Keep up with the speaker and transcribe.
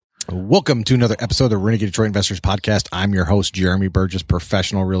Welcome to another episode of the Renegade Detroit Investors Podcast. I'm your host, Jeremy Burgess,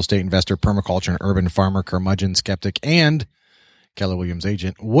 professional real estate investor, permaculture and urban farmer, curmudgeon, skeptic, and Keller Williams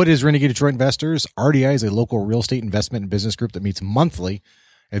agent. What is Renegade Detroit Investors? RDI is a local real estate investment and business group that meets monthly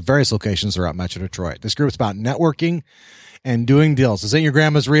at various locations throughout Metro Detroit. This group is about networking and doing deals. This ain't your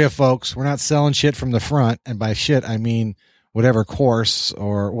grandma's RIA, folks. We're not selling shit from the front. And by shit, I mean whatever course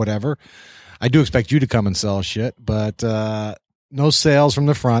or whatever. I do expect you to come and sell shit, but no sales from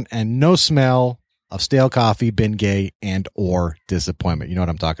the front and no smell of stale coffee, Bengay, and or disappointment. You know what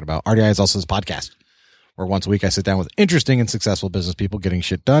I'm talking about. RDI is also this podcast where once a week I sit down with interesting and successful business people getting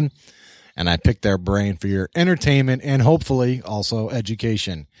shit done, and I pick their brain for your entertainment and hopefully also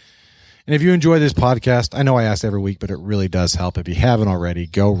education. And if you enjoy this podcast, I know I ask every week, but it really does help. If you haven't already,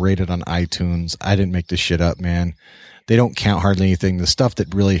 go rate it on iTunes. I didn't make this shit up, man. They don't count hardly anything. The stuff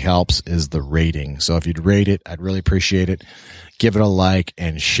that really helps is the rating. So if you'd rate it, I'd really appreciate it. Give it a like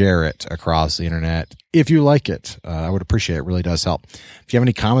and share it across the internet. If you like it, I would appreciate it. It really does help. If you have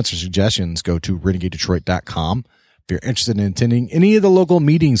any comments or suggestions, go to renegadedetroit.com. If you're interested in attending any of the local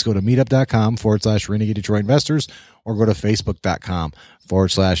meetings, go to meetup.com/Renegade Detroit Investors or go to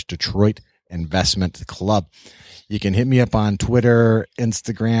facebook.com/Detroit Investment Club. You can hit me up on Twitter,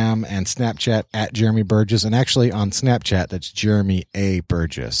 Instagram, and Snapchat at Jeremy Burgess. And actually on Snapchat, that's Jeremy A.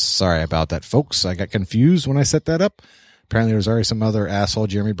 Burgess. Sorry about that, folks. I got confused when I set that up. Apparently there's already some other asshole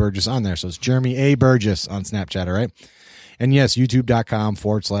Jeremy Burgess on there. So it's Jeremy A. Burgess on Snapchat, all right? And yes,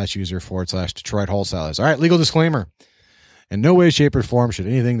 youtube.com/user/Detroit Wholesalers. All right, legal disclaimer. In no way, shape, or form should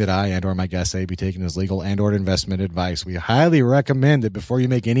anything that I and or my guests say be taken as legal and or investment advice. We highly recommend that before you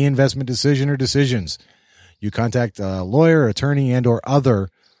make any investment decision or decisions, you contact a lawyer, attorney, and or other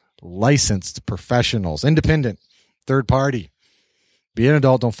licensed professionals, independent, third party. Be an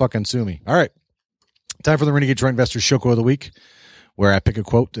adult, don't fucking sue me. All right. Time for the Renegade Detroit Investors Show Quote of the Week, where I pick a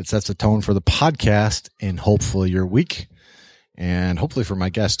quote that sets the tone for the podcast and hopefully your week, and hopefully for my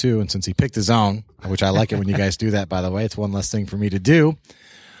guest too. And since he picked his own, which I like it when you guys do that, by the way, it's one less thing for me to do.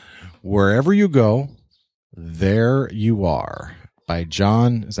 Wherever you go, there you are, by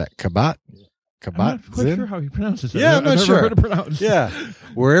John, is that Kabat? I'm not quite sure how he pronounces it. Yeah, I'm not sure. Heard it pronounced. Yeah.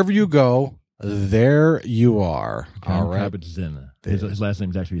 Wherever you go, there you are. John all right. Kabat-Zinn. His last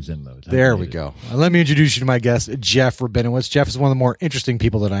name is actually Zinn, though. There we go. Let me introduce you to my guest, Jeff Rabinowitz. Jeff is one of the more interesting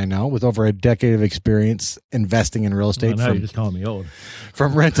people that I know, with over a decade of experience investing in real estate. Now you're just calling me old.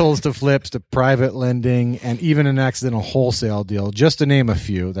 From rentals to flips to private lending and even an accidental wholesale deal, just to name a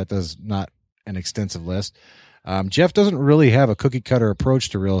few. That does not an extensive list. Jeff doesn't really have a cookie cutter approach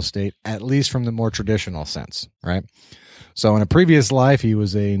to real estate, at least from the more traditional sense, right? So in a previous life, he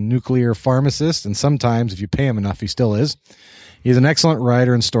was a nuclear pharmacist, and sometimes if you pay him enough, he still is. He's an excellent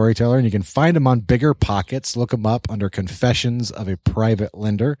writer and storyteller, and you can find him on Bigger Pockets. Look him up under Confessions of a Private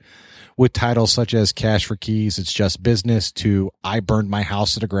Lender, with titles such as Cash for Keys, It's Just Business, to I Burned My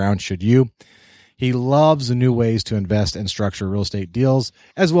House to the Ground, Should You? He loves the new ways to invest and structure real estate deals,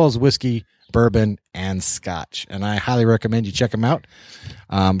 as well as whiskey, bourbon, and scotch. And I highly recommend you check him out.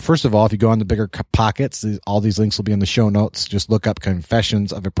 First of all, if you go on the Bigger Pockets, all these links will be in the show notes. Just look up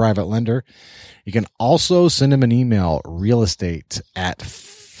Confessions of a Private Lender. You can also send him an email,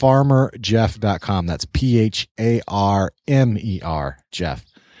 realestate@farmerjeff.com. That's PHARMER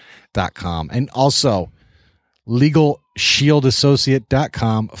Jeff.com. And also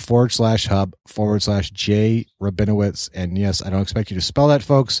LegalShieldAssociate.com/hub/J Rabinowitz. And yes, I don't expect you to spell that,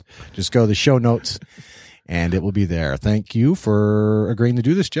 folks. Just go to the show notes and it will be there. Thank you for agreeing to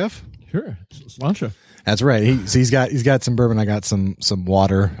do this, Jeff. Sure. It's Lancia. That's right. He's got some bourbon. I got some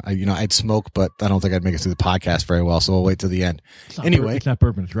water. I'd smoke, but I don't think I'd make it through the podcast very well. So we'll wait till the end. Anyway, it's not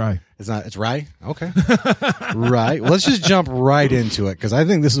bourbon. It's rye. It's rye. Okay. Right. Well, let's just jump right into it, because I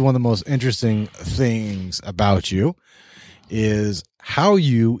think this is one of the most interesting things about you is how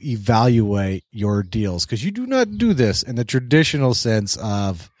you evaluate your deals, because you do not do this in the traditional sense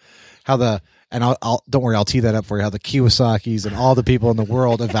of how and I'll don't worry, I'll tee that up for you, how the Kiyosaki's and all the people in the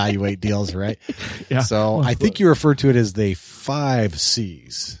world evaluate deals, right? Yeah. So I think you refer to it as the 5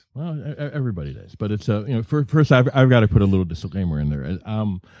 C's. Well, everybody does, but it's first I've got to put a little disclaimer in there.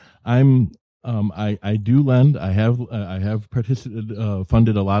 I do lend. I have participated,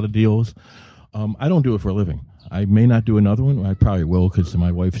 funded a lot of deals. I don't do it for a living. I may not do another one. I probably will, because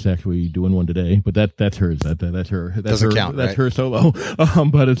my wife's actually doing one today. But that's hers. That's her. Doesn't count. That's right? her solo.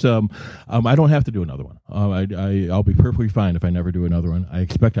 But it's I don't have to do another one. I'll be perfectly fine if I never do another one. I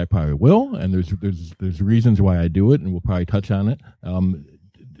expect I probably will, and there's reasons why I do it, and we'll probably touch on it.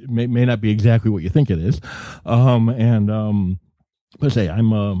 It may not be exactly what you think it is, let's say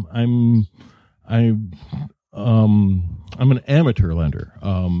I'm an amateur lender,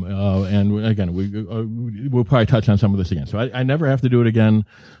 and again, we'll probably touch on some of this again. So I never have to do it again,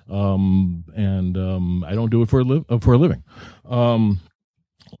 and I don't do it for a living.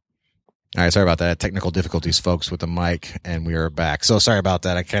 All right, sorry about that. Technical difficulties, folks, with the mic, and we are back. So sorry about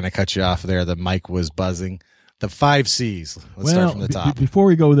that. I kind of cut you off there. The mic was buzzing. The 5 C's. Let's start from the top. Before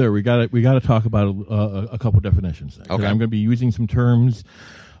we go there, we got to talk about a couple definitions. Okay. I'm going to be using some terms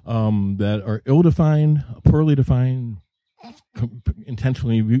that are ill-defined, poorly defined,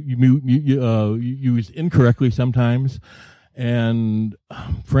 intentionally used incorrectly sometimes, and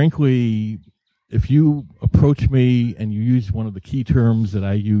frankly, if you approach me and you use one of the key terms that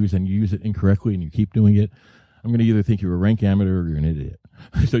I use and you use it incorrectly and you keep doing it, I'm going to either think you're a rank amateur or you're an idiot.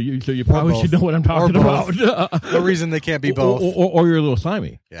 So you probably should know what I'm talking about. No reason they can't be both. Or you're a little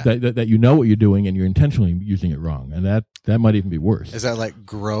slimy. Yeah. That you know what you're doing and you're intentionally using it wrong, and that might even be worse. Is that like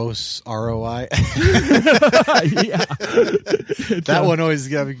gross ROI? Yeah. That one always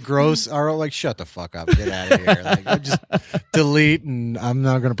got me gross ROI. Like, shut the fuck up, get out of here. Like, just delete, and I'm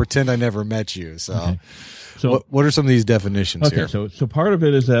not going to pretend I never met you. So, okay. So what are some of these definitions here? So part of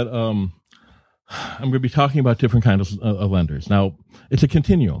it is that I'm going to be talking about different kinds of lenders. Now, it's a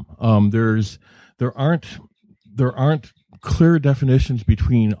continuum. There aren't clear definitions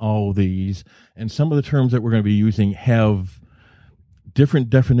between all of these, and some of the terms that we're going to be using have different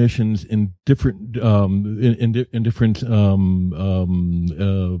definitions in different in different in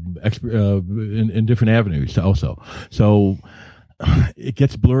different avenues also. So it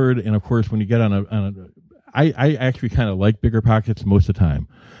gets blurred, and of course, when you get I actually kind of like bigger pockets most of the time.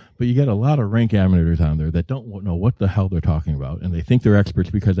 But you get a lot of rank amateurs on there that don't know what the hell they're talking about, and they think they're experts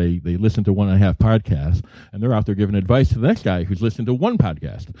because they listen to 1.5 podcasts, and they're out there giving advice to the next guy who's listened to 1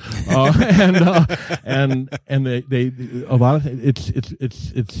 podcast, and they a lot of it's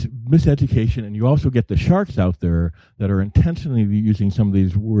miseducation, and you also get the sharks out there that are intentionally using some of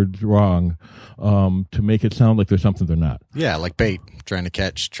these words wrong to make it sound like there's something they're not. Yeah, like bait, trying to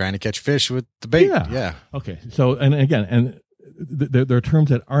catch fish with the bait. Yeah. Okay. So and there are terms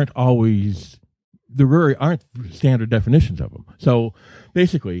that aren't always, there really aren't standard definitions of them. So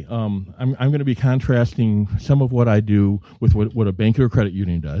basically, I'm going to be contrasting some of what I do with what a bank or a credit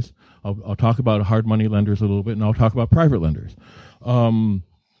union does. I'll talk about hard money lenders a little bit, and I'll talk about private lenders. So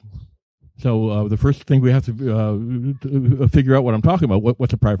the first thing we have to figure out what I'm talking about.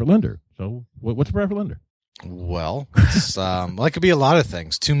 What's a private lender? So what's a private lender? Well, it's, it could be a lot of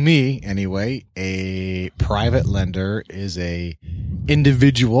things. To me, anyway, a private lender is a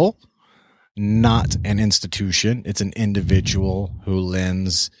individual, not an institution. It's an individual who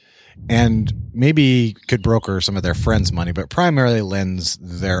lends and maybe could broker some of their friends' money, but primarily lends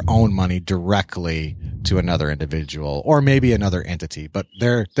their own money directly to another individual or maybe another entity. But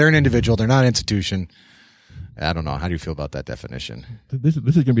they're an individual. They're not an institution. I don't know. How do you feel about that definition? This is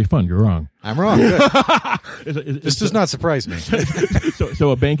going to be fun. You're wrong. I'm wrong. Good. This does not surprise me.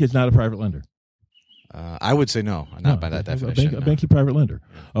 So a bank is not a private lender? I would say no, not by that definition. A bank's a private lender.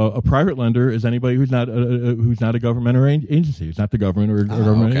 A private lender is anybody who's not a government or agency. It's not the government or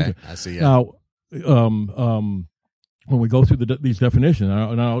government agency. I see. Yeah. Now, when we go through these definitions,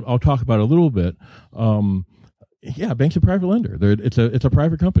 and I'll talk about it a little bit. Yeah, bank's a private lender. It's a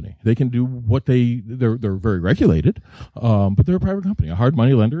private company. They can do what they're very regulated, but they're a private company. A hard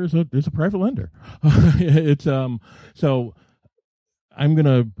money lender is a private lender. It's so I'm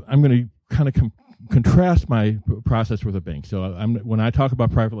gonna kind of contrast my process with a bank. So when I talk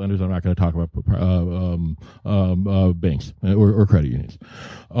about private lenders, I'm not going to talk about banks or credit unions,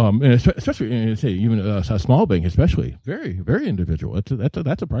 and especially say even a small bank, especially very very individual.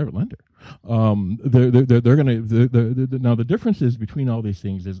 That's a private lender. They're going to now the difference is between all these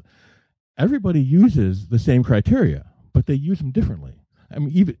things is everybody uses the same criteria, but they use them differently. I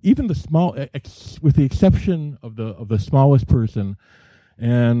mean, even the small, with the exception of the smallest person.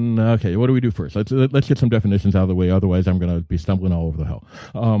 And okay, what do we do first? Let's get some definitions out of the way. Otherwise, I'm going to be stumbling all over the hell.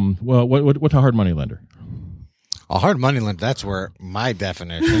 Well, what's a hard money lender? A hard money lender. That's where my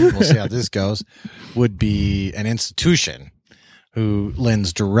definition. We'll see how this goes. Would be an institution who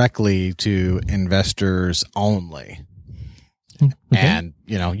lends directly to investors only. Okay. And,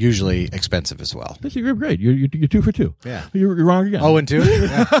 usually expensive as well. You're great. You're 2 for 2. Yeah. You're wrong again. 0 and 2?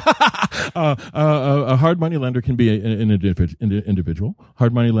 Yeah. A hard money lender can be an individual.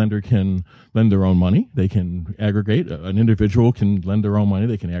 Hard money lender can lend their own money. They can aggregate. An individual can lend their own money.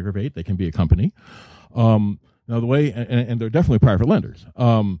 They can aggregate. They can be a company. Now the way, and they're definitely private lenders.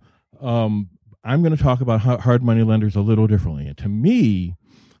 I'm going to talk about hard money lenders a little differently. And to me,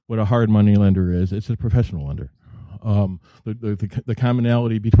 what a hard money lender is, it's a professional lender. The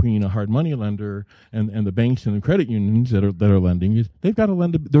commonality between a hard money lender and the banks and the credit unions that are lending is they've got to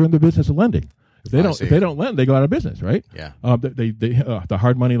lend. They're in the business of lending. If they don't lend, they go out of business, right? Yeah. The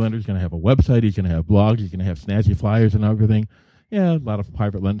hard money lender is going to have a website. He's going to have blogs. He's going to have snazzy flyers and everything. Yeah, a lot of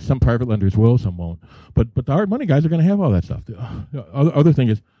some private lenders will, some won't. But the hard money guys are going to have all that stuff. Other thing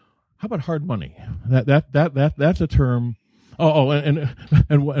is, how about hard money? That's a term.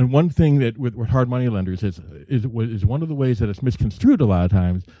 And one thing that with hard money lenders is one of the ways that it's misconstrued a lot of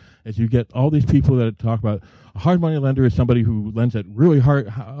times is you get all these people that talk about a hard money lender is somebody who lends at really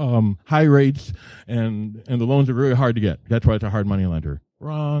high rates and the loans are really hard to get. That's why it's a hard money lender.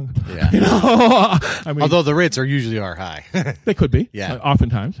 Wrong. Yeah. I mean, although the rates are usually high. They could be. Yeah.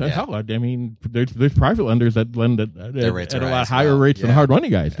 Oftentimes. Yeah. Hell, I mean, there's private lenders that lend at a lot higher rates than hard money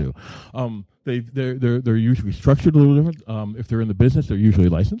guys do. They're usually structured a little different. If they're in the business, they're usually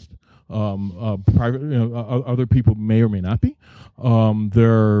licensed. Private, other people may or may not be.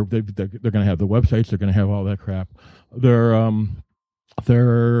 They're going to have the websites. They're going to have all that crap.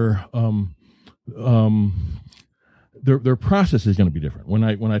 Their process is going to be different. When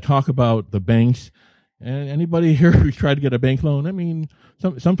I talk about the banks, and anybody here who's tried to get a bank loan, I mean,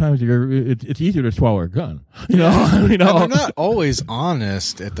 sometimes it's easier to swallow a gun. And they're not always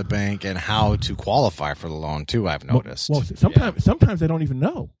honest at the bank and how to qualify for the loan too. I've noticed. Well, sometimes they don't even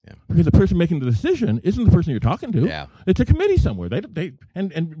know because the person making the decision isn't the person you're talking to. Yeah. It's a committee somewhere.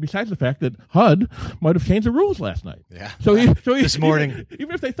 And besides the fact that HUD might have changed the rules last night. Yeah. So this morning,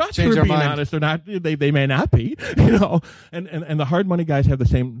 even if they thought they were being honest or not, they may not be. And the hard money guys have the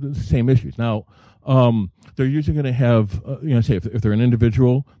same issues now. They're usually going to have, say if they're an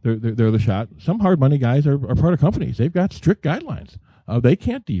individual, they're the shot. Some hard money guys are part of companies. They've got strict guidelines. They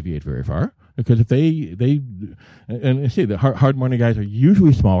can't deviate very far because if the hard money guys are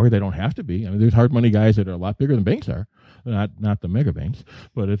usually smaller. They don't have to be. I mean, there's hard money guys that are a lot bigger than banks are, not the mega banks,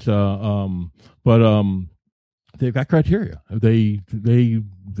 but it's they've got criteria. They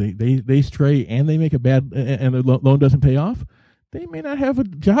stray and they make a bad and the loan doesn't pay off. They may not have a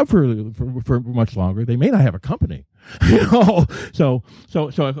job for much longer. They may not have a company, So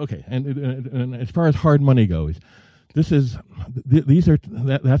okay. And as far as hard money goes, that's a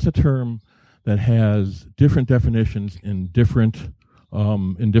term that has different definitions in different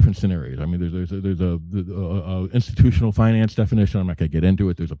scenarios. I mean, there's a institutional finance definition. I'm not going to get into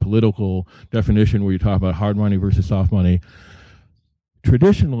it. There's a political definition where you talk about hard money versus soft money.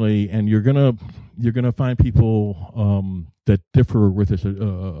 Traditionally, and you're gonna find people that differ with this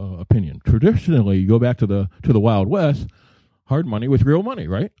opinion. Traditionally, you go back to the Wild West, hard money was real money,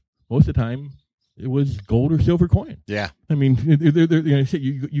 right? Most of the time, it was gold or silver coin. Yeah, I mean,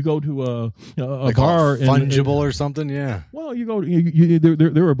 you go to a bar, fungible or something. Yeah. Well, you go.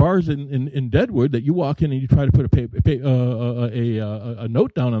 There are bars in Deadwood that you walk in and you try to put a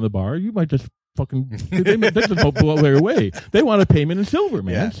note down on the bar. You might just they just blow their away. They want a payment in silver,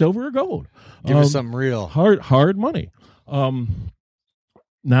 man, silver or gold. Give us something real. Hard money.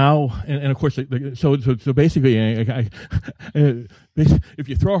 Now, and of course, so basically, if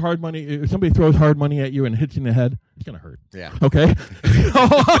you throw hard money, if somebody throws hard money at you and hits you in the head, it's going to hurt. Yeah. Okay.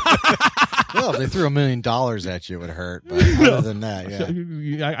 Well, if they threw $1 million at you, it would hurt. But other than that, yeah. So,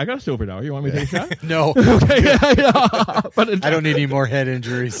 I got a silver dollar. You want me to take a shot? No. Okay. But I don't need any more head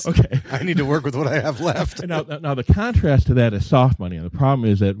injuries. Okay. I need to work with what I have left. Now, the contrast to that is soft money. And the problem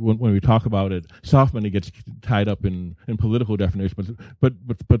is that when we talk about it, soft money gets tied up in political definitions. But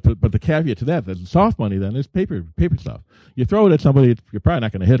the caveat to that soft money then is paper stuff. You throw it at somebody, you're probably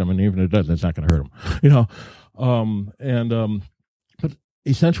not going to hit them, and even if it does, it's not going to hurt them. But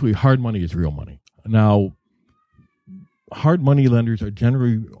essentially, hard money is real money. Now, hard money lenders are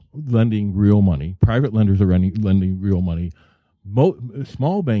generally lending real money. Private lenders are lending real money.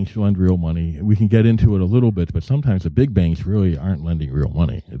 Small banks lend real money. We can get into it a little bit, but sometimes the big banks really aren't lending real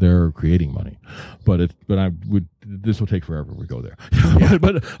money. They're creating money. This will take forever. We go there. Yeah.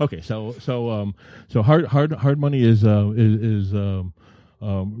 But okay, so hard money is real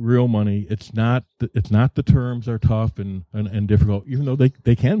money. It's not the terms are tough and difficult, even though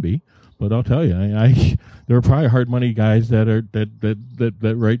they can be. But I'll tell you, there are probably hard money guys that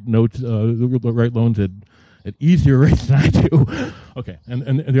write notes, write loans at easier rates than I do. Okay,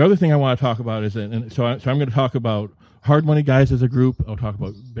 and the other thing I want to talk about is, so I'm going to talk about hard money guys as a group. I'll talk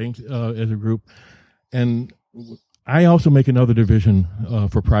about banks as a group, and I also make another division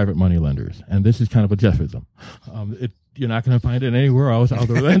for private money lenders, and this is kind of a Jeffism. You're not going to find it anywhere else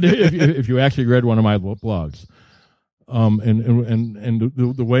other than if you actually read one of my blogs. And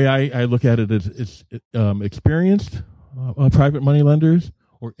the way I look at it is experienced private money lenders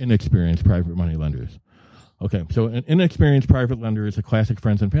or inexperienced private money lenders. Okay, so an inexperienced private lender is a classic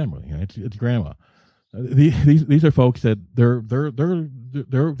friends and family. It's grandma. These are folks that they're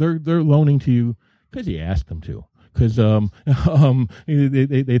loaning to you because you asked them to. Because they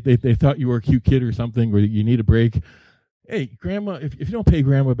thought you were a cute kid or something, or you need a break. Hey, grandma, if you don't pay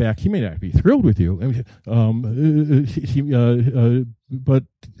grandma back, she may not be thrilled with you. But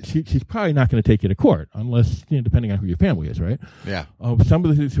she's probably not going to take you to court unless, depending on who your family is, right? Yeah. Some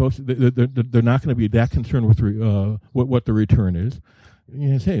of these folks, they're not going to be that concerned with what the return is.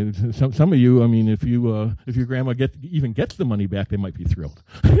 Say some of you. I mean, if your grandma even gets the money back, they might be thrilled.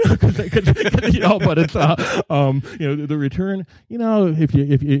 But it's the return. If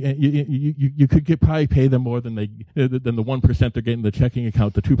you could probably pay them more than the 1% they're getting in the checking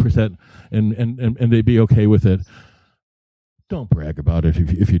account, the 2%, and they'd be okay with it. Don't brag about it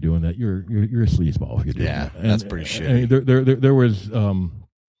if you're doing that. You're a sleazeball if you're doing that. Yeah, that's pretty shitty. There was.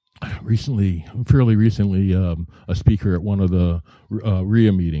 Fairly recently, a speaker at one of the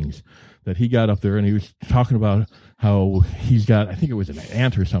RIA meetings, that he got up there and he was talking about how he's got, I think it was an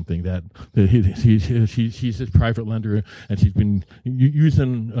aunt or something, that she's his private lender, and she's been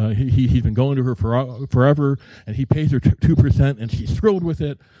using, he's been going to her forever, and he pays her 2%, and she's thrilled with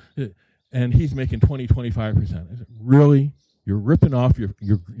it, and he's making 20-25%. Really? You're ripping off your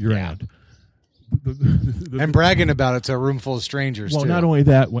aunt. And bragging about it to a room full of strangers. Well, too. Not only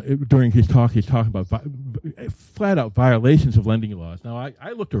that, during his talk, he's talking about flat out violations of lending laws. Now,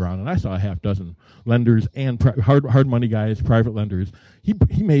 I looked around and I saw a half dozen lenders and hard money guys, private lenders. He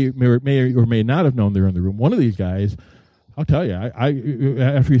may or may not have known they're in the room. One of these guys, I'll tell you, I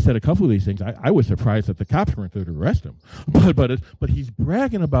after he said a couple of these things, I was surprised that the cops weren't there to arrest him. But he's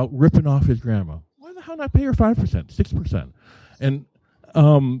bragging about ripping off his grandma. Why the hell not pay her 5%, 6%, and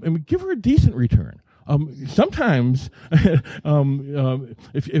give her a decent return. Sometimes,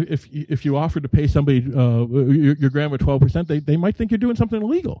 if you offer to pay somebody your grandma 12%, they might think you're doing something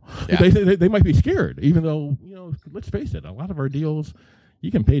illegal. Yeah. They might be scared, even though let's face it, a lot of our deals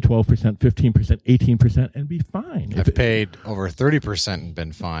you can pay 12%, 15%, 18%, and be fine. I've paid over 30% and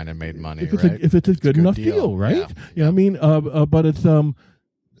been fine and made money. If it's a good enough deal, right? Yeah. I mean, but it's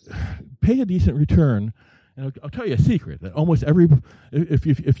pay a decent return. And I'll tell you a secret that almost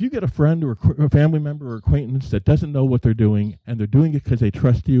if you get a friend or a family member or acquaintance that doesn't know what they're doing, and they're doing it because they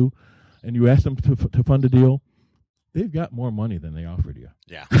trust you, and you ask them to fund a deal, they've got more money than they offered you.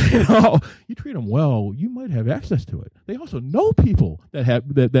 Yeah. You treat them well, you might have access to it. They also know people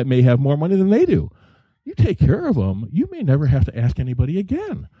that may have more money than they do. You take care of them, you may never have to ask anybody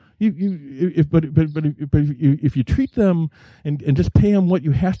again. If you treat them and just pay them what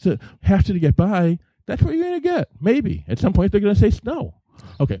you have to get by, that's what you're going to get. Maybe at some point they're going to say no.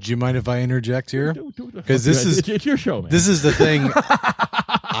 Okay. Do you mind if I interject here? Because it's your show, man. This is the thing.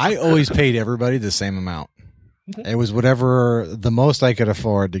 I always paid everybody the same amount. Okay. It was whatever the most I could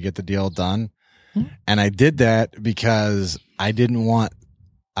afford to get the deal done. Mm-hmm. And I did that because I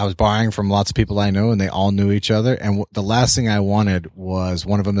was borrowing from lots of people I knew, and they all knew each other. And the last thing I wanted was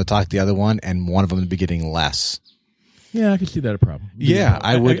one of them to talk to the other one, and one of them to be getting less. Yeah, I could see that a problem. Yeah,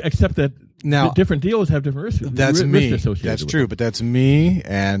 I would. Except that now different deals have different risks. That's me. That's true, but that's me,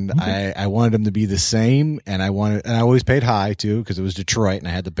 and okay. I wanted them to be the same, and I always paid high too because it was Detroit, and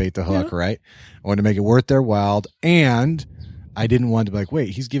I had to bait the hook, right? I wanted to make it worth their while, and I didn't want to be like, wait,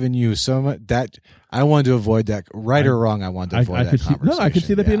 he's giving you so much that I wanted to avoid that, right or wrong. I wanted to avoid that conversation. I could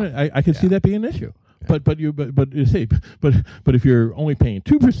see that being I could see that being an issue. Yeah. But you say if you're only paying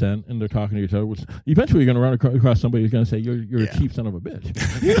 2% and they're talking to each other, eventually you're going to run across somebody who's going to say you're a cheap son of a bitch.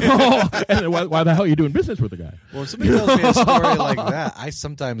 And why the hell are you doing business with the guy? Well, if somebody tells me a story like that, I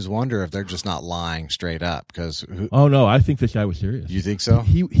sometimes wonder if they're just not lying straight up. Because oh no, I think this guy was serious. You think so?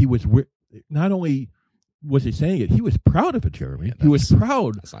 He was not only. Was he saying it? He was proud of it, Jeremy. Yeah, he was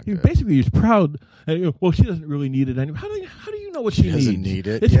proud. He was proud. Well, she doesn't really need it anymore. How do you know what she needs? Doesn't need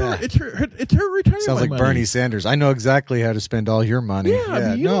it. It's her retirement. Sounds like money. Bernie Sanders. I know exactly how to spend all your money. Yeah, I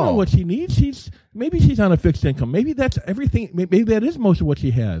mean, you don't know what she needs. Maybe she's on a fixed income. Maybe that's everything. Maybe that is most of what she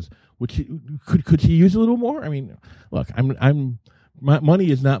has. Could she use a little more? I mean, look,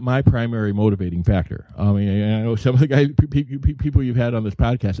 money is not my primary motivating factor. I mean, I know some of the people you've had on this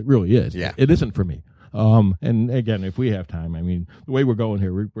podcast. It really is. Yeah, it isn't for me. And again, if we have time, I mean, the way we're going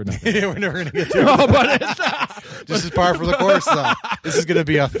here, we're not. We're never going to get to it. No, but this is par for the course, though. This is going to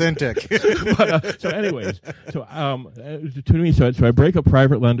be authentic. So, anyways, to me, so I break up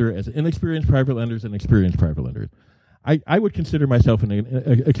private lender as inexperienced private lenders and experienced private lenders. I would consider myself an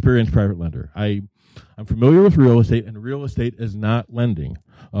experienced private lender. I'm familiar with real estate, and real estate is not lending.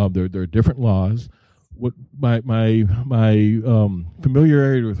 There are different laws. what my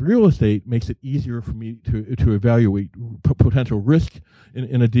familiarity with real estate makes it easier for me to evaluate potential risk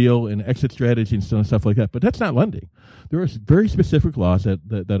in a deal and exit strategy and stuff like that. But that's not lending. There are very specific laws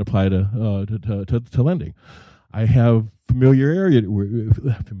that apply to lending. I have familiarity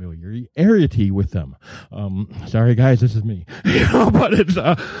with them. Sorry, guys, this is me. But it's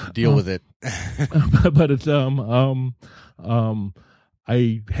deal with it. But it's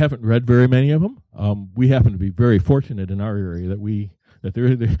I haven't read very many of them. We happen to be very fortunate in our area that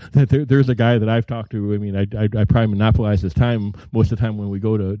there's a guy that I've talked to. I mean, I probably monopolize his time most of the time when we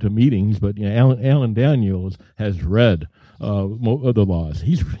go to meetings. But Alan Daniels has read the laws.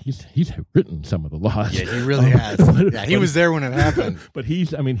 He's written some of the laws. Yeah, he really has. He was there when it happened. But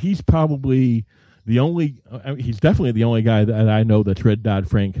he's probably the only. He's definitely the only guy that I know that's read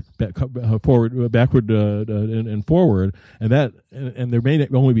Dodd-Frank backward, and forward, and there may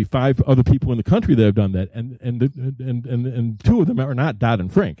only be 5 other people in the country that have done that, and 2 of them are not Dodd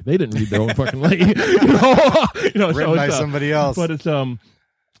and Frank. They didn't read their own fucking lay. Written so by somebody else. But it's and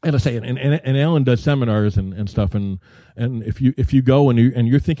I say, and Alan does seminars and stuff, and if you go and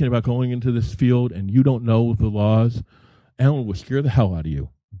you're thinking about going into this field and you don't know the laws, Alan will scare the hell out of you.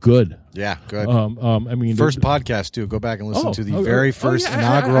 Good. Yeah, good. I mean, first podcast too. Go back and listen to the very first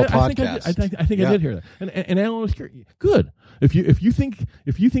inaugural podcast. I think I did hear that. And Alan was good. If you think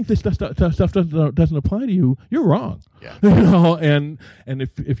this stuff doesn't apply to you, you're wrong. Yeah. And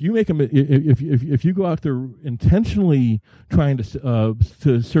if you make if you go out there intentionally trying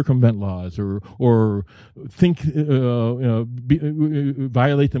to circumvent laws or think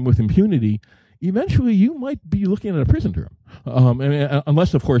violate them with impunity, eventually you might be looking at a prison term.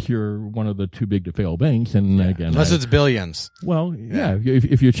 Unless, of course, you're one of the too big to fail banks, and again, unless it's billions. Well, yeah.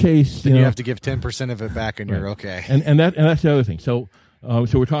 If you're Chase, then you have to give 10% of it back, and you're okay. And that's the other thing. So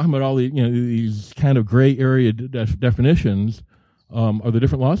we're talking about all these kind of gray area definitions. Are there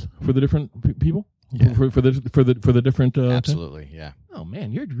different laws for the different people? Yeah. For the different. Absolutely, yeah. Oh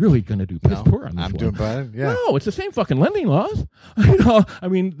man, you're really going to do piss poor on this I'm one. doing bad. Yeah. No, it's the same fucking lending laws. I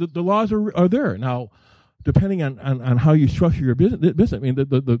mean, the laws are there now. Depending on how you structure your business, I mean,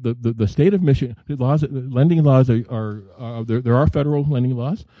 the state of Michigan, lending laws are there are federal lending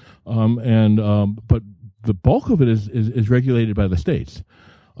laws, but the bulk of it is regulated by the states.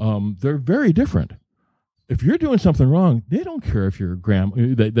 They're very different. If you're doing something wrong, they don't care if you're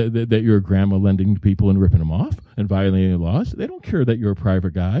that you're a grandma lending to people and ripping them off and violating the laws. They don't care that you're a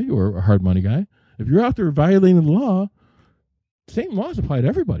private guy or a hard money guy. If you're out there violating the law, same laws apply to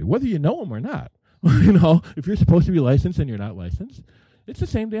everybody, whether you know them or not. If you're supposed to be licensed and you're not licensed, it's the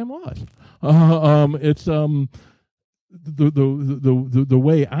same damn laws. It's the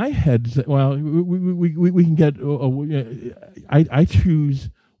way I had. Well, we can get. I choose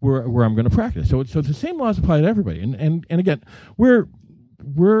where I'm going to practice. So the same laws apply to everybody. And again, we're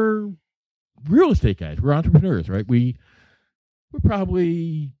real estate guys. We're entrepreneurs, right? We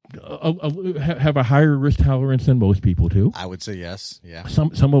probably have a higher risk tolerance than most people do. I would say yes. Yeah.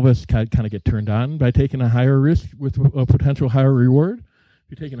 Some of us kind of get turned on by taking a higher risk with a potential higher reward. If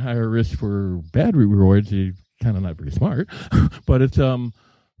you're taking higher risk for bad rewards, you're kind of not very smart. But it's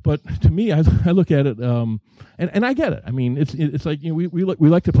but to me, I look at it, and I get it. I mean, it's like we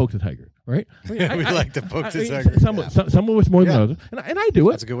like to poke the tiger, right? I mean, we like to poke the tiger. Some of us more than others, and I do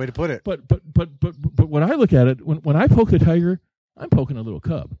it. That's a good way to put it. But when I look at it, when I poke the tiger, I'm poking a little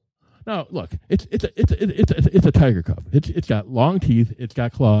cub. Now, look, it's a tiger cub. It's got long teeth. It's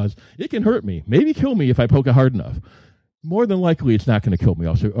got claws. It can hurt me, maybe kill me if I poke it hard enough. More than likely, it's not going to kill me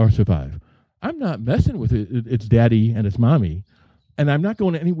or survive. I'm not messing with its daddy and its mommy, and I'm not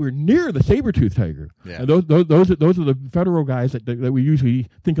going anywhere near the saber-toothed tiger. Yeah. And those are the federal guys that we usually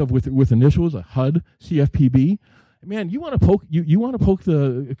think of with initials, a HUD, CFPB. Man, you want to poke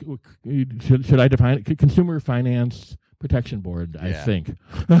the should I define it? Consumer Finance Protection Board, I think.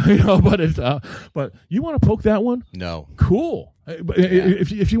 But you want to poke that one? No. Cool.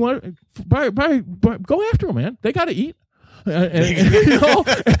 If you want, go after them, man. They got to eat.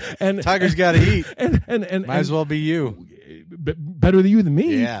 And Tiger's got to eat. And might as well be you. Better than you than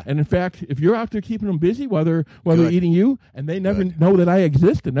me. Yeah. And in fact, if you're out there keeping them busy while they're eating you, and they never know that I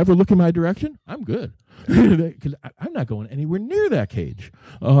exist and never look in my direction, I'm good. Because I'm not going anywhere near that cage.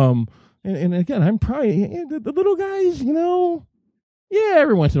 And again, I'm probably the little guys, yeah,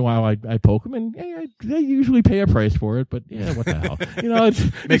 every once in a while I poke them, and they usually pay a price for it, but yeah, what the hell?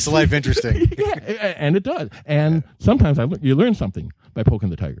 It makes life interesting. Yeah, and it does. And sometimes you learn something by poking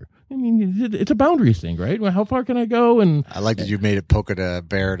the tiger. I mean, it's a boundaries thing, right? Well, how far can I go? And I like that you made it poke at a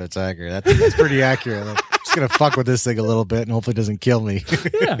bear and a tiger. That's pretty accurate. Just gonna fuck with this thing a little bit, and hopefully it doesn't kill me.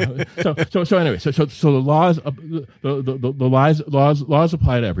 Yeah. So anyway, so the laws, the laws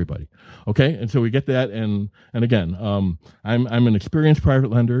apply to everybody. Okay, and so we get that, and again, I'm an experienced private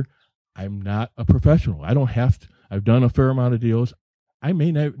lender. I'm not a professional. I don't have to. I've done a fair amount of deals. I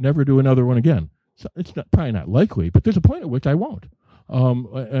may never do another one again. So it's probably not likely, but there's a point at which I won't.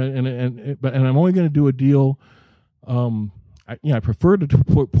 And I'm only going to do a deal. I prefer to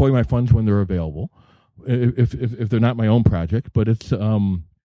deploy my funds when they're available, if they're not my own project. But it's but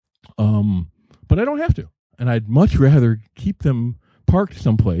I don't have to, and I'd much rather keep them parked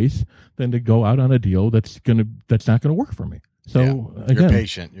someplace than to go out on a deal that's not gonna work for me. So again, you're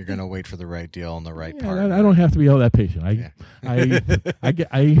patient. You're going to wait for the right deal and the right part. I don't have to be all that patient.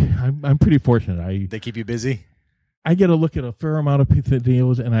 I'm pretty fortunate. They keep you busy. I get to look at a fair amount of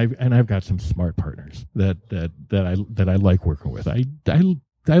deals, and I've got some smart partners that I like working with. I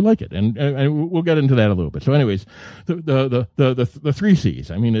like it, and we'll get into that a little bit. So, anyways, the 3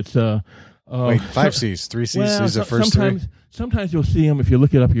 C's. I mean, it's wait, 5 C's, 3 C's. Well, is the first sometimes you'll see them. If you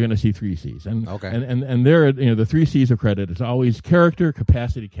look it up, you're going to see 3 C's, and there, the 3 C's of credit is always character,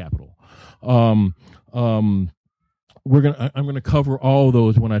 capacity, capital. I'm going to cover all of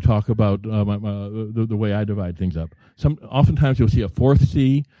those when I talk about the way I divide things up. Oftentimes you'll see a 4th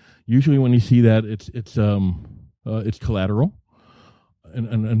C. Usually when you see that, it's collateral,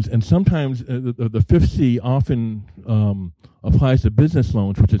 and sometimes the 5th C often applies to business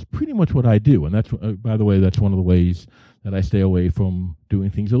loans, which is pretty much what I do. And that's, by the way, that's one of the ways that I stay away from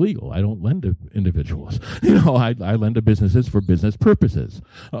doing things illegal. I don't lend to individuals. I lend to businesses for business purposes.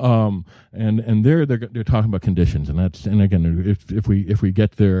 And they're talking about conditions, and again, if we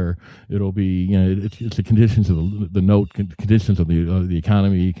get there, it'll be, it's the conditions of the note, conditions of the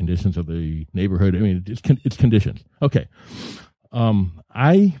economy, conditions of the neighborhood. I mean, it's conditions. Okay.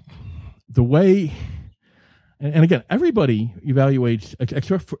 The way. And again, everybody evaluates,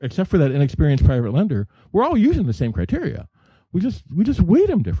 except for that inexperienced private lender. We're all using the same criteria. We just weight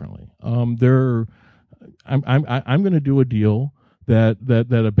them differently. I'm going to do a deal that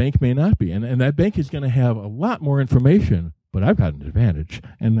a bank may not be, and that bank is going to have a lot more information. But I've got an advantage,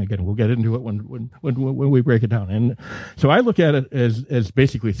 and again, we'll get into it when we break it down. And so I look at it as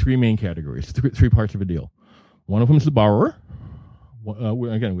basically 3 main categories, 3 parts of a deal. One of them is the borrower.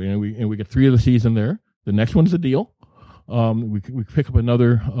 We get 3 of the C's in there. The next one's the deal. We pick up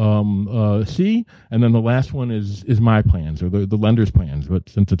another C, and then the last one is my plans, or the lender's plans. But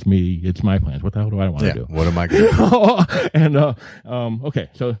since it's me, it's my plans. What the hell do I want to do? What am I going to do? And okay,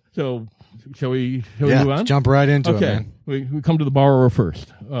 so shall we move on? Jump right into it, man. We come to the borrower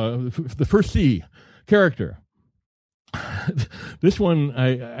first. The first C, character. This one,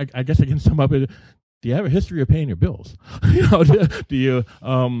 I guess I can sum up it. Do you have a history of paying your bills? Do you?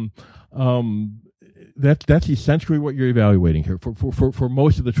 That's essentially what you're evaluating here for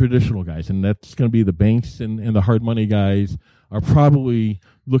most of the traditional guys, and that's going to be the banks and the hard money guys are probably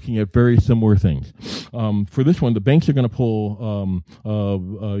looking at very similar things. For this one, the banks are going to pull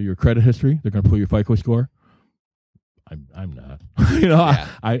your credit history. They're going to pull your FICO score. I'm not.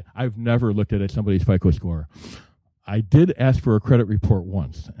 I've never looked at somebody's FICO score. I did ask for a credit report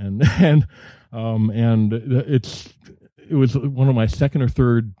once, and it was one of my second or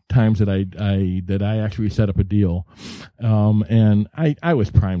third times that I actually set up a deal, and I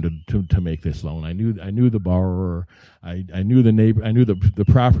was primed to make this loan. I knew the borrower, I knew the neighbor, I knew the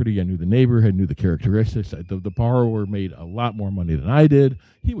property, I knew the neighborhood, I knew the characteristics. The borrower made a lot more money than I did.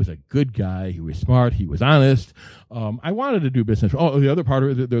 He was a good guy. He was smart. He was honest. I wanted to do business. Oh, the other part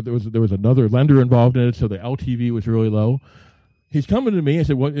of it, there was another lender involved in it, so the LTV was really low. He's coming to me. I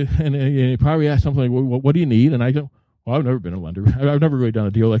said, "What?" And he probably asked something like, "What do you need?" And I go, "Well, I've never been a lender. I've never really done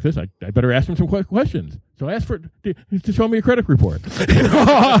a deal like this. I better ask him some questions." So I asked to show me a credit report.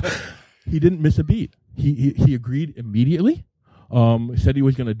 He didn't miss a beat. He agreed immediately. Said he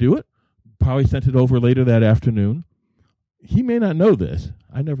was going to do it. Probably sent it over later that afternoon. He may not know this.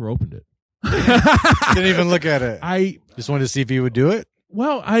 I never opened it. Didn't even look at it. I just wanted to see if he would do it.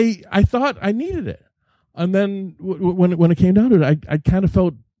 Well, I thought I needed it, and then when it came down to it, I kind of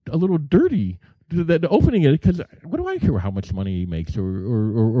felt a little dirty. That opening it, because what do I care how much money he makes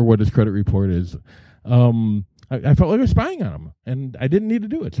or what his credit report is? I felt like I was spying on him, and I didn't need to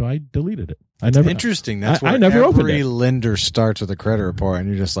do it, so I deleted it. Interesting. That's where every lender starts with a credit report, and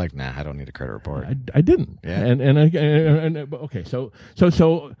you're just like, nah, I don't need a credit report. I didn't. Yeah. And okay, so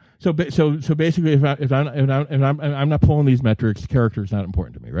basically, if I'm not pulling these metrics, character is not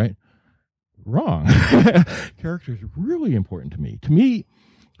important to me, right? Wrong. Character is really important to me. To me,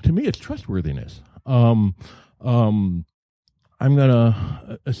 it's trustworthiness. I'm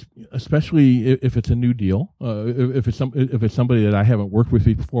gonna, especially if it's a new deal, if it's somebody that I haven't worked with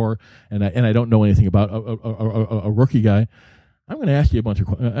before, and I don't know anything about a rookie guy, I'm going to ask you a bunch of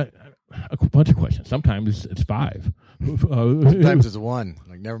questions. Sometimes it's 5. Sometimes it's 1.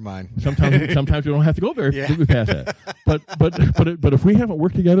 Like, never mind. Sometimes we don't have to go very past that. But if we haven't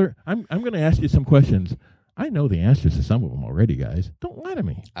worked together, I'm going to ask you some questions. I know the answers to some of them already, guys. Don't lie to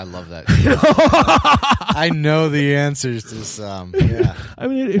me. I love that. I know the answers to some. Yeah. I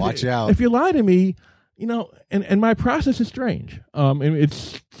mean, watch out. If you lie to me, and my process is strange. And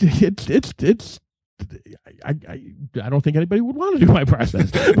it's I don't think anybody would want to do my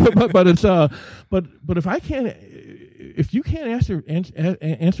process. but it's but if you can't answer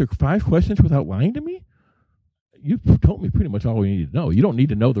 5 questions without lying to me, you've told me pretty much all we need to know. You don't need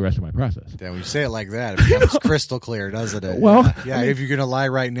to know the rest of my process. Yeah, when you say it like that, it becomes crystal clear, doesn't it? Well, if you're going to lie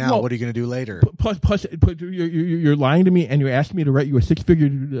right now, what are you going to do later? Plus, you're lying to me, and you're asking me to write you a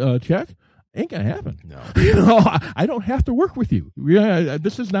 6-figure check. Ain't gonna happen. No, I don't have to work with you.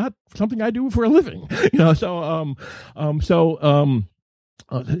 This is not something I do for a living. Other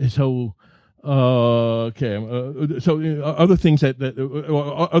things that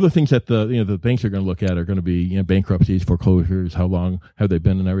the banks are going to look at are going to be bankruptcies, foreclosures, how long have they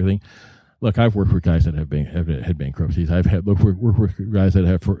been, and everything. Look, I've worked with guys that have had bankruptcies. I've worked with guys that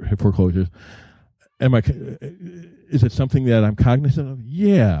have foreclosures. Is it something that I'm cognizant of?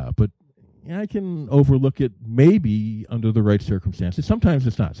 Yeah, but I can overlook it maybe under the right circumstances. Sometimes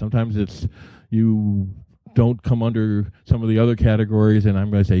it's not. Sometimes it's you don't come under some of the other categories, and I'm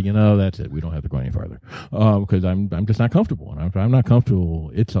going to say, that's it. We don't have to go any farther because I'm just not comfortable. And if I'm not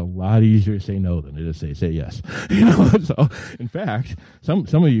comfortable, it's a lot easier to say no than it is to say yes. So in fact, some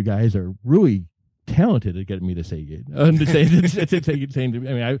of you guys are really talented at getting me to say it.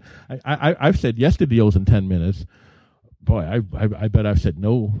 I've said yes to deals in 10 minutes. Boy, I bet I've said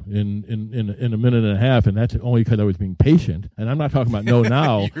no in a minute and a half, and that's only because I was being patient. And I'm not talking about no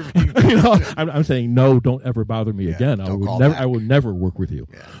now. I'm saying no. Don't ever bother me again. I will never work with you.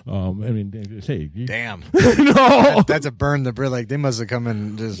 Yeah. Damn. No, that's a burn the bridge. Like they must have come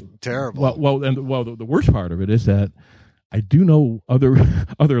in just terrible. The worst part of it is that I do know other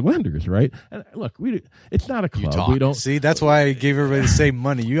lenders, right? And look, it's not a club. We don't see. That's why I gave everybody the same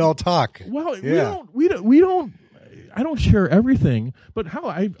money. You all talk. Well, yeah. we don't. I don't share everything, but how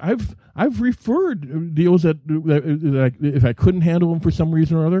I've referred deals that if I couldn't handle them for some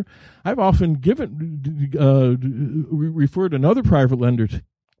reason or other, I've often referred another private lender to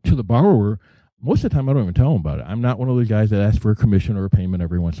the borrower. Most of the time, I don't even tell them about it. I'm not one of those guys that asks for a commission or a payment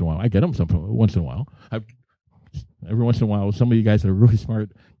every once in a while. I get them once in a while. Every once in a while, some of you guys that are really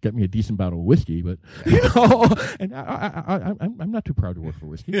smart get me a decent bottle of whiskey, but and I'm not too proud to work for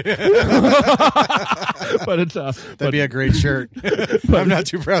whiskey. But it's that'd be a great shirt. I'm not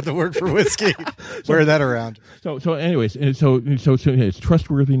too proud to work for whiskey. Wear that around. So anyways, it's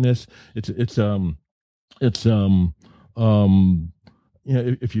trustworthiness. It's if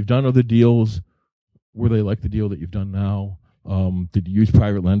you've done other deals, were they like the deal that you've done now? Did you use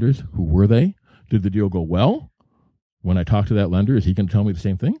private lenders? Who were they? Did the deal go well? When I talk to that lender, is he going to tell me the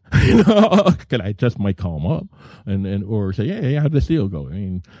same thing? Because I just might call him up and or say, hey, how did this deal go? I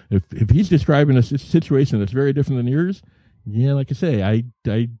mean, if he's describing a situation that's very different than yours, like I say,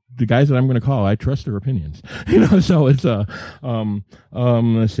 the guys that I'm going to call, I trust their opinions. So it's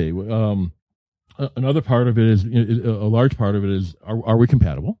let's see. Another part of it is a large part of it is are we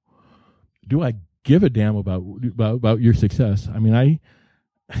compatible? Do I give a damn about your success? I mean,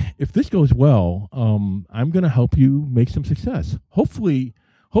 if this goes well, I'm going to help you make some success. Hopefully,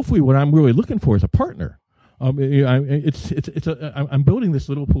 what I'm really looking for is a partner. I'm building this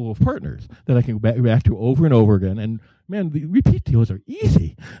little pool of partners that I can go back to over and over again. And man, the repeat deals are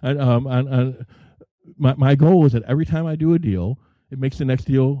easy. And my goal is that every time I do a deal, it makes the next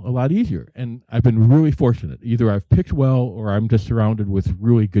deal a lot easier. And I've been really fortunate. Either I've picked well or I'm just surrounded with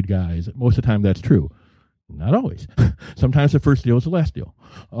really good guys. Most of the time, that's true. Not always. Sometimes the first deal is the last deal.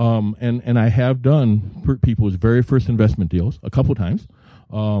 And I have done people's very first investment deals a couple of times.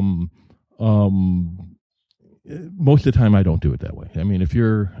 Most of the time I don't do it that way. I mean, if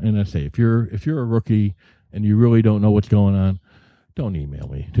you're a rookie and you really don't know what's going on, don't email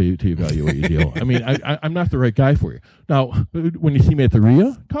me to evaluate your deal. I mean, I'm not the right guy for you. Now, when you see me at the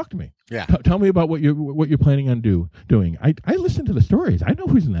RIA, talk to me. Yeah. Tell me about what you're planning on doing. I listen to the stories. I know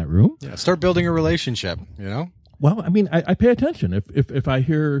who's in that room. Yeah. Start building a relationship. Well, I mean, I pay attention. If I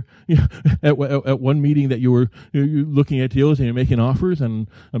hear at one meeting that you're looking at deals and you're making offers, and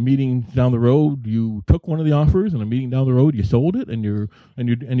a meeting down the road you took one of the offers, and a meeting down the road you sold it, and you're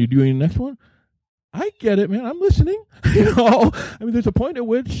doing the next one. I get it, man. I'm listening. I mean, there's a point at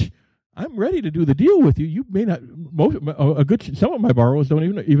which I'm ready to do the deal with you. You may not. Some of my borrowers don't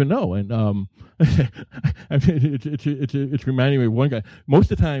even know. And it's reminding me of one guy.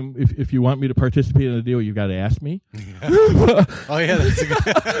 Most of the time, if you want me to participate in a deal, you've got to ask me. Oh yeah, that's a good.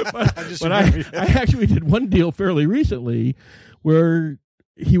 but I actually did one deal fairly recently where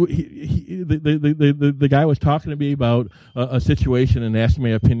the guy was talking to me about a situation and asking my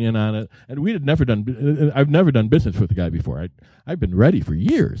opinion on it, and I've never done business with the guy before. I've been ready for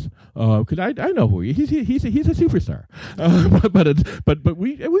years because I know who he is. He's a superstar. But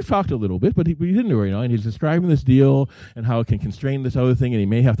we've talked a little bit, but we didn't really know. And he's describing this deal and how it can constrain this other thing, and he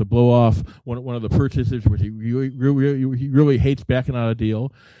may have to blow off one of the purchases, which he really hates backing out a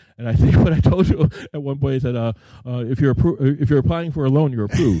deal. And I think what I told you at one point is that if you're applying for a loan, you're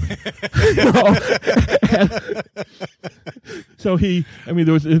approved. So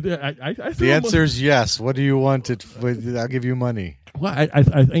there was. The answer is yes. What do you want? I'll give you money. Well,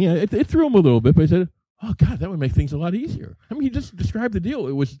 it threw him a little bit, but I said, "Oh God, that would make things a lot easier." I mean, he just described the deal.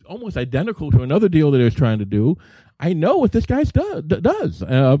 It was almost identical to another deal that he was trying to do. I know what this guy does.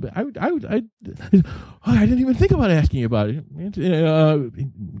 I didn't even think about asking you about it.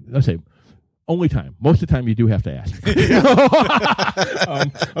 Let's say, only time. Most of the time, you do have to ask.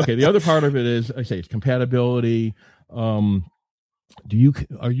 Okay, the other part of it is, it's compatibility. Are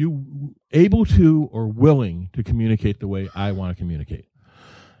you able to or willing to communicate the way I want to communicate?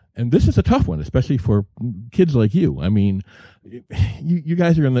 And this is a tough one, especially for kids like you. I mean, you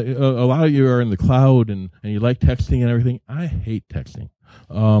guys are a lot of you are in the cloud and you like texting and everything. I hate texting.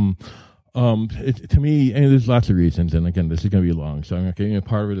 To me, and there's lots of reasons. And again, this is going to be long. So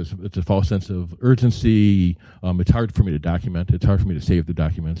part of it is it's a false sense of urgency. It's hard for me to document. It's hard for me to save the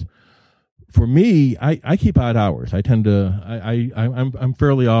documents. For me, I keep odd hours. I tend to. I'm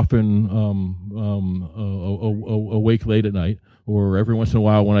fairly often awake late at night, or every once in a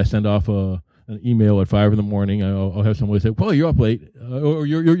while when I send off an email at 5 a.m, I'll have somebody say, "Well, you're up late, or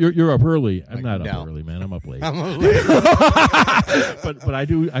you're up early." I'm not up early, man. I'm up late. But I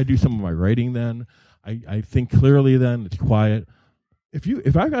do some of my writing then. I think clearly then. It's quiet.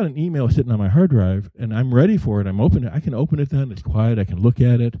 If I've got an email sitting on my hard drive and I'm ready for it, I can open it then. It's quiet. I can look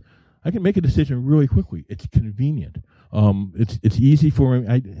at it. I can make a decision really quickly. It's convenient. It's easy for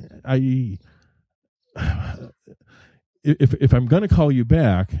me. If I'm going to call you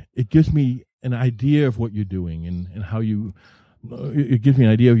back, it gives me an idea of what you're doing and how you. It gives me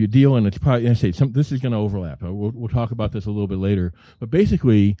an idea of your deal, and it's probably. This is going to overlap. We'll talk about this a little bit later. But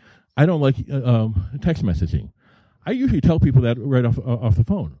basically, I don't like text messaging. I usually tell people that right off the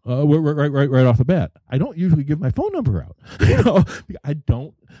phone, right off the bat. I don't usually give my phone number out. I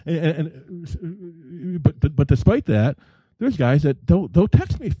don't. But despite that, there's guys that they'll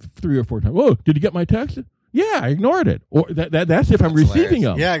text me 3 or 4 times. Oh, did you get my text? Yeah, I ignored it. Or that's if I'm receiving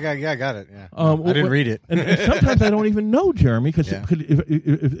them. Yeah, I got it. Yeah, I didn't read it. and sometimes I don't even know, Jeremy, because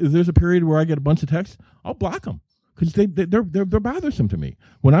if there's a period where I get a bunch of texts, I'll block them. Because they're bothersome to me.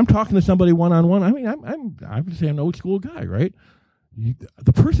 When I'm talking to somebody one-on-one, I mean, I would say I'm an old school guy, right?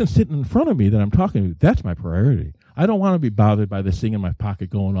 The person sitting in front of me that I'm talking to, that's my priority. I don't want to be bothered by this thing in my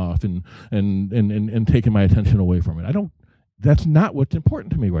pocket going off and taking my attention away from it. That's not what's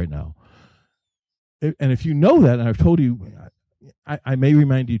important to me right now. And if you know that, and I've told you, I may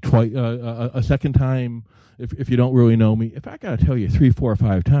remind you twice, a second time, if you don't really know me. If I got to tell you 3, 4, or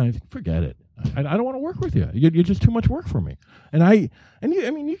 5 times, forget it. I don't want to work with you. You're just too much work for me. You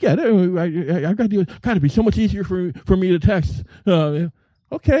get it. I've got to be so much easier for me to text.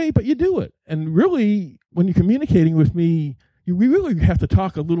 Okay, but you do it. And really, when you're communicating with me, we really have to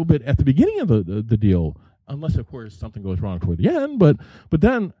talk a little bit at the beginning of the deal, unless of course something goes wrong toward the end. But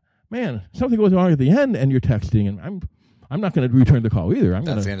then, man, something goes wrong at the end, and you're texting, and I'm not going to return the call either.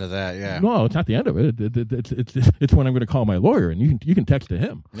 That's the end of that, yeah. No, it's not the end of it. It's when I'm going to call my lawyer, and you can text to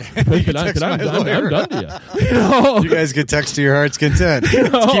him. I'm done to you. You guys can text to your heart's content.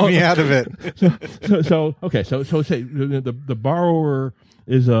 Keep me out of it. So say the borrower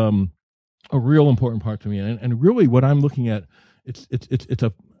is a real important part to me, and really what I'm looking at,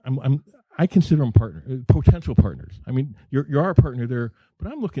 I consider them potential partners. I mean, you're our partner there,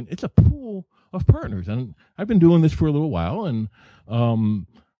 but I'm looking. It's a pool of partners, and I've been doing this for a little while, and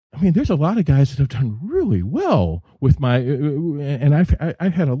there's a lot of guys that have done really well with and I've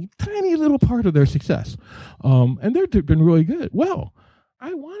had a tiny little part of their success, and they've been really good. Well,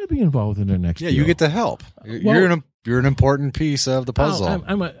 I want to be involved in their next. Yeah, deal. You get to help. You're an important piece of the puzzle.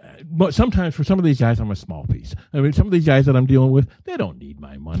 but sometimes for some of these guys, I'm a small piece. I mean, some of these guys that I'm dealing with, they don't need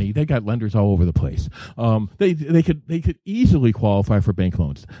my money. They got lenders all over the place. They could easily qualify for bank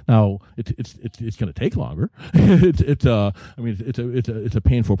loans. Now, it's going to take longer. It's a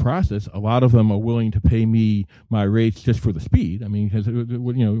painful process. A lot of them are willing to pay me my rates just for the speed. I mean, because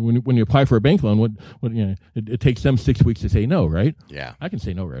when you apply for a bank loan, it takes them 6 weeks to say no, right? Yeah, I can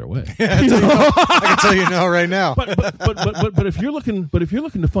say no right away. I can tell you no right now. But if you're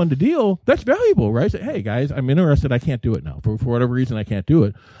looking to fund a deal, that's valuable, right? Say, hey guys, I'm interested. I can't do it now for whatever reason. I can't do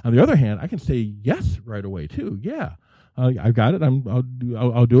it. On the other hand, I can say yes right away too. Yeah, I got it. I'll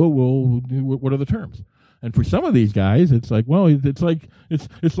do it. What are the terms? And for some of these guys, it's like, well, it's like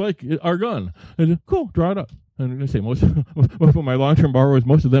our gun. And cool, draw it up. And I say most of my long-term borrowers,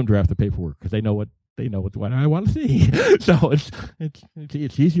 most of them draft the paperwork because they know what I want to see. So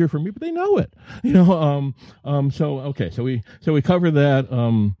it's easier for me, but they know it. So we cover that.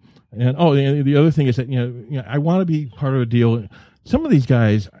 And the other thing is that I want to be part of a deal. Some of these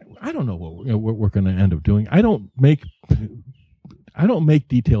guys, I don't know what we're going to end up doing. I don't make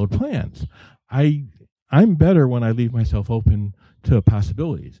detailed plans. I'm better when I leave myself open to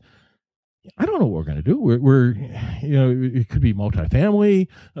possibilities. I don't know what we're going to do. We're it could be multifamily,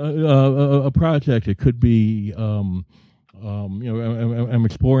 a project. It could be, I'm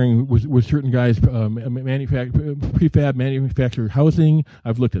exploring with certain guys, prefab manufactured housing.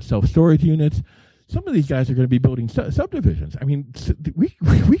 I've looked at self-storage units. Some of these guys are going to be building subdivisions. I mean, we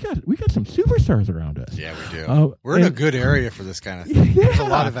got some superstars around us. Yeah, we do. We're in a good area for this kind of thing. Yeah. There's a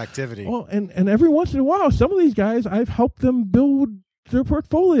lot of activity. Well, and every once in a while, some of these guys, I've helped them build their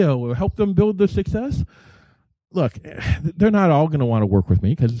portfolio or help them build their success. Look, they're not all going to want to work with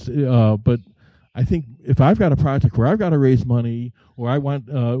me but I think if I've got a project where I've got to raise money or I'm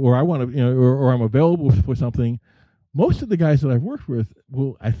available for something, most of the guys that I've worked with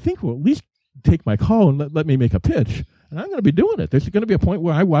will at least take my call and let me make a pitch, and I'm going to be doing it. There's going to be a point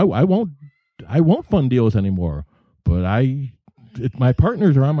where I won't fund deals anymore, but my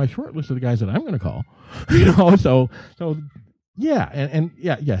partners are on my short list of the guys that I'm going to call. So. Yeah,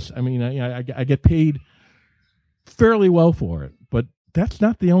 yes. I mean, I get paid fairly well for it, but that's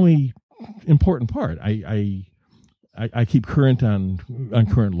not the only important part. I keep current on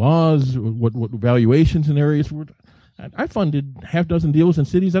current laws, what valuations in areas. I funded half dozen deals in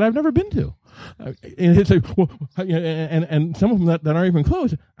cities that I've never been to, and it's like, and some of them that aren't even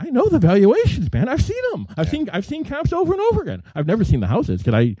closed. I know the valuations, man. I've seen them. I've seen comps over and over again. I've never seen the houses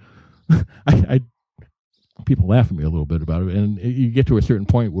because I people laugh at me a little bit about it, and you get to a certain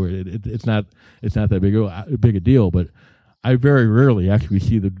point where it's not that big a deal. But I very rarely actually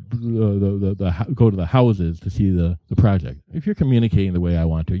see the go to the houses to see the project. If you're communicating the way I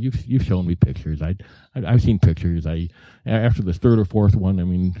want to, you've shown me pictures. I've seen pictures. After the third or fourth one, I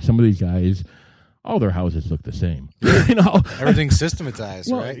mean, some of these guys, all their houses look the same. Everything's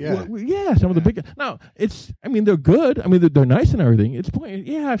systematized, right? Yeah. Yeah. Some of the big. Now they're good. I mean, they're nice and everything. It's point.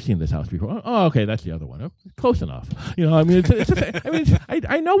 Yeah, I've seen this house before. Oh, okay, that's the other one. Oh, close enough. I mean,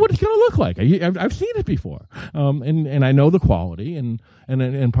 I know what it's going to look like. I've seen it before. And I know the quality. And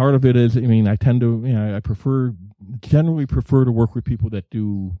part of it is, I mean, I tend to, I generally prefer to work with people that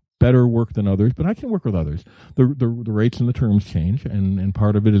do better work than others, but I can work with others. The rates and the terms change, and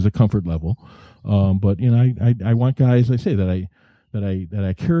part of it is a comfort level. But I want guys, I say that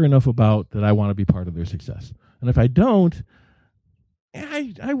I care enough about that I want to be part of their success. And if I don't,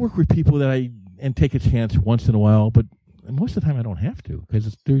 I work with people and take a chance once in a while, but most of the time I don't have to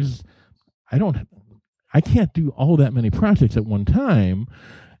because I can't do all that many projects at one time.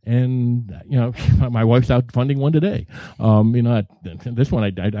 And my wife's out funding one today. This one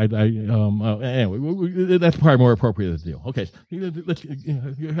anyway. That's probably more appropriate as a deal. Okay, let's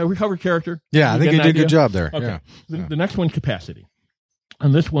have we covered character. Yeah, I think you did a good job there. Okay, yeah. The next one, capacity,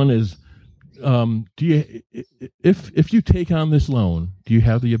 and this one is, do you if you take on this loan, do you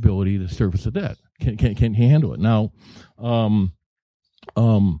have the ability to service the debt? Can you handle it? Now,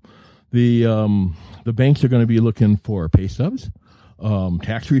 the banks are going to be looking for pay stubs.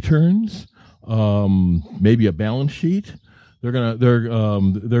 Tax returns, maybe a balance sheet. They're gonna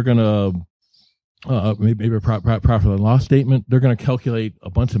maybe a profit and loss statement. They're gonna calculate a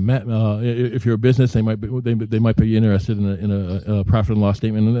bunch of if you're a business, they might be interested in a profit and loss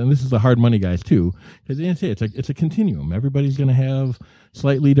statement. And this is the hard money guys too, because it's a continuum. Everybody's gonna have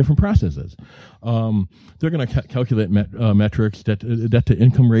slightly different processes. They're gonna calculate metrics, debt to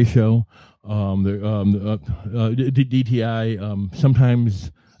income ratio. DTI,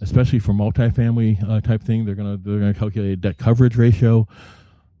 sometimes, especially for multifamily type thing, they're gonna calculate a debt coverage ratio.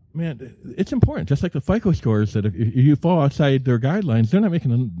 man, it's important. Just like the FICO scores, that if you fall outside their guidelines, they're not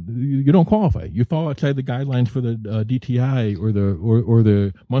making you don't qualify. You fall outside the guidelines for the DTI or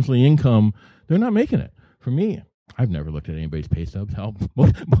the monthly income, they're not making it. For me, I've never looked at anybody's pay stubs.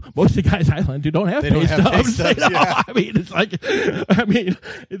 Most of the guys I lend to don't have pay stubs. Yeah. I mean, it's like,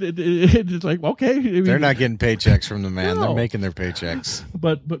 it's like, okay. I mean, they're not getting paychecks from the man. No. They're making their paychecks.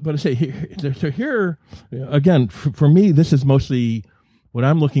 But I say here again, for me, this is mostly what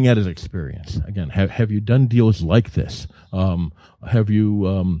I'm looking at is experience. Again, have you done deals like this? Have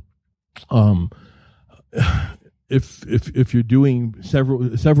you if you're doing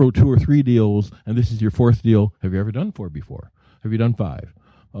several 2 or 3 deals and this is your 4th deal, have you ever done 4 before? Have you done 5?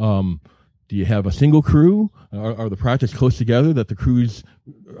 Do you have a single crew? Are the projects close together that the crews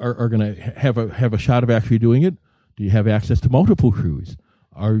are going to have a shot of actually doing it? Do you have access to multiple crews?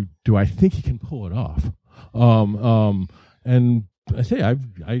 Do I think you can pull it off? And I say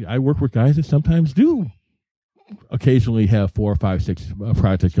I work with guys that sometimes do occasionally have 4 or 5, 6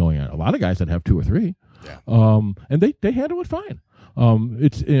 projects going on. A lot of guys that have 2 or 3. Yeah. And they handle it fine.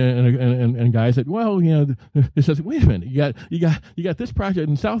 It's and guys that, well, you know, it says, wait a minute, you got this project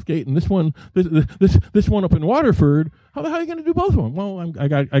in Southgate and this one up in Waterford. How the hell are you going to do both of them? Well, I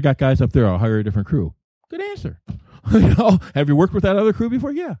got guys up there. I'll hire a different crew. Good answer. You know, have you worked with that other crew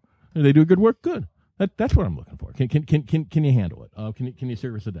before? Yeah. And they do good work. Good. That's what I'm looking for. Can you handle it? Can you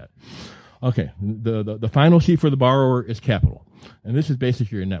service the debt? Okay. The final C for the borrower is capital. And this is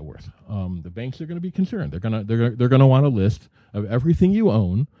basically your net worth. The banks are going to be concerned. They're going to want a list of everything you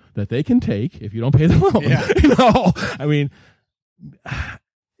own that they can take if you don't pay the loan. Yeah. You know, I mean,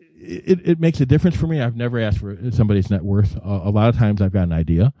 it makes a difference for me. I've never asked for somebody's net worth. A lot of times I've got an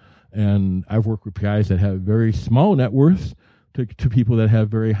idea, and I've worked with guys that have very small net worths to people that have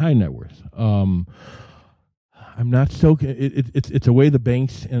very high net worth. I'm not so. It's a way the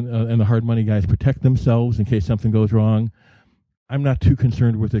banks and the hard money guys protect themselves in case something goes wrong. I'm not too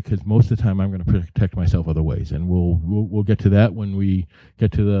concerned with it because most of the time I'm going to protect myself other ways, and we'll get to that when we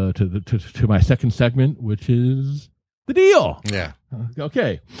get to my second segment, which is the deal. Yeah.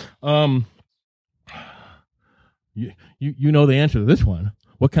 Okay. You know the answer to this one.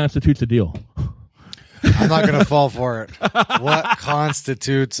 What constitutes a deal? I'm not going to fall for it. What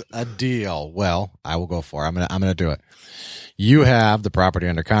constitutes a deal? Well, I will go for it. I'm going to do it. You have the property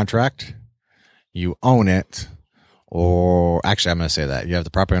under contract. You own it. Or actually, I'm going to say that you have the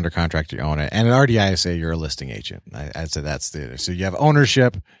property under contract, you own it, and an RDISA, you're a listing agent. I'd say that's the so you have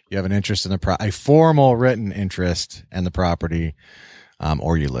ownership, you have an interest in a formal written interest in the property,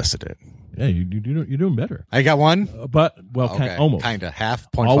 or you listed it. Yeah, you're doing better. I got one, but okay. Almost kind of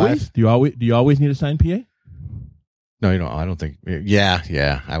half 0.5. Always? Do you always need a signed PA? No, you don't. I don't think.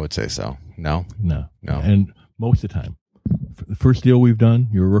 Yeah, I would say so. No. And most of the time, the first deal we've done,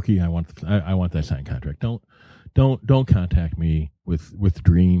 you're a rookie. I want that signed contract. Don't contact me with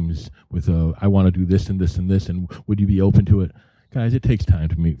dreams, with I want to do this and this and this, and would you be open to it? Guys, it takes time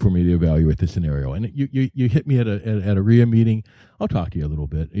for me to evaluate the scenario. And you hit me at a RIA meeting, I'll talk to you a little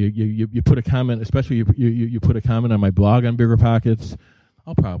bit. You put a comment, especially you put a comment on my blog on Bigger Pockets,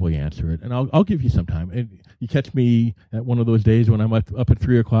 I'll probably answer it, and I'll give you some time. And you catch me at one of those days when I'm up at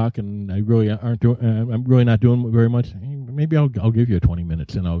 3:00 and I'm really not doing very much. Maybe I'll give you 20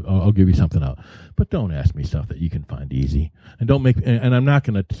 minutes and I'll give you something out. But don't ask me stuff that you can find easy, and and I'm not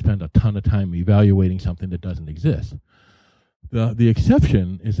going to spend a ton of time evaluating something that doesn't exist. The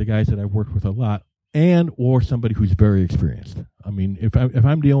exception is the guys that I've worked with a lot, or somebody who's very experienced. I mean, if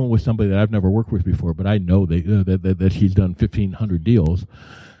I'm dealing with somebody that I've never worked with before, but I know that she's done 1,500 deals,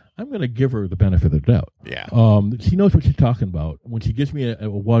 I'm going to give her the benefit of the doubt. Yeah. She knows what she's talking about. When she gives me a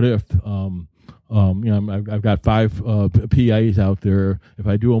what if, I've got 5 PIs out there. If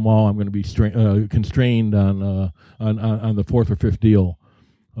I do them all, I'm going to be constrained on the 4th or 5th deal.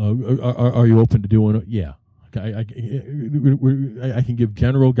 Are you open to doing it? Yeah. I can give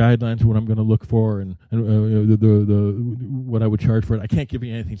general guidelines of what I'm going to look for and what I would charge for it. I can't give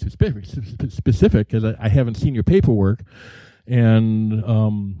you anything specific because I haven't seen your paperwork,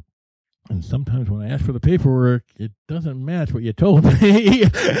 and sometimes when I ask for the paperwork, it doesn't match what you told me.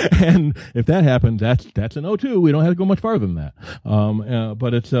 And if that happens, that's an O2. We don't have to go much farther than that.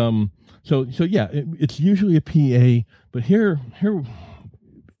 But it's so yeah, it's usually a PA. But here.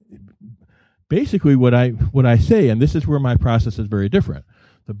 Basically, what I say, and this is where my process is very different.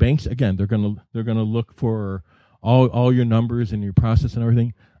 The banks, again, they're gonna look for all your numbers and your process and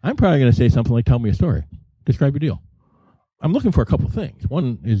everything. I'm probably gonna say something like, "Tell me a story, describe your deal." I'm looking for a couple of things.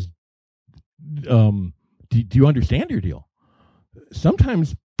 One is, do you understand your deal?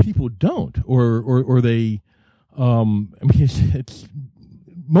 Sometimes people don't, or they. I mean, it's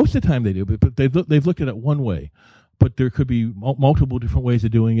most of the time they do, but they've looked at it one way. But there could be multiple different ways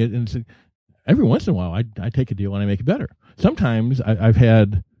of doing it, and it's, every once in a while I take a deal and I make it better. Sometimes I've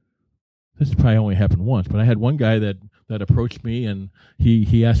had, this has probably only happened once, but I had one guy that approached me and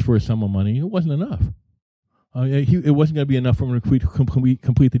he asked for a sum of money. It wasn't enough. It wasn't going to be enough for him to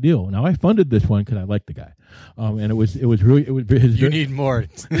complete the deal. Now I funded this one because I liked the guy, and it was his. You need more.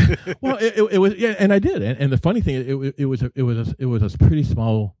 Well, it was, yeah, and I did. And the funny thing, it was a pretty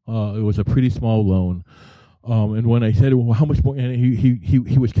small loan. And when I said, well, how much more, and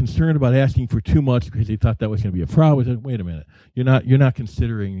he was concerned about asking for too much because he thought that was going to be a fraud. I said, wait a minute, you're not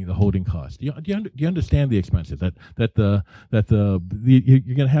considering the holding cost. Do you understand the expenses that you're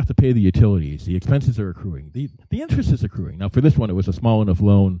going to have to pay the utilities? The expenses are accruing. The interest is accruing. Now for this one, it was a small enough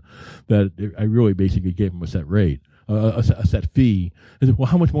loan that I really basically gave him a set rate, a set fee. I said, well,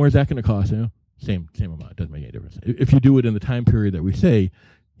 how much more is that going to cost? Same amount. It doesn't make any difference if you do it in the time period that we say.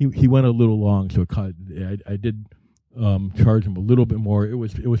 He went a little long, so I did charge him a little bit more. It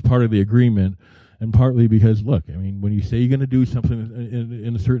was part of the agreement, and partly because, look, I mean, when you say you're going to do something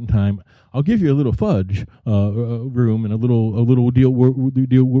in a certain time, I'll give you a little fudge room and a little deal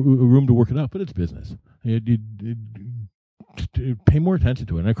room to work it out, but it's business. Pay more attention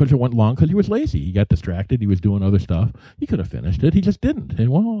to it. And of course, it went long because he was lazy. He got distracted. He was doing other stuff. He could have finished it. He just didn't. And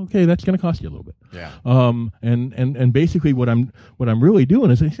well, okay, that's going to cost you a little bit. Yeah. And basically, what I'm really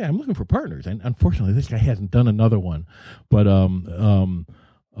doing is I say I'm looking for partners. And unfortunately, this guy hasn't done another one, but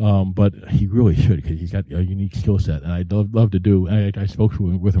he really should because he's got a unique skill set. And I'd love to do. I spoke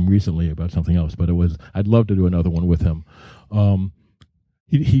with him recently about something else, but I'd love to do another one with him.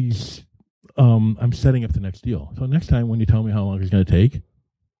 I'm setting up the next deal. So next time when you tell me how long it's going to take,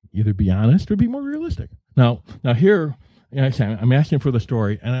 either be honest or be more realistic. Now here, I'm asking for the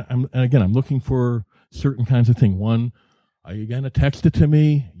story, and I'm looking for certain kinds of thing. One, are you going to text it to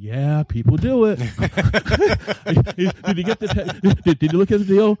me? Yeah, people do it. Did you get the text? Did you look at the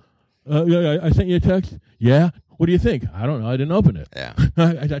deal? I sent you a text. Yeah. What do you think? I don't know. I didn't open it. Yeah.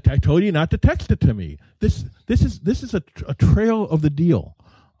 I told you not to text it to me. This is a trail of the deal.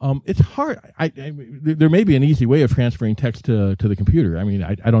 It's hard. There may be an easy way of transferring text to the computer. I mean,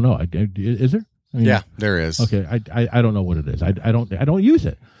 I don't know. Is there? I mean, yeah, there is. Okay, I don't know what it is. I don't use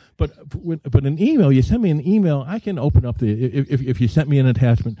it. But an email, you send me an email, I can open up if you sent me an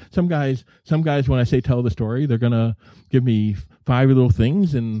attachment. Some guys when I say tell the story, they're gonna give me 5 little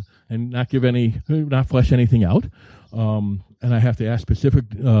things and not flesh anything out. And I have to ask specific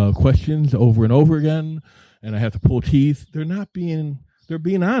questions over and over again, and I have to pull teeth. They're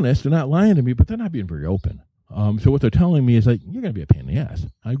being honest. They're not lying to me, but they're not being very open. So what they're telling me is like, you're going to be a pain in the ass.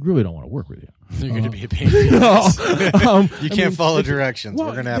 I really don't want to work with you. You're going to be a pain in the ass. You can't follow directions. Well,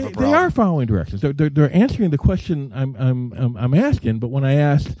 we're going to have a problem. They are following directions. They're answering the question I'm asking. But when I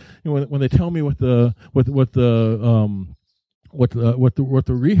asked, when they tell me what the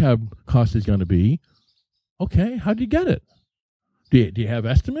rehab cost is going to be, okay, how did you get it? Do you have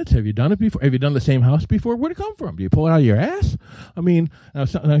estimates? Have you done it before? Have you done the same house before? Where'd it come from? Do you pull it out of your ass? I mean,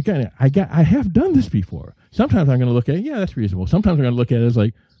 again, I have done this before. Sometimes I'm going to look at it, yeah, that's reasonable. Sometimes I'm going to look at it as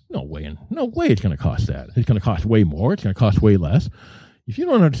like, no way it's going to cost that. It's going to cost way more. It's going to cost way less. If you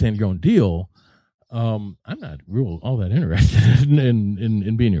don't understand your own deal, I'm not all that interested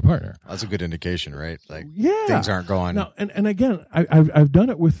in being your partner. That's a good indication, right? Like, yeah, things aren't going. Now, and again, I've done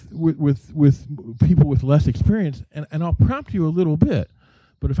it with people with less experience, and I'll prompt you a little bit.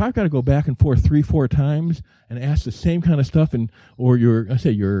 But if I've got to go back and forth 3-4 times and ask the same kind of stuff, or you're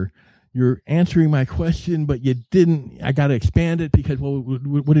answering my question, but you didn't, I got to expand it because, well,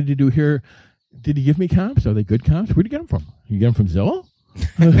 what did you do here? Did you give me comps? Are they good comps? Where'd you get them from? You get them from Zillow?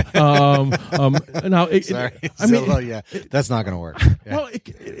 Now, Zillow, yeah, that's not going to work. Yeah. Well,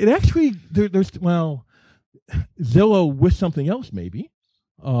 it actually there's Zillow with something else maybe.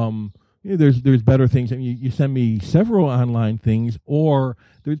 There's better things. I mean, you send me several online things, or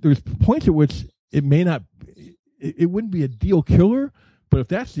there's points at which it may not, it wouldn't be a deal killer, but if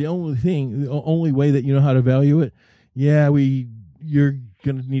that's the only way that you know how to value it, yeah, you're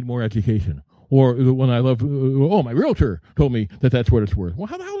going to need more education. Or the one I love, my realtor told me that's what it's worth. Well,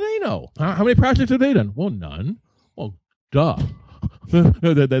 how the hell do they know? How many projects have they done? Well, none. Well, duh.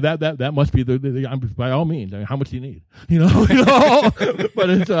 That must be by all means. I mean, how much do you need?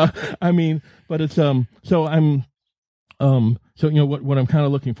 But it's so I'm what I'm kind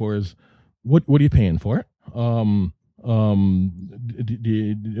of looking for is what are you paying for it? What's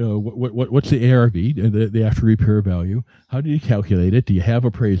the ARV, the after repair value? How do you calculate it? Do you have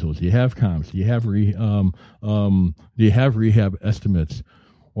appraisals? Do you have comps? Do you have rehab estimates?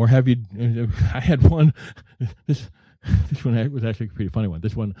 Or have you? I had one. this one was actually a pretty funny one.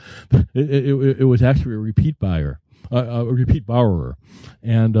 This one, it was actually a repeat buyer, a repeat borrower,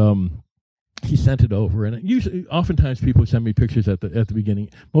 and he sent it over. And usually, oftentimes, people send me pictures at the beginning.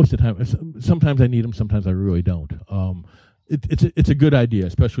 Most of the time, sometimes I need them, sometimes I really don't. It's a good idea,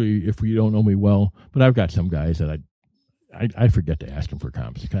 especially if you don't know me well. But I've got some guys that I forget to ask them for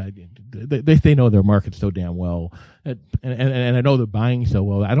comps. They know their market so damn well, and I know they're buying so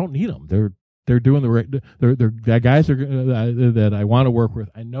well. I don't need them. They're doing the right. They're guys that I want to work with.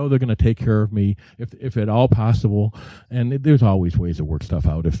 I know they're going to take care of me if at all possible. And there's always ways to work stuff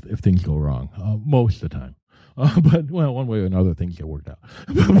out if things go wrong. Most of the time. But one way or another, things get worked out.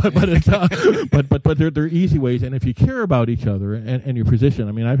 but they're easy ways, and if you care about each other and your position,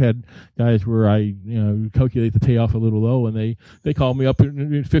 I mean, I've had guys where I calculate the payoff a little low, and they call me up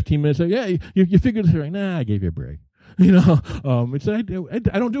in 15 minutes, say, yeah, you figured this right? Nah, I gave you a break. I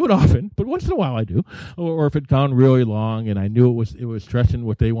don't do it often, but once in a while I do. Or if it's gone really long and I knew it was stretching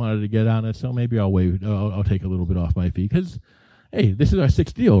what they wanted to get on it, so maybe I'll wait. I'll take a little bit off my fee because, hey, this is our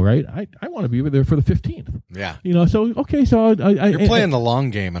 6th deal, right? I want to be there for the 15th. Yeah. So okay, so you're playing the long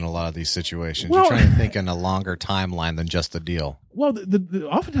game in a lot of these situations. You're trying to think in a longer timeline than just the deal. Well,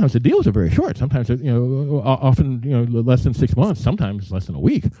 oftentimes the deals are very short. Sometimes often less than 6 months. Sometimes less than a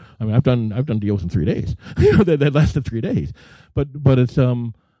week. I mean, I've done deals in 3 days. That less than 3 days. But it's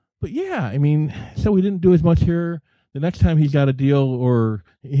but yeah, I mean, so we didn't do as much here. The next time he's got a deal, or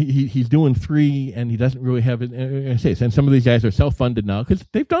he's doing 3, and he doesn't really have it. And some of these guys are self-funded now because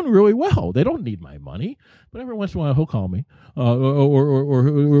they've done really well. They don't need my money, but every once in a while he'll call me, or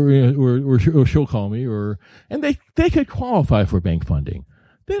she'll call me, and they could qualify for bank funding.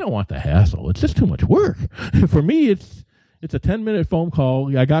 They don't want the hassle. It's just too much work. For me, it's a 10-minute phone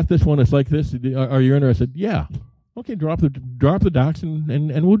call. I got this one. It's like this. Are you interested? Yeah. Okay. Drop the docs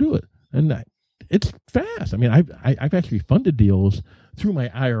and we'll do it. And it's fast. I mean, I've actually funded deals through my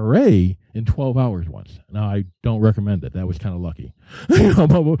IRA in 12 hours once. Now, I don't recommend it. That was kind of lucky. Most of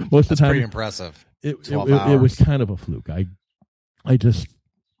the time, that's pretty impressive. It was kind of a fluke. I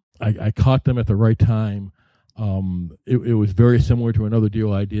caught them at the right time. It was very similar to another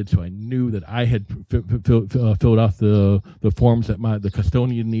deal I did, so I knew that I had filled out the forms that the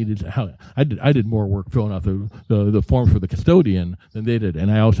custodian needed. I did more work filling out the forms for the custodian than they did,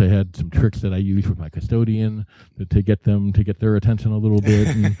 and I also had some tricks that I used with my custodian to get their attention a little bit.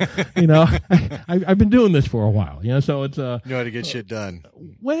 And, I've been doing this for a while, so it's you know how to get shit done.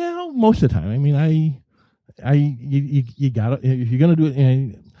 Well, most of the time. I mean, you got to, if you're gonna do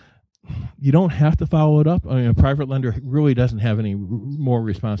it. You don't have to follow it up. I mean, a private lender really doesn't have any more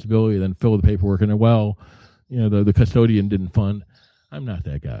responsibility than fill the paperwork. And the custodian didn't fund. I'm not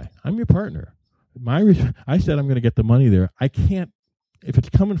that guy. I'm your partner. I said I'm going to get the money there. I can't, if it's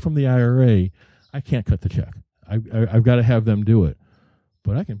coming from the IRA, I can't cut the check. I've got to have them do it.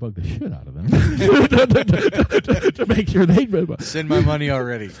 But I can bug the shit out of them to make sure they send my money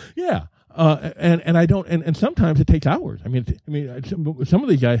already. Yeah. And I don't, and sometimes it takes hours. I mean, some of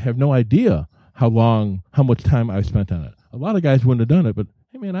these guys have no idea how much time I've spent on it. A lot of guys wouldn't have done it, but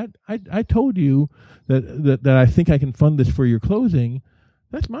hey man, I told you that I think I can fund this for your closing.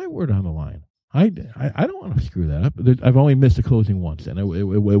 That's my word on the line. I don't want to screw that up. I've only missed a closing once, and it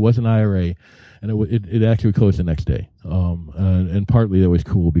was an IRA, and it actually closed the next day. And partly that was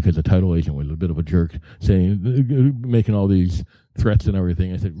cool because the title agent was a bit of a jerk, making all these threats and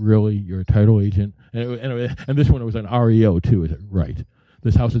everything. I said, "Really, you're a title agent?" And this one was an REO too. I said, "Right.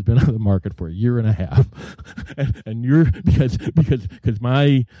 This house has been on the market for a year and a half, and you're because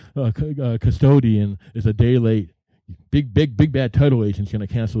my custodian is a day late. Big bad title agent's going to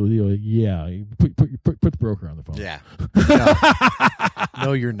cancel the deal. Yeah, put the broker on the phone. Yeah,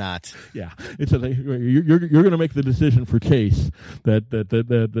 no, you're not. Yeah, you're going to make the decision for Chase that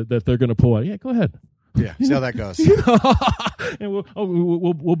they're going to pull out. Yeah, go ahead. Yeah, see how that goes. And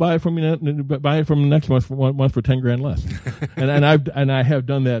we'll buy it from next month for $10,000 less. and I have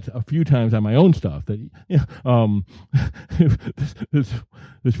done that a few times on my own stuff. That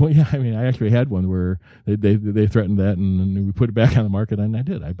this one, yeah. I mean, I actually had one where they threatened that, and we put it back on the market, and I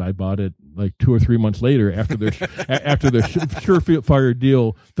did. I bought it like 2 or 3 months later after the surefire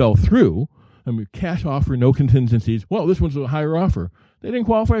deal fell through. I mean, cash offer, no contingencies. Well, this one's a higher offer. They didn't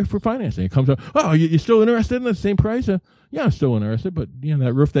qualify for financing. It comes up, oh, you still interested in the same price? Yeah, I'm still interested, but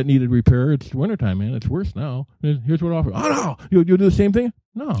that roof that needed repair, it's wintertime, man. It's worse now. Here's what offer. Oh, no, you'll do the same thing?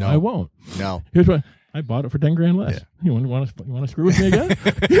 No, I won't. No. Here's what, I bought it for $10,000 less. Yeah. You want to screw with me again?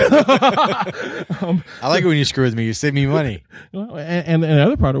 I like it when you screw with me. You save me money. Well, and the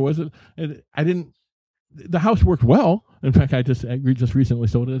other part was that I didn't the house worked well. In fact, I just recently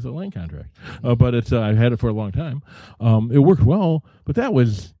sold it as a land contract, but it's I've had it for a long time. It worked well, but that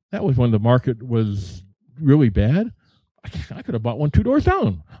was when the market was really bad. I could have bought one 2 doors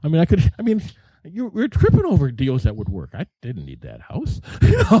down. We're tripping over deals that would work. I didn't need that house.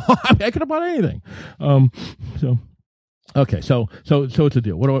 I could have bought anything. Okay, so it's a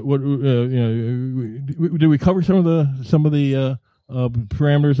deal. Did we cover some of the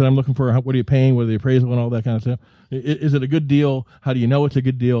parameters that I'm looking for? What are you paying? What are the appraisal and all that kind of stuff? Is it a good deal? How do you know it's a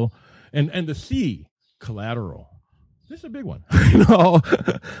good deal? And the C, collateral. This is a big one.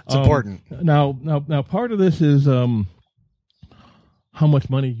 It's important. Now, part of this is how much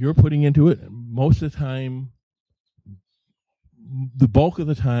money you're putting into it. Most of the time, the bulk of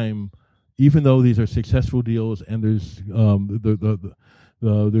the time, even though these are successful deals and there's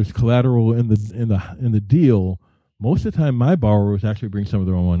there's collateral in the deal, most of the time my borrowers actually bring some of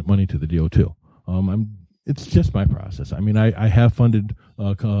their own money to the deal too. It's just my process. I have funded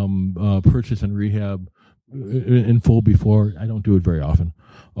purchase and rehab in full before. I don't do it very often.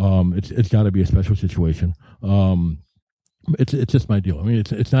 It's got to be a special situation. It's just my deal.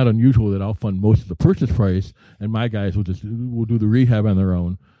 It's not unusual that I'll fund most of the purchase price and my guys will do the rehab on their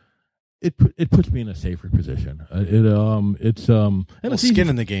own. It puts me in a safer position. It's skin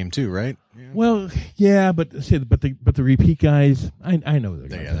in the game too, right? Yeah. Well, yeah, but the repeat guys, I know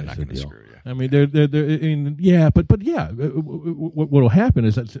they're not going to screw you. What will happen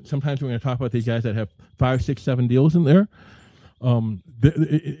is that sometimes we're going to talk about these guys that have 5, 6, 7 deals in there.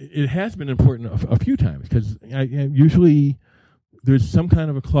 It has been important a few times because usually there's some kind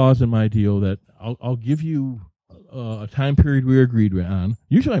of a clause in my deal that I'll give you a time period we agreed on.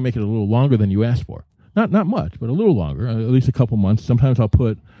 Usually I make it a little longer than you asked for. Not much, but a little longer, at least a couple months. Sometimes I'll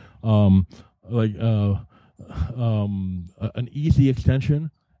put an easy extension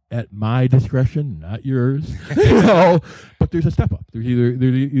at my discretion, not yours. But there's a step up. There's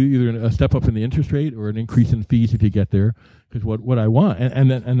either a step up in the interest rate or an increase in fees if you get there. Because what I want,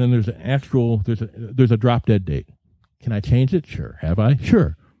 and then there's there's a drop dead date. Can I change it? Sure. Have I?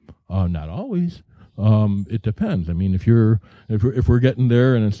 Sure. Not always. It depends. If we're getting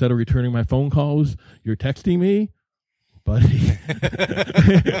there and instead of returning my phone calls, you're texting me, buddy.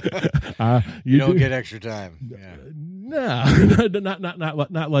 You don't get extra time. Yeah. No,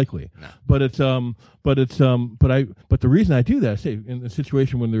 not likely. No. But the reason I do that, say in a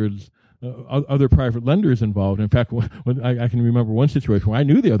situation when there's other private lenders involved. In fact, when I can remember one situation where I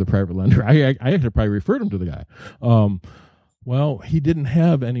knew the other private lender, I actually probably referred him to the guy. Well, he didn't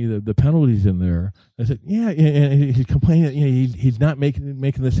have any of the penalties in there. I said, yeah, and he's complaining. He's not making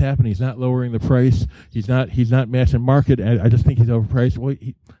this happen. He's not lowering the price. He's not matching market. I just think he's overpriced. Well,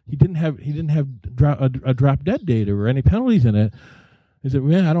 he didn't have a drop dead date or any penalties in it. I said,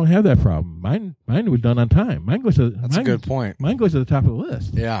 man, I don't have that problem. Mine was done on time. That's a good point. Mine goes to the top of the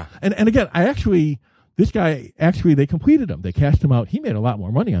list. Yeah. And again, this guy they completed him. They cashed him out. He made a lot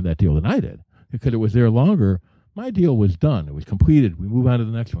more money on that deal than I did because it was there longer. My deal was done. It was completed. We move on to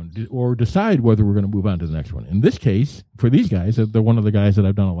the next one or decide whether we're going to move on to the next one. In this case, for these guys, they're one of the guys that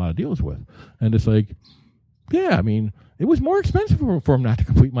I've done a lot of deals with. And it's like, yeah, it was more expensive for him not to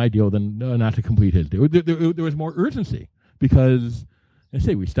complete my deal than not to complete his deal. There was more urgency because, I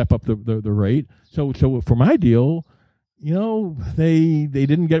say, we step up the rate. So for my deal, they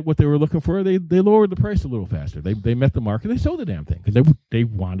didn't get what they were looking for. They lowered the price a little faster. They met the market. They sold the damn thing because they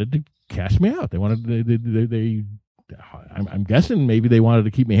wanted to cash me out. I'm guessing maybe they wanted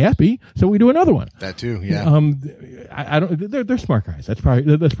to keep me happy. So we do another one. That too, yeah. I don't. They're smart guys. That's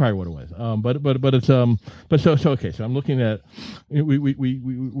probably what it was. Okay. So I'm looking at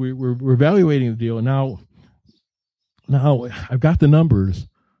we're evaluating the deal, and now I've got the numbers.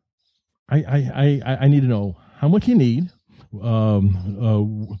 I need to know how much you need. What are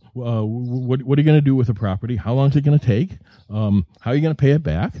you going to do with the property? How long is it going to take? How are you going to pay it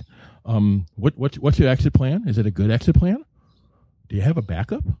back? What's your exit plan? Is it a good exit plan? Do you have a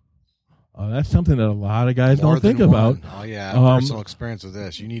backup? That's something that a lot of guys don't think about. Oh yeah, personal experience with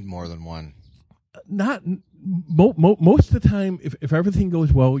this. You need more than one. Not most of the time. If everything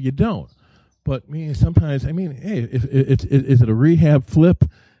goes well, you don't. But sometimes, hey, if is it a rehab flip?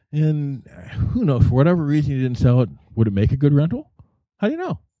 And who knows, for whatever reason you didn't sell it, would it make a good rental? How do you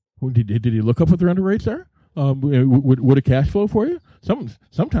know? Did he look up what the rental rates are? Would it cash flow for you?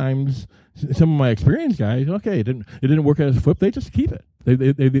 Sometimes some of my experienced guys, okay, it didn't work out as a flip, they just keep it.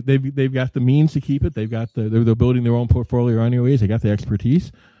 They've got the means to keep it. They're building their own portfolio anyways. They got the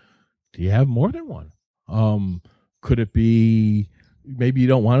expertise. Do you have more than one? Could it be maybe you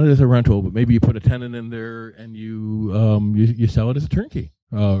don't want it as a rental, but maybe you put a tenant in there and you sell it as a turnkey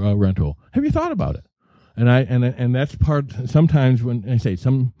rental? Have you thought about it? and that's part. Sometimes when I say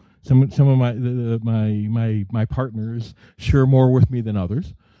some of my partners share more with me than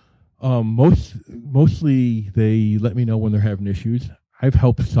others. Mostly they let me know when they're having issues. I've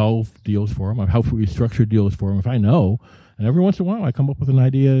helped solve deals for them. I've helped restructure deals for them if I know. And every once in a while, I come up with an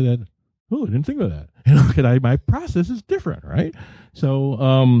idea that, I didn't think of that. Because my process is different, right?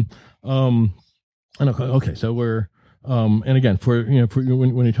 So, okay, so we're, and again, for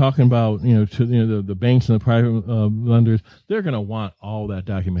when you're talking about the banks and the private lenders, they're going to want all that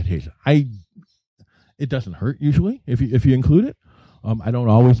documentation. It doesn't hurt usually if you include it. I don't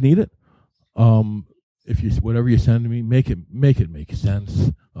always need it. If whatever you send to me, make it make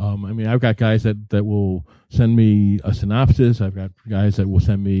sense. I've got guys that will send me a synopsis. I've got guys that will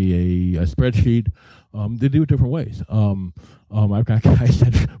send me a spreadsheet. They do it different ways. I've got guys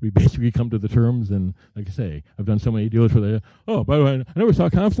that we basically come to the terms, and like I say, I've done so many deals where they, by the way, I never saw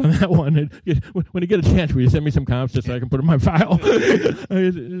comps on that one. When you get a chance, will you send me some comps just so I can put them in my file?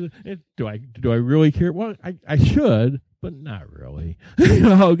 Do I really care? Well, I should. But not really. I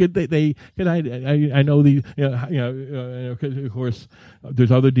know because of course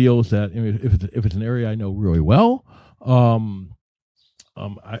there's other deals that if it's an area I know really well,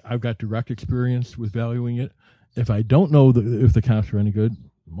 I've got direct experience with valuing it. If I don't know if the comps are any good,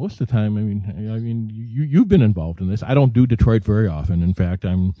 most of the time, you've been involved in this. I don't do Detroit very often. In fact,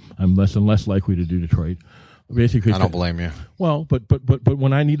 I'm less and less likely to do Detroit. Basically, I don't blame you. Well, but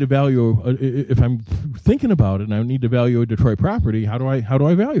when I need to value, if I'm thinking about it and I need to value a Detroit property, how do I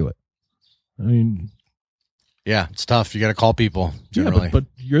value it? Yeah, it's tough. You got to call people generally. Yeah, but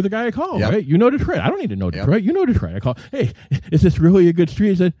you're the guy I call, right? You know Detroit. I don't need to know Detroit. You know Detroit. I call. Hey, is this really a good street?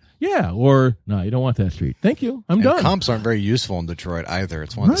 He said, yeah, or no, you don't want that street. Thank you. I'm done. Comps aren't very useful in Detroit either.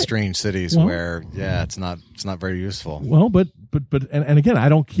 It's one of the strange cities where it's not very useful. Well, but again, I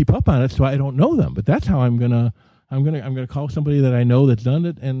don't keep up on it, so I don't know them. But that's how I'm gonna call somebody that I know that's done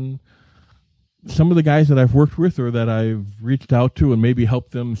it, and some of the guys that I've worked with or that I've reached out to and maybe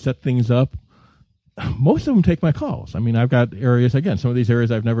helped them set things up. Most of them take my calls. I've got areas, again, some of these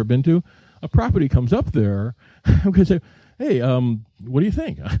areas I've never been to. A property comes up there. I'm going to say, hey, what do you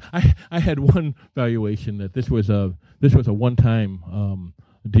think? I had one valuation that this was a one-time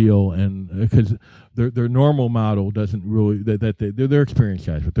deal, and because their normal model doesn't really they're experienced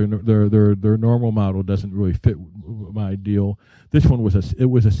guys, but their normal model doesn't really fit my deal. This one was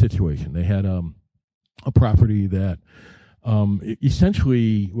a situation. They had a property that.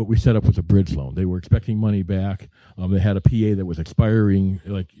 Essentially, what we set up was a bridge loan. They were expecting money back. They had a PA that was expiring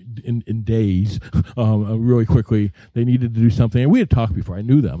like in days, really quickly. They needed to do something, and we had talked before. I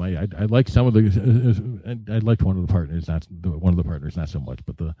knew them. I liked some of the. I liked one of the partners, not so much,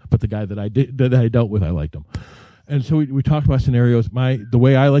 but the guy that I dealt with, I liked him. And so we talked about scenarios. The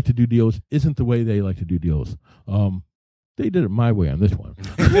way I like to do deals isn't the way they like to do deals. They did it my way on this one,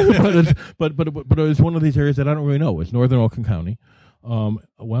 but it was one of these areas that I don't really know. It's Northern Oakland County. I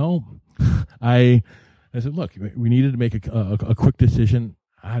said, look, we needed to make a quick decision.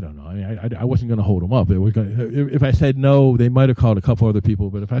 I don't know. I wasn't going to hold them up. If I said no, they might have called a couple other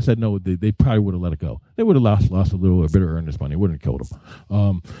people. But if I said no, they probably would have let it go. They would have lost a little bit of earnest money. It wouldn't have killed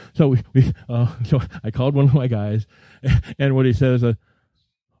them. So I called one of my guys, and what he says.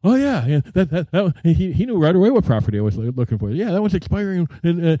 Oh yeah, that he knew right away what property I was looking for. Yeah, that one's expiring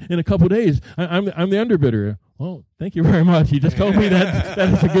in a couple of days. I'm the underbidder. Well, thank you very much. You just told me that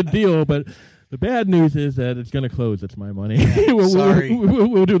is a good deal, but the bad news is that it's going to close. It's my money. Sorry,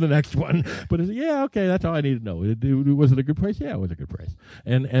 we'll do the next one. But okay, that's all I need to know. Was it a good price? Yeah, it was a good price.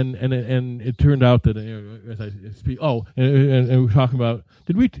 And it turned out that as I speak. And we're talking about.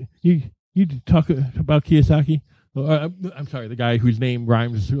 Did you talk about Kiyosaki? I'm sorry, the guy whose name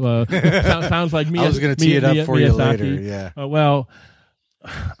rhymes sounds like me. I was going to tee it up for you later. Yeah.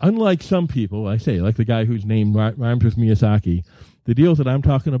 Unlike some people, I say, like the guy whose name rhymes with Miyazaki, the deals that I'm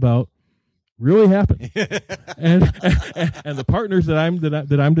talking about really happen, and the partners that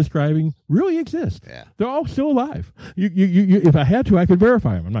I'm describing really exist. Yeah, they're all still alive. You if I had to, I could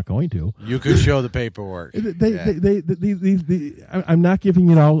verify them. I'm not going to. You could show the paperwork. I'm not giving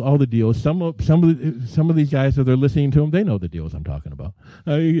you all the deals. Some of these guys, if they're listening to them, they know the deals I'm talking about.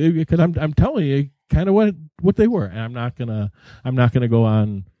 Because I'm telling you kind of what they were, and I'm not gonna go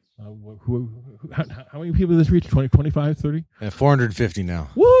on. How many people does this reach? 20, 25, 30? 450 now.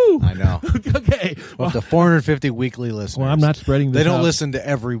 Woo! I know. Okay. Up to 450 weekly listeners. Well, I'm not spreading this They don't out. listen to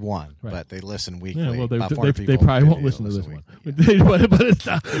every one, right. But they listen weekly. Yeah, well, they probably won't listen to this one.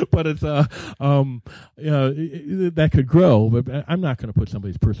 That could grow. But I'm not going to put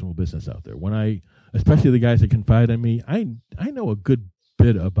somebody's personal business out there. Especially the guys that confide in me, I know a good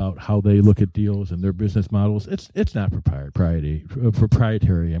bit about how they look at deals and their business models. It's not proprietary.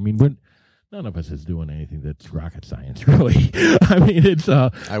 I mean, none of us is doing anything that's rocket science, really. I mean, it's.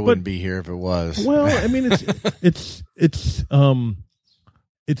 I wouldn't be here if it was. Well, I mean, it's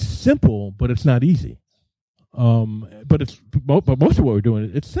simple, but it's not easy. But most of what we're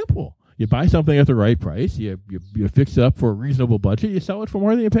doing, it's simple. You buy something at the right price. You fix it up for a reasonable budget. You sell it for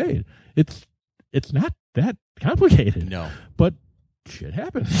more than you paid. It's not that complicated. No, but shit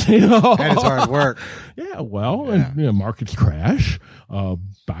happens. You know, and it's hard work. Yeah, well, and markets crash.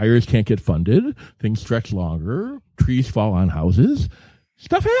 Buyers can't get funded. Things stretch longer. Trees fall on houses.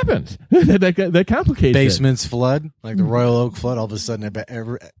 Stuff happens that complicates basements flood, like the Royal Oak flood. All of a sudden,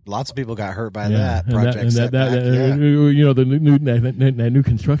 lots of people got hurt by that. Project setback. You know, that new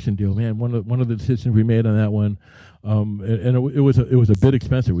construction deal, man. One of the decisions we made on that one, and it was a bit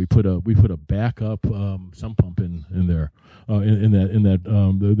expensive. We put a backup sump pump in there in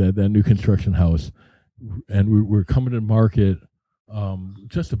that new construction house, and we're coming to market.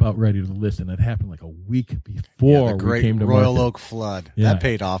 Just about ready to list, and it happened like a week before we came to Royal market. Oak flood. Yeah. That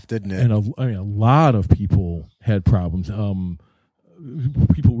paid off, didn't it? And a lot of people had problems.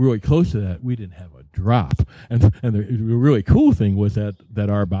 People really close to that, we didn't have a drop. And the really cool thing was that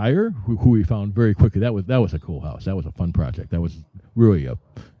our buyer, who we found very quickly, that was a cool house. That was a fun project. That was really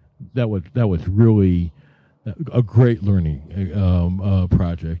a great learning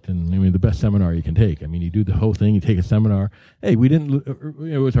project, and I mean the best seminar you can take. I mean, you do the whole thing, you take a seminar. Hey,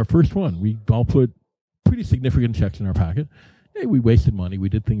 it was our first one. We all put pretty significant checks in our pocket. Hey, we wasted money. We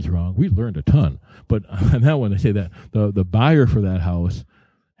did things wrong. We learned a ton. But on that one, they say that the buyer for that house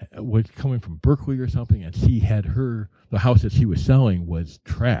was coming from Berkeley or something, and she had the house that she was selling was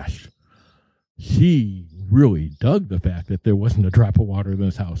trashed. She really dug the fact that there wasn't a drop of water in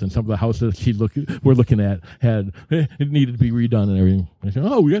this house, and some of the houses we're looking at had it needed to be redone and everything. I said,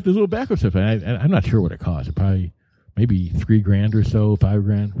 "Oh, we got this little backup stuff." And I'm not sure what it cost. It probably maybe $3,000 or so,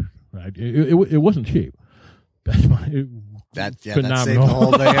 $5,000. It wasn't cheap. That's That phenomenal. That saved the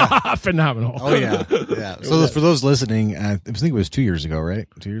whole day. Yeah. Phenomenal. Oh yeah. So for those listening, I think it was 2 years ago, right?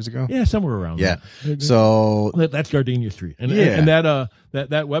 2 years ago. Yeah, somewhere around. Yeah. There. So that's Gardenia Street, and that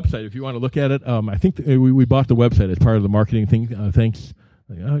website. If you want to look at it, I think we bought the website as part of the marketing thing. Thanks.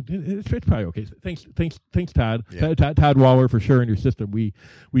 It's probably okay. Thanks, Todd. Yeah. Todd Waller for sharing your system. We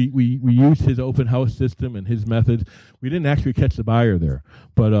used his open house system and his methods. We didn't actually catch the buyer there,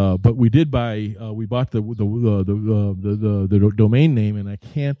 but we did buy. We bought the domain name, and I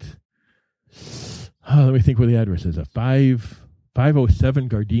can't. Let me think where the address is.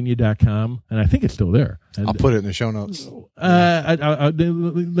 507gardenia.com, and I think it's still there. And I'll put it in the show notes. Let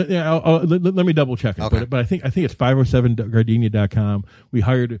me double check it. Okay. But I think it's 507gardenia.com.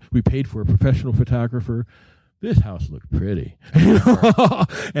 We paid for a professional photographer. This house looked pretty,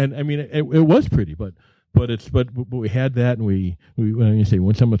 and I mean it was pretty, but we had that, and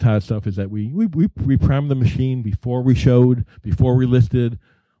when some of Todd's stuff is that we primed the machine before we showed, before we listed.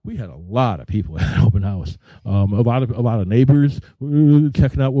 We had a lot of people at an open house. A lot of neighbors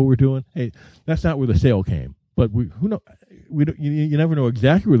checking out what we're doing. Hey, that's not where the sale came, but you never know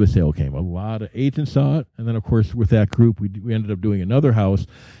exactly where the sale came. A lot of agents saw it, and then of course with that group, we ended up doing another house.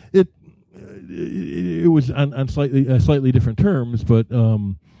 It was on slightly different terms, but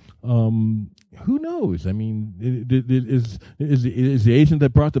who knows? I mean, is the agent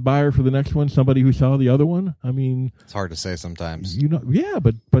that brought the buyer for the next one somebody who saw the other one? I mean, it's hard to say sometimes. Yeah,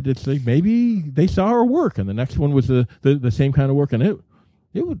 but it's like maybe they saw our work, and the next one was the same kind of work, and it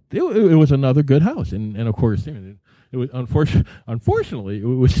was another good house, and of course, it was unfortunately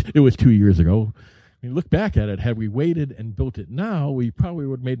it was 2 years ago. I mean, look back at it. Had we waited and built it now, we probably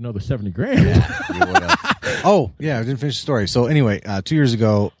would have made another $70,000. Yeah, you would have. Oh, yeah, I didn't finish the story. So anyway, 2 years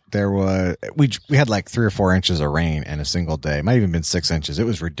ago, we had like 3 or 4 inches of rain in a single day. It might have even been 6 inches. It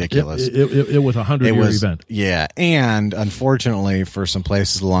was ridiculous. It was a 100-year event. Yeah, and unfortunately for some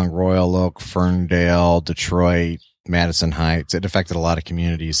places along Royal Oak, Ferndale, Detroit, Madison Heights, it affected a lot of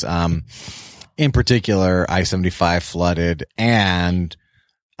communities. In particular, I-75 flooded, and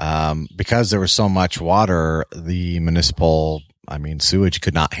because there was so much water, the municipal, sewage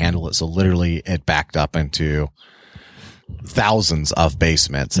could not handle it. So literally it backed up into thousands of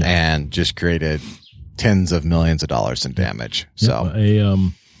basements and just created tens of millions of dollars in damage. So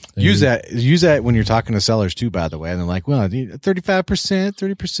use that when you're talking to sellers too, by the way. And they're like, well, 35%,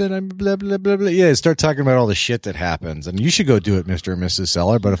 30%, I'm blah, blah, blah, blah. Yeah, start talking about all the shit that happens. And you should go do it, Mr. and Mrs.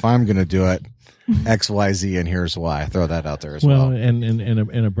 Seller. But if I'm going to do it, XYZ, and here's why. Throw that out there as well.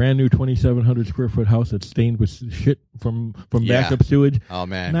 And a brand new 2,700 square foot house that's stained with shit from backup sewage. Oh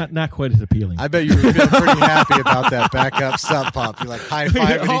man, not quite as appealing. I bet you were feeling pretty happy about that backup sub pump. You're like high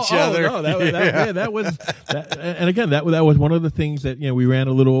fiving each other. No, that was. And again, that was one of the things that we ran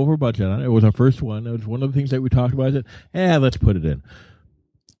a little over budget on. It was our first one. It was one of the things that we talked about. Let's put it in.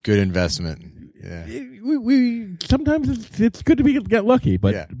 Good investment. Yeah. We sometimes it's good to get lucky,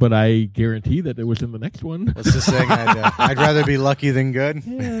 but I guarantee that it was in the next one. What's the saying? I'd rather be lucky than good.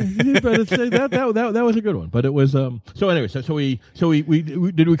 Yeah, but that was a good one. But it was so anyway. So we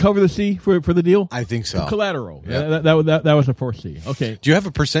did we cover the C for the deal? I think so. Collateral. Yep. That was a 4C. Okay. Do you have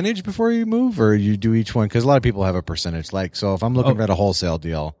a percentage before you move, or you do each one? Because a lot of people have a percentage. Like, so if I'm looking at a wholesale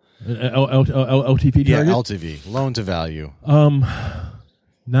deal, LTV target? Yeah, LTV, loan to value.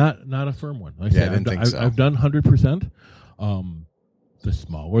 Not a firm one. I didn't think so. I've done 100%. The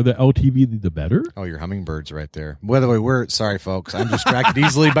smaller the LTV, the better. Oh, your hummingbirds right there. By the way, sorry, folks. I'm distracted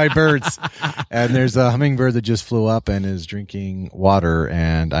easily by birds. And there's a hummingbird that just flew up and is drinking water,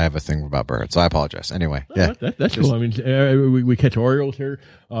 and I have a thing about birds, so I apologize. Anyway, yeah. That's cool. I mean, we catch Orioles here.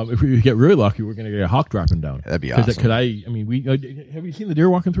 If we get really lucky, we're going to get a hawk dropping down. That'd be awesome. Have you seen the deer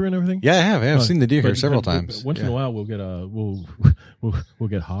walking through and everything? Yeah, I have. I've seen the deer here several times. Once in a while, we'll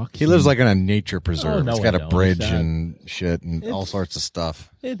get hawks. He lives like in a nature preserve. No, He's got a bridge and shit and all sorts of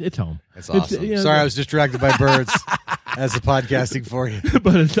stuff. It's home. It's awesome. Sorry, I was distracted by birds as a podcasting for you.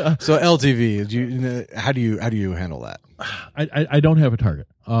 But it's, so LTV, how do you handle that? I don't have a target.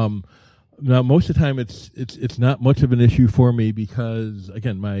 Now most of the time it's not much of an issue for me because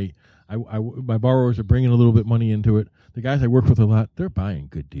again my borrowers are bringing a little bit money into it. The guys I work with a lot, they're buying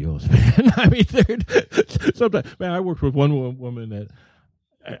good deals, man. I mean, sometimes, man, I worked with one woman that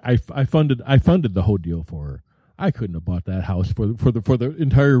I funded the whole deal for her. I couldn't have bought that house for the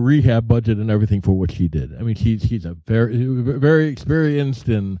entire rehab budget and everything for what she did. I mean, she's a very very experienced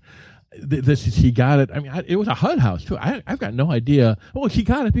and she got it. I mean, it was a HUD house too. I've got no idea. Well, she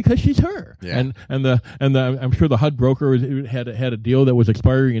got it because she's her. Yeah. And the I'm sure the HUD broker had a deal that was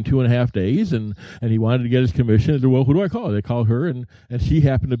expiring in 2.5 days, and he wanted to get his commission. I said, well, who do I call? They called her, and she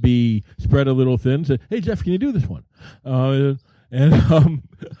happened to be spread a little thin. Said, hey Jeff, can you do this one?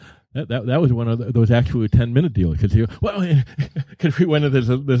 That was one of those actually 10-minute deals because we went into this.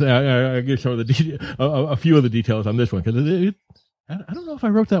 I guess some of the a few of the details on this one because I don't know if I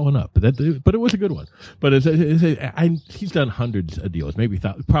wrote that one up, but it was a good one. But he's done hundreds of deals, maybe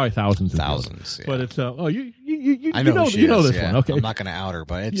probably thousands. Yeah. But it's I know you know this one. Okay, I'm not going to out her,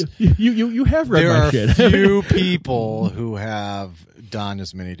 but it's you have read my shit. There are few people who have done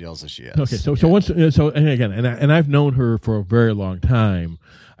as many deals as she has. Okay, and I've known her for a very long time.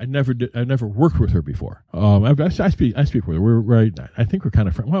 I never worked with her before. I speak with her. We're right. I think we're kind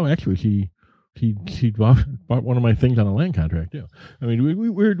of friends. Well, actually, she bought one of my things on a land contract too. I mean,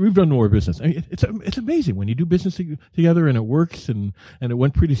 we've done more business. I mean, it's amazing when you do business together and it works and it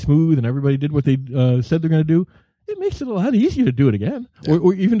went pretty smooth and everybody did what they said they're going to do. It makes it a lot easier to do it again,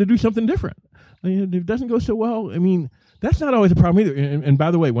 or even to do something different. I mean, if it doesn't go so well, I mean, that's not always a problem either. And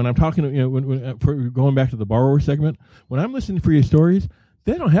by the way, when I'm talking, when for going back to the borrower segment, when I'm listening for your stories,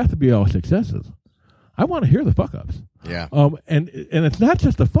 they don't have to be all successes. I want to hear the fuck ups. Yeah. And it's not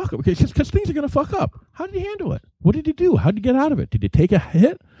just the fuck up because things are going to fuck up. How did you handle it? What did you do? How did you get out of it? Did you take a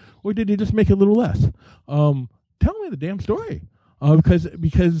hit or did you just make it a little less? Tell me the damn story. Because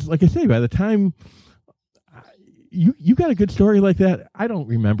like I say, by the time you got a good story like that, I don't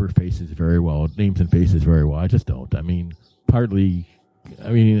remember faces very well, names and faces very well. I just don't. I mean, partly.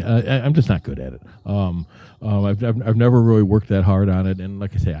 I'm just not good at it. I've never really worked that hard on it, and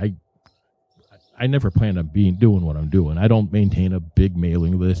like I say, I never plan on doing what I'm doing. I don't maintain a big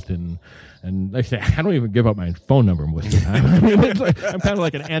mailing list, and like I say, I don't even give up my phone number most of the time. I'm kind of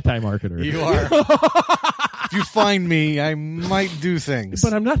like an anti-marketer. You are. If you find me, I might do things,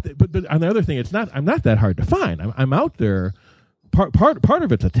 but I'm not. But on the other thing, I'm not that hard to find. I'm out there. Part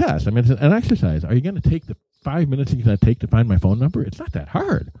of it's a test. I mean, it's an exercise. Are you going to take the 5 minutes it's going to take to find my phone number? It's not that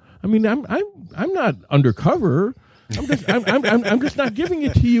hard. I mean, I'm not undercover. I'm just not giving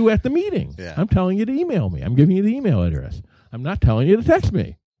it to you at the meeting. Yeah. I'm telling you to email me. I'm giving you the email address. I'm not telling you to text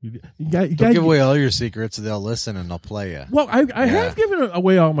me. You don't give away all your secrets. They'll listen and they'll play you. Well, I have given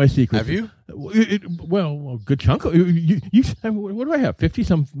away all my secrets. Have you? Well, a good chunk. What do I have?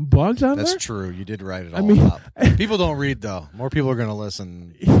 50-some blogs on there? That's true. You did write it all up. People don't read though. More people are going to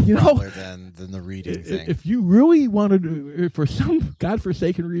listen than the reading thing. If you really want to do, for some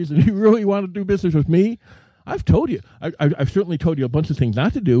godforsaken reason, you really want to do business with me, I've told you. I've certainly told you a bunch of things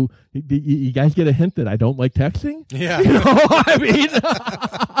not to do. You guys get a hint that I don't like texting? Yeah. I mean,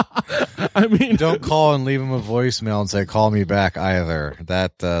 I mean, don't call and leave him a voicemail and say, call me back either.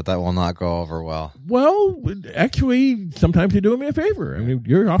 That will not go over well. Well, actually, sometimes you're doing me a favor. I mean,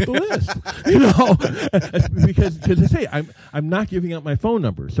 you're off the list, because I say I'm not giving out my phone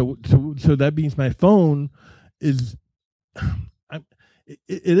number. So that means my phone is, it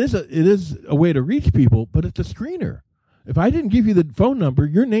is a way to reach people, but it's a screener. If I didn't give you the phone number,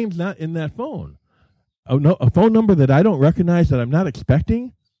 your name's not in that phone. Oh no, a phone number that I don't recognize, that I'm not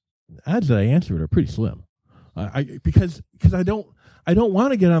expecting, odds that I answer it are pretty slim. Because I don't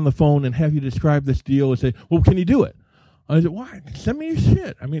want to get on the phone and have you describe this deal and say, well, can you do it? I said, why? Send me your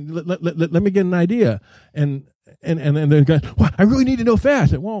shit. I mean, let me get an idea. And then guys, well, I really need to know fast.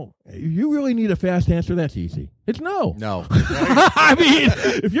 I said, well, you really need a fast answer. That's easy. It's no. No. I mean,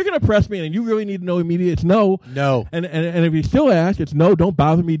 if you're going to press me and you really need to know immediately, it's no. No. And if you still ask, it's no. Don't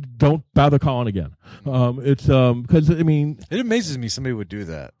bother me. Don't bother calling again. It's because I mean, it amazes me somebody would do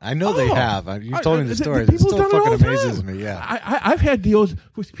that. I know they have. You've told me the story. It still fucking amazes me. Yeah. I've had deals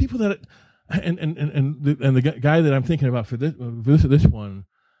with people that, and the guy that I'm thinking about for this one,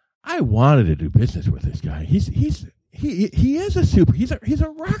 I wanted to do business with this guy. He is he's a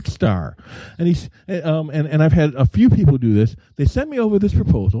rock star, and and I've had a few people do this. They send me over this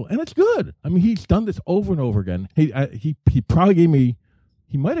proposal, and it's good. I mean, he's done this over and over again. He probably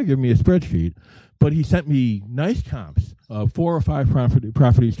he might have given me a spreadsheet, but he sent me nice comps, 4 or 5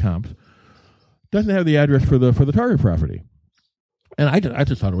 properties comps. Doesn't have the address for the target property. And I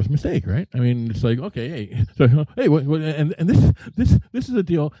just thought it was a mistake, right? I mean, it's like, okay, hey, and this is a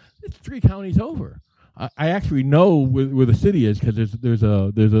deal. It's 3 counties over. I actually know where the city is because there's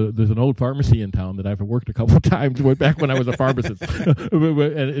an old pharmacy in town that I've worked a couple of times with back when I was a pharmacist, and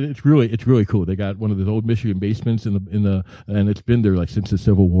it's really cool. They got one of those old Michigan basements and it's been there like since the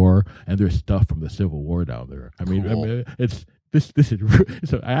Civil War, and there's stuff from the Civil War down there. I mean, cool. It's this is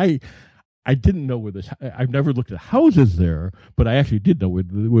so I didn't know where this. I've never looked at houses there, but I actually did know where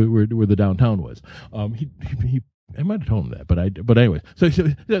the downtown was. I might have told him that, but anyway. So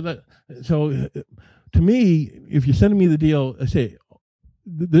to me, if you're sending me the deal, I say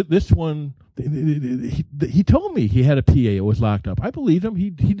this one. He told me he had a PA. It was locked up. I believed him. He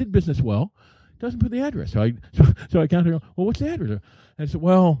did business well. Doesn't put the address. So I counted. Well, what's the address? And I said,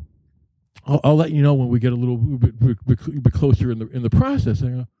 well, I'll let you know when we get a little bit closer in the process.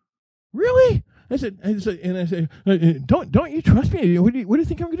 And I go, really? I said, don't you trust me? What do you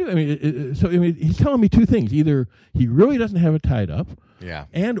think I'm going to do? I mean, he's telling me 2 things: either he really doesn't have it tied up, yeah,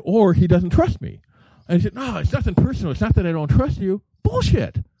 and or he doesn't trust me. And he said, no, it's nothing personal. It's not that I don't trust you.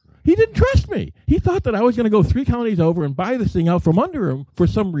 Bullshit. He didn't trust me. He thought that I was going to go 3 counties over and buy this thing out from under him for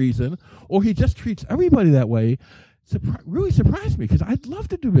some reason, or he just treats everybody that way. Really surprised me because I'd love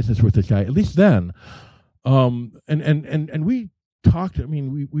to do business with this guy, at least then. And we talked. I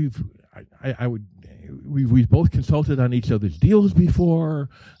mean, we've both consulted on each other's deals before,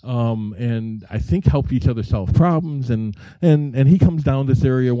 and I think helped each other solve problems. And he comes down this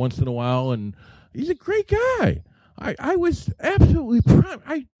area once in a while, and he's a great guy. I was absolutely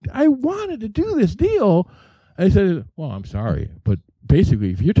I wanted to do this deal. I said, well, I'm sorry, but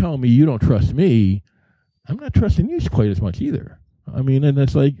basically, if you're telling me you don't trust me, I'm not trusting you quite as much either. I mean, and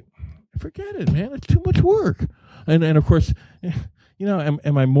it's like, forget it, man. It's too much work. And of course,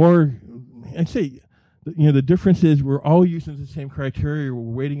 am I more? I say, the difference is we're all using the same criteria.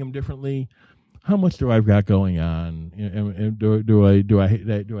 We're weighting them differently. How much do I've got going on? And do I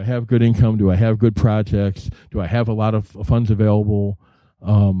have good income? Do I have good projects? Do I have a lot of funds available?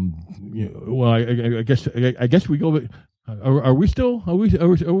 Well, I guess we go. Are we still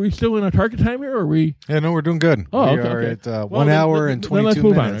in our target time here? Or are we? Yeah, no, we're doing good. Oh, we okay, are okay. at 1 hour and 22 let's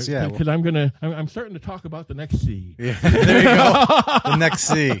move minutes. On, yeah, because I'm starting to talk about the next C. Yeah, there you go. The next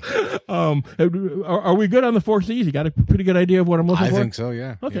C. Are we good on the 4 C's? You got a pretty good idea of what I'm looking for? I think so.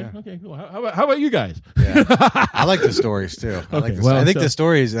 Yeah. Okay. Yeah. Okay. Cool. How about you guys? Yeah. I like the stories too. I think the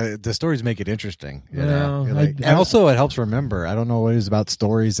stories make it interesting. And also it helps remember. I don't know what it is about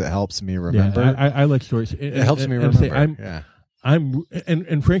stories that helps me remember. Yeah, I like stories. It helps me remember. I'm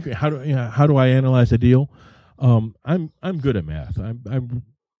frankly, how do I analyze a deal? I'm good at math. I'm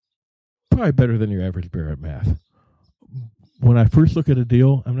probably better than your average bear at math. When I first look at a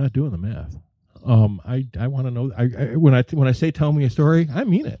deal, I'm not doing the math. I want to know. When I say tell me a story, I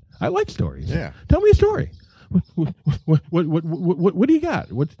mean it. I like stories. Yeah. Tell me a story. what do you got?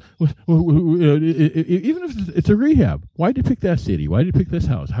 Even if it's a rehab, why did you pick that city? Why did you pick this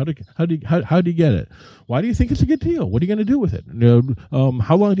house? How do you get it? Why do you think it's a good deal? What are you going to do with it?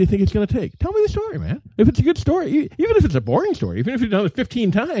 How long do you think it's going to take? Tell me the story, man. If it's a good story, even if it's a boring story, even if you've done it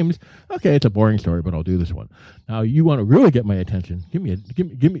 15 times, okay, it's a boring story, but I'll do this one. Now, you want to really get my attention? Give me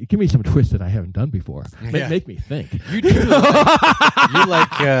some twists that I haven't done before. Make me think. You do.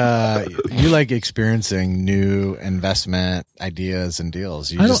 You like experiencing new investment ideas and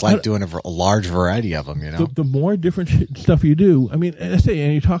deals. You just like doing a large variety of them. The more different stuff you do, I mean, I say,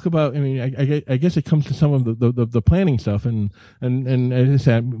 and you talk about. I mean, I guess it comes to some of the planning stuff, and as I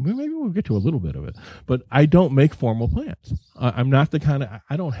said, maybe we'll get to a little bit of it. But I don't make formal plans. I'm not the kind of.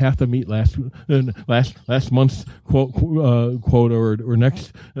 I don't have to meet last month's quota or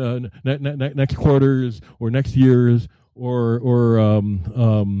next quarter's or next year's or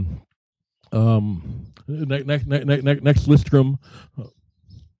next listrum,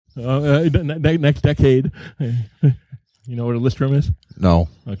 next decade. You know what a listrum is? No.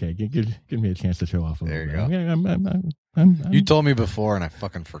 Okay, give me a chance to show off a little bit. There you go. You told me before, and I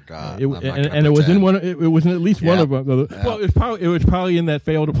fucking forgot. It was in one. It was in at least one of them. Well, it was probably in that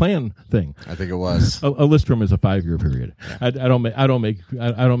fail to plan thing. I think it was. A listrum is a 5-year period. I don't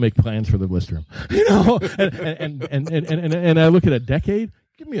make plans for the listrum. And I look at a decade.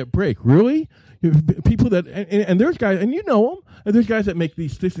 Give me a break, really. People that and there's guys, and you know them. And there's guys that make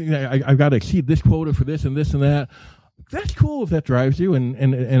these things. I've got to exceed this quota for this and this and that. That's cool if that drives you and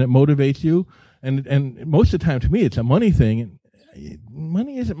it motivates you. And most of the time, to me, it's a money thing.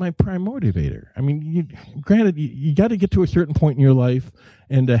 Money isn't my prime motivator. I mean, granted, you got to get to a certain point in your life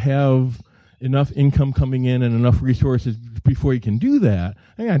and to have enough income coming in and enough resources before you can do that.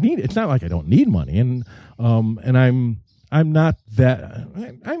 It's not like I don't need money, and I'm not that.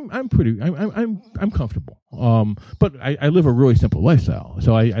 I'm comfortable. But I live a really simple lifestyle,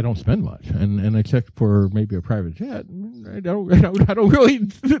 so I don't spend much, and except for maybe a private jet, I don't really.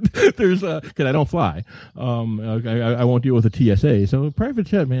 Because I don't fly. I won't deal with a TSA. So a private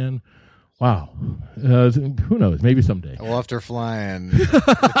jet, man. Wow. Who knows? Maybe someday. Well, after flying,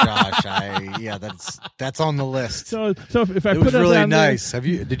 Josh, that's on the list. So if I it put was that really down nice. there,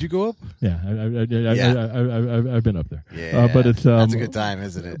 Did you go up? Yeah, I've been up there. Yeah, but it's that's a good time,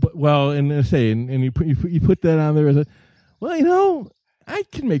 isn't it? But, well, and you put that on there as I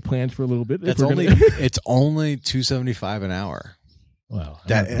can make plans for a little bit. It's only $275 an hour. Well,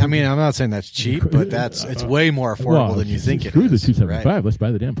 I'm not saying that's cheap, but it's way more affordable than you think it is. Screw the $275. Right? Let's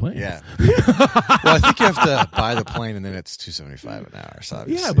buy the damn plane. Yeah. Well, I think you have to buy the plane, and then it's $275 an hour. So I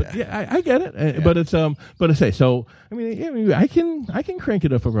get it. But it's but I say so. I can crank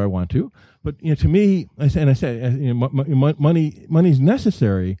it up if I want to. But to me, money's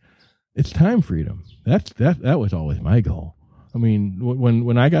necessary. It's time freedom. That was always my goal. I mean,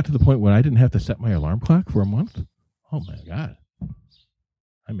 when I got to the point when I didn't have to set my alarm clock for a month, oh my God.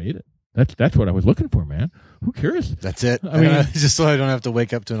 I made it. That's what I was looking for, man. Who cares? That's it. I mean, just so I don't have to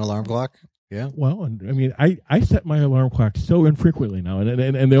wake up to an alarm clock. Yeah. Well, I set my alarm clock so infrequently now,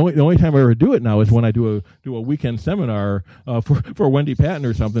 and the only time I ever do it now is when I do a weekend seminar for Wendy Patton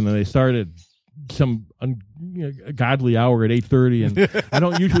or something, and they started some godly hour at 8:30, and I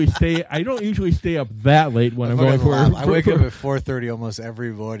don't usually stay up that late when I'm going for. I wake up at 4:30 almost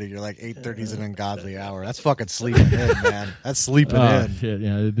every morning. You're like 8:30 is an ungodly hour. That's fucking sleeping in, man. That's sleeping in. Shit,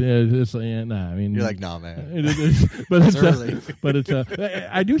 yeah. Nah, I mean, you're like, nah, man. But it's early. But it's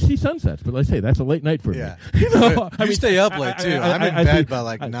I do see sunsets, but let's say that's a late night for me. Yeah. You stay up late too. I'm in bed by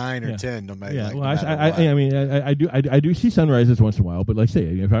like 9 or 10. No matter. Yeah. I do see sunrises once in a while, but like say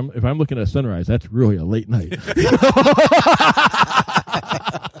if I'm looking at a sunrise, that's really a late night.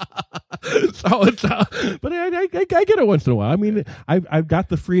 So it's, but I get it once in a while. I mean, I've got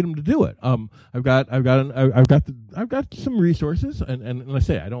the freedom to do it. I've got some resources, and I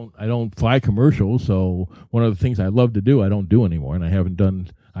say I don't fly commercials. So one of the things I love to do, I don't do anymore, and I haven't done.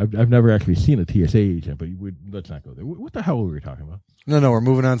 I've never actually seen a TSA agent, but let's not go there. What the hell were we talking about? No, we're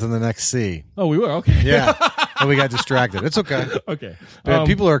moving on to the next C. Oh, we were? Okay. Yeah. And we got distracted. It's okay. Okay.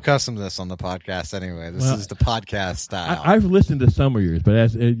 People are accustomed to this on the podcast anyway. This is the podcast style. I've listened to some of yours, but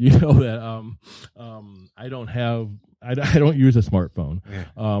as you know that I don't use a smartphone. Yeah.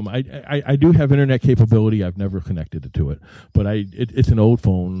 I do have internet capability. I've never connected it to it, but it's an old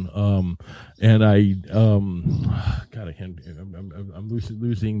phone. And I'm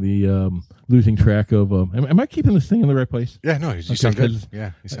losing track of. Am I keeping this thing in the right place? Yeah, no, you sound good.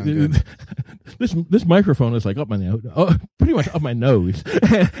 Yeah, you sound good. This microphone is like up my nose, pretty much up my nose,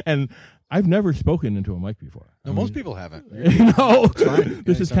 and I've never spoken into a mic before. No, most people haven't.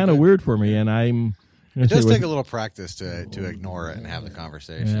 This is kind of weird for me, and I'm It does take a little practice to ignore it and have the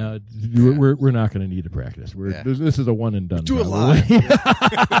conversation. Yeah, we're not going to need to practice. This is a one and done. Do it live.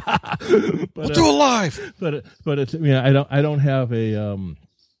 We'll do it live. But it's I don't have a oh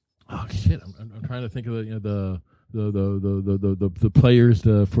shit. I'm trying to think of the players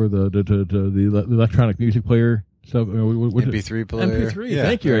for the electronic music player. So MP3 player. MP3. Yeah,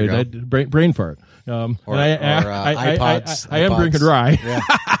 thank you. Brain fart. iPods. I am drinking dry. Yeah.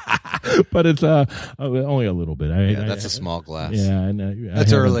 But it's only a little bit. That's a small glass. Yeah, and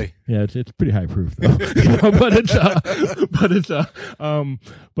that's early. Yeah, it's pretty high proof though. Yeah.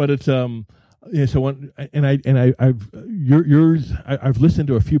 So I've listened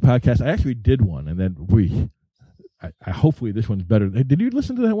to a few podcasts. I actually did one, and then hopefully this one's better. Did you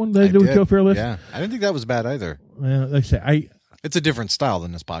listen to that one that I did with Joe Fairless? Yeah, I didn't think that was bad either. Well, like I say, it's a different style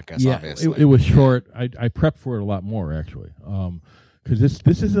than this podcast. Yeah, obviously, it was short. I prepped for it a lot more actually, because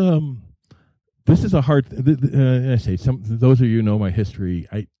this is a hard. I say those of you who know my history.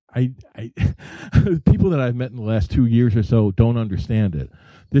 I people that I've met in the last 2 years or so don't understand it.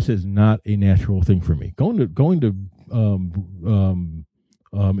 This is not a natural thing for me. Going to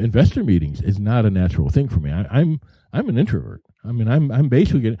investor meetings is not a natural thing for me. I'm an introvert. I mean, I'm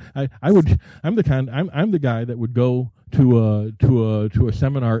basically I'm the guy that would go to a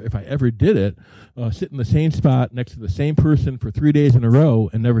seminar if I ever did it, sit in the same spot next to the same person for 3 days in a row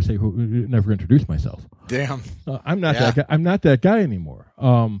and never introduce myself. Damn, I'm not that guy. I'm not that guy anymore.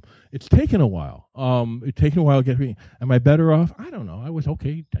 It's taken a while. It's taken a while to get me. Am I better off? I don't know. I was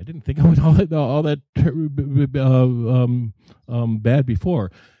okay. I didn't think I was all that bad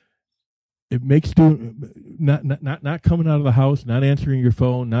before. It makes not coming out of the house, not answering your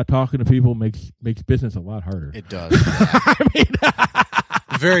phone, not talking to people makes business a lot harder. It does. I mean,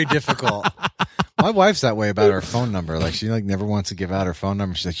 very difficult. My wife's that way about her phone number. Like she never wants to give out her phone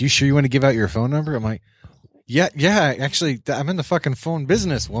number. She's like, "You sure you want to give out your phone number?" I'm like, Yeah. Actually, I'm in the fucking phone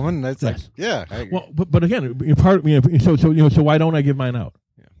business, woman. That's yes. Yeah. Well, but again, so why don't I give mine out?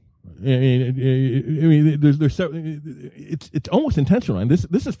 I mean, there's it's almost intentional, and this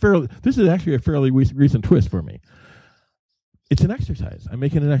is actually a fairly recent twist for me. It's an exercise. I'm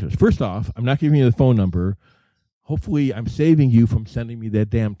making an exercise. First off, I'm not giving you the phone number. Hopefully, I'm saving you from sending me that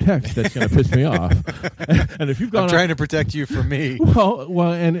damn text that's going to piss me off. And if you've gone, I'm trying to protect you from me.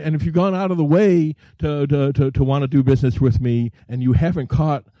 Well, and if you've gone out of the way to want to do business with me, and you haven't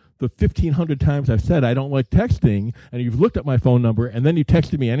caught the 1,500 times I've said I don't like texting, and you've looked at my phone number, and then you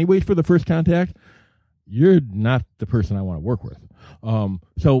texted me anyways for the first contact, you're not the person I want to work with.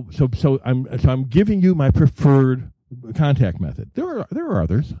 So I'm giving you my preferred contact method. There are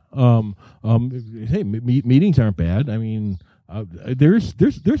others. Hey, meetings aren't bad. I mean, there's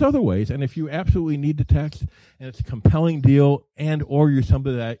other ways. And if you absolutely need to text, and it's a compelling deal, and or you're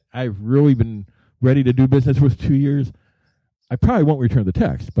somebody that I've really been ready to do business with 2 years, I probably won't return the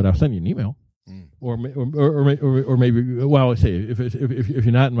text, but I'll send you an email, or maybe. Well, let's say if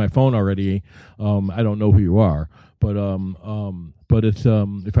you're not in my phone already, I don't know who you are, but it's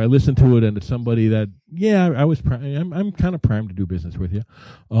if I listen to it and it's somebody that I'm kind of primed to do business with you.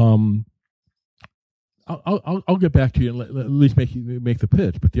 I'll get back to you and at least make the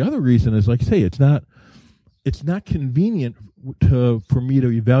pitch. But the other reason is, like I say, it's not convenient for me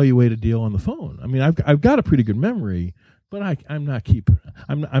to evaluate a deal on the phone. I mean, I've got a pretty good memory. But I'm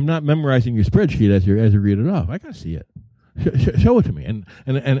not memorizing your spreadsheet as you read it off. I gotta see it. Show it to me. And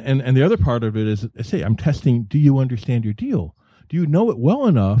the other part of it is, say, I'm testing. Do you understand your deal? Do you know it well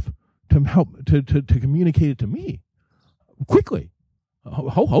enough to help to communicate it to me quickly?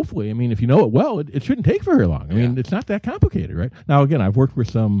 Hopefully, I mean, if you know it well, it shouldn't take very long. I mean, it's not that complicated, right? Now, again, I've worked with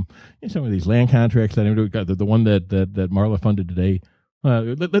some of these land contracts. I got the one that Marla funded today.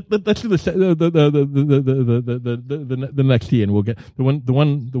 Let's do the next T, and we'll get the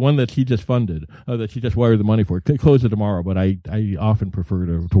one that she just funded, that she just wired the money for. Close it tomorrow, but I often prefer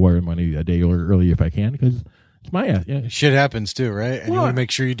to wire money a day early if I can, because it's my ass. Yeah. Shit happens too, right? And you want to make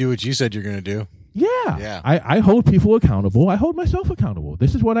sure you do what you said you're going to do. Yeah. I hold people accountable. I hold myself accountable.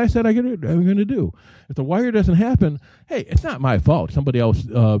 This is what I said I'm going to do. If the wire doesn't happen, hey, it's not my fault. Somebody else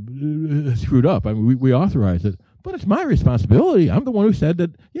screwed up. I mean, we authorized it. But it's my responsibility. I'm the one who said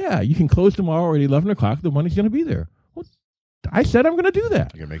that, you can close tomorrow at 11 o'clock. The money's going to be there. Well, I said I'm going to do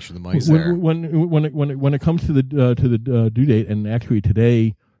that. You're going to make sure the money's there. When it comes to the due date, and actually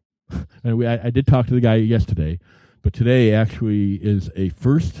today, and I did talk to the guy yesterday, but today actually is a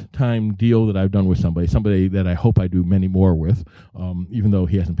first-time deal that I've done with somebody that I hope I do many more with, even though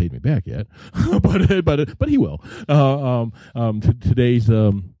he hasn't paid me back yet. but he will.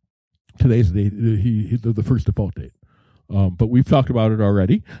 Today's the first default date. But we've talked about it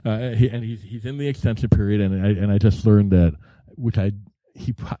already, and he's in the extension period, and I just learned that, which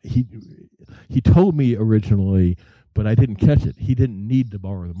he told me originally, but I didn't catch it. He didn't need to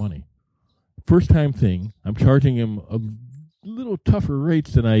borrow the money. First time thing, I'm charging him a little tougher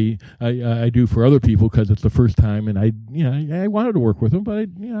rates than I do for other people because it's the first time, and I wanted to work with him, but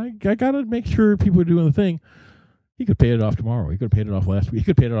I got to make sure people are doing the thing. He could pay it off tomorrow. He could have paid it off last week. He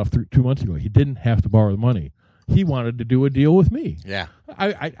could have paid it off 2 months ago. He didn't have to borrow the money. He wanted to do a deal with me. Yeah.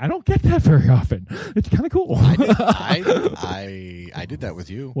 I don't get that very often. It's kind of cool. I did that with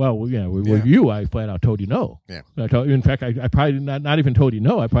you. Well, yeah, with you, I flat out told you no. Yeah. In fact, I probably not even told you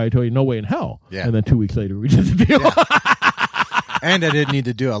no. I probably told you no way in hell. Yeah. And then 2 weeks later, we did the deal. Yeah. And I didn't need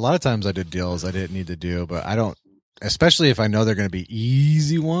to do. A lot of times I did deals I didn't need to do, but I don't. Especially if I know they're going to be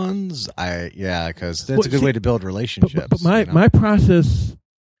easy ones. Because that's a good way to build relationships. But my process.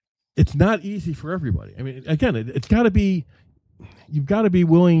 It's not easy for everybody. I mean, again, it's got to be. You've got to be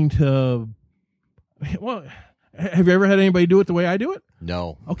willing to. Well, have you ever had anybody do it the way I do it?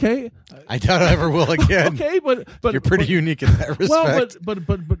 No. Okay. I doubt I ever will again. Okay, but you're pretty unique in that respect. Well,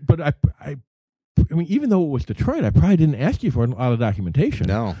 but I mean, even though it was Detroit, I probably didn't ask you for a lot of documentation.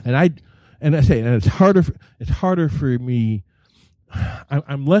 No. And it's harder for me.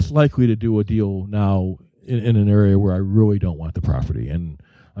 I'm less likely to do a deal now in an area where I really don't want the property. And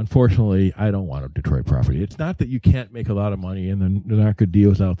unfortunately, I don't want a Detroit property. It's not that you can't make a lot of money and then there aren't good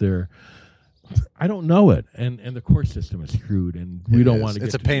deals out there. I don't know it, and the court system is screwed, and we don't want to.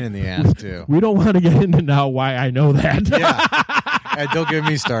 It's a pain in the ass too. We don't want to get into now why I know that. Yeah, and don't get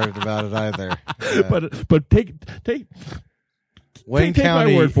me started about it either. But take Wayne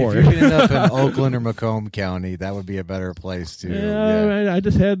County. My word for if you end up in Oakland or Macomb County, that would be a better place to. Yeah. I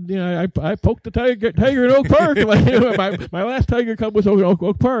just had I poked the tiger in Oak Park. my last Tiger Cub was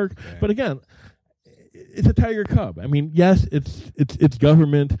Oak Park, yeah. But again. It's a tiger cub. I mean, yes, it's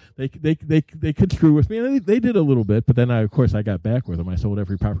government. They could screw with me, and they did a little bit. But then, of course, I got back with them. I sold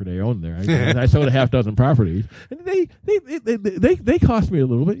every property I owned there. I sold a half dozen properties, and they cost me a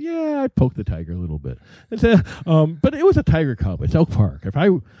little bit. Yeah, I poked the tiger a little bit. But it was a tiger cub. It's Oak Park.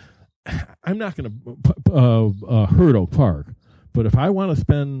 I'm not going to hurt Oak Park, but if I'm willing to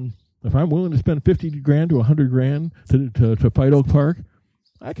spend $50,000 to $100,000 to fight Oak Park.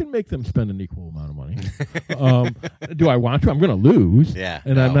 I can make them spend an equal amount of money. Do I want to? I'm going to lose. Yeah,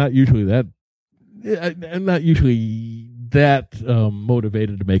 and no. I'm not usually that. I'm not usually that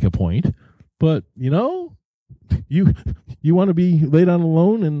motivated to make a point. But you want to be late on a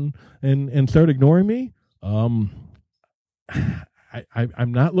loan and start ignoring me. I'm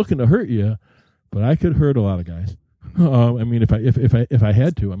not looking to hurt you, but I could hurt a lot of guys. I mean, if I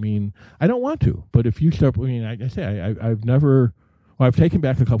had to. I mean, I don't want to. But if you start, I mean, I say I've never. Well, I've taken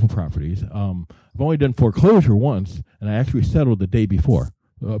back a couple properties. I've only done foreclosure once, and I actually settled the day before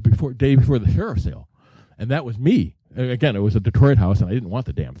the sheriff's sale, and that was me. Again, it was a Detroit house, and I didn't want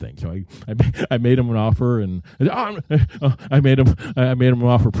the damn thing, so I made him an offer, and I made him an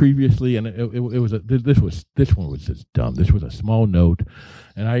offer previously, and this one was just dumb. This was a small note,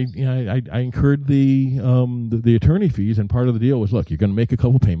 and I incurred the attorney fees, and part of the deal was, look, you're going to make a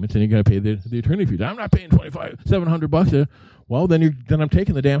couple payments, and you're going to pay the attorney fees. I'm not paying $700. Well, then I'm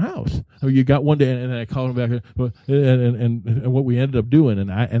taking the damn house. So you got one day, and then I called him back, and what we ended up doing,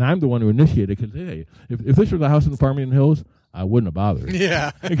 and I'm the one who initiated. Because hey, if this was a house in Farmington Hills, I wouldn't have bothered.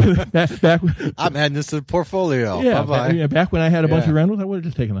 Yeah, I'm adding this to the portfolio. Yeah, back when I had a bunch of rentals, I would have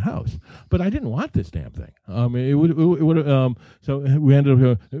just taken the house, but I didn't want this damn thing. It would. So we ended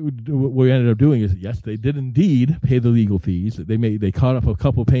up. What we ended up doing is, yes, they did indeed pay the legal fees. They caught up a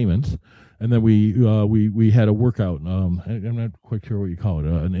couple payments. And then we had a workout. I'm not quite sure what you call it,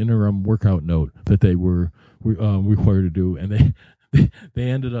 an interim workout note that they were required to do. And they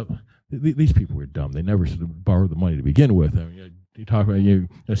ended up. These people were dumb. They never should have borrowed the money to begin with. I mean, you talk about I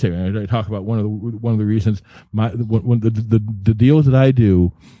talk about one of the reasons. The deals that I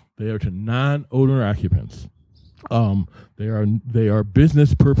do, they are to non-owner occupants. They are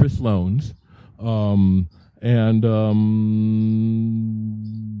business purpose loans, and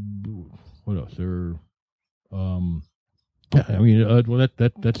what else? I mean, well,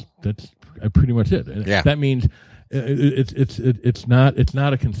 that's pretty much it. Yeah. That means it's not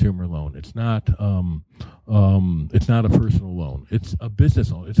a consumer loan. It's not a personal loan. It's a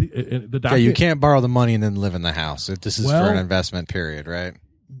business loan. You can't borrow the money and then live in the house. This is for an investment period, right?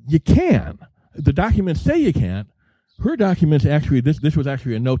 You can. The documents say you can't. Her documents actually, this was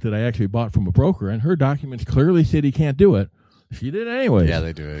actually a note that I actually bought from a broker, and her documents clearly said he can't do it. She did it anyway. Yeah,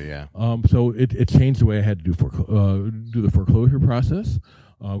 they do it. Yeah. So it changed the way I had to do the foreclosure process.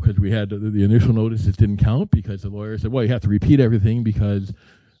 because we had the initial notices didn't count because the lawyer said, well, you have to repeat everything because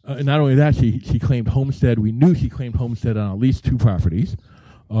not only that, she claimed homestead. We knew she claimed homestead on at least 2 properties.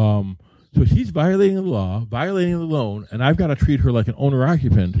 So she's violating the law, violating the loan, and I've got to treat her like an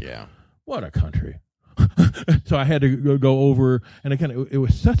owner-occupant. Yeah. What a country. So I had to go over, and again, it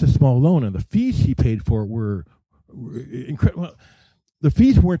was such a small loan, and the fees she paid for it were incredible. Well, the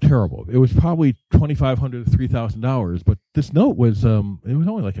fees weren't terrible. It was probably $2,500 to $3,000, but this note was it was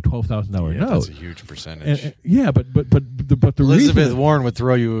only like a $12,000 note. That's a huge percentage. But the Elizabeth Warren would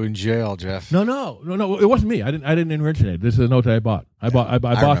throw you in jail, Jeff. No. It wasn't me. I didn't originate it. This is a note that I bought. I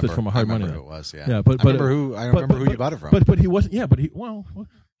bought this from a hard money. Who it was. Yeah. Yeah, but I remember who you bought it from. But he wasn't. Yeah, but he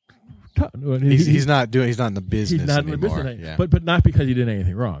he's not in the business. He's not anymore. in the business, yeah. but not because he did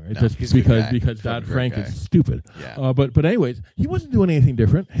anything wrong. It's just because Dodd-Frank is stupid. Yeah. But anyways, he wasn't doing anything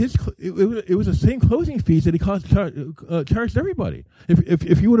different. It was the same closing fees that he charged everybody.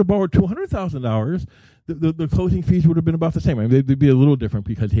 If you would have borrowed $200,000, the closing fees would have been about the same. I mean, they'd be a little different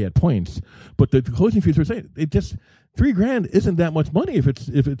because he had points, but the closing fees were the same. It just $3,000 isn't that much money if it's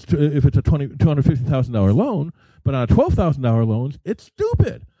a $250,000 loan, but on a $12,000 loan, it's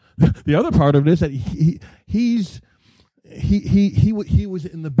stupid. The other part of it is that he was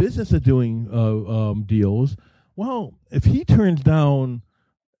in the business of doing deals. Well, if he turns down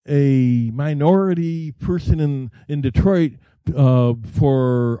a minority person in Detroit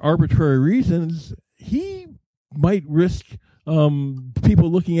for arbitrary reasons, he might risk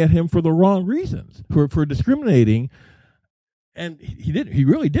people looking at him for the wrong reasons, for discriminating. And he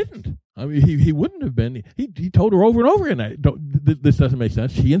really didn't. I mean, he wouldn't have been. He told her over and over again, this doesn't make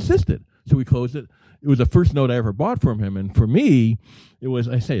sense. She insisted. So we closed it. It was the first note I ever bought from him. And for me, it was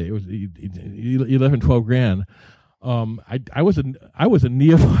 11, 12 grand. I was a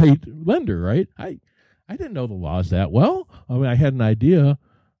neophyte lender, right? I didn't know the laws that well. I mean, I had an idea.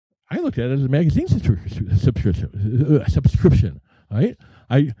 I looked at it as a magazine subscription, right?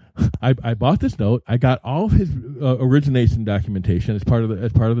 I bought this note. I got all of his origination documentation as part of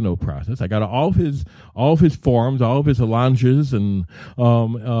the note process. I got all of his forms, all of his allonges and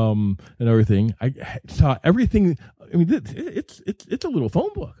everything. I saw everything. I mean, it's a little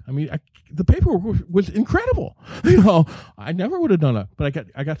phone book. I mean, the paperwork was incredible. I never would have done it, but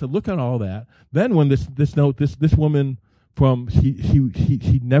I got to look at all that. Then when this woman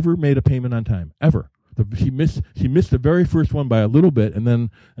she never made a payment on time ever. She missed the very first one by a little bit, and then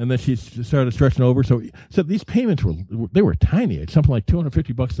she started stretching over. So these payments were tiny. It's something like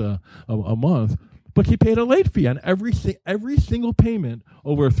 $250 a month. But she paid a late fee on every single payment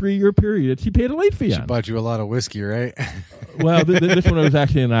over a 3-year period. She paid a late fee on. She bought you a lot of whiskey, right? Well, this one was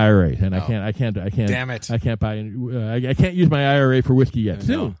actually an IRA, and I can't. Damn it! I can't buy. I can't use my IRA for whiskey yet.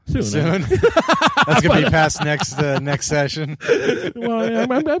 Soon. That's gonna be past next session. Well,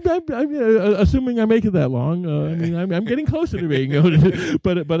 I'm assuming I make it that long. I mean, I'm getting closer to being.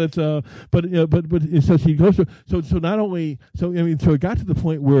 But so she goes to so not only so I mean so it got to the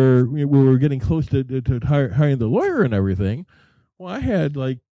point where we were getting close to hiring the lawyer and everything. Well, I had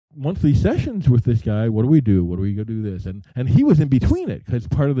like monthly sessions with this guy. What do we do? What do we go do this? And he was in between it because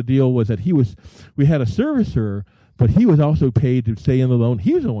part of the deal was that we had a servicer, but he was also paid to stay in the loan.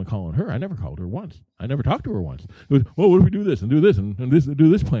 He was the one calling her. I never called her once. I never talked to her once. It was, well, what if we do this and do this and this do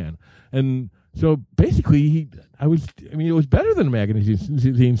this plan? And so basically, it was better than a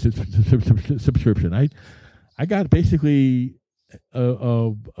magazine subscription. I got basically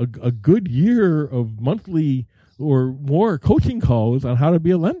a good year of monthly or more coaching calls on how to be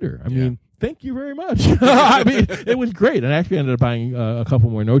a lender. I mean, thank you very much. I mean, it was great. And I actually ended up buying a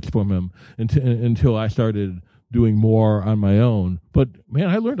couple more notes from him until I started doing more on my own. But man,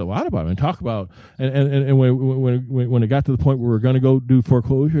 I learned a lot about him and talk about and when it got to the point where we're going to go do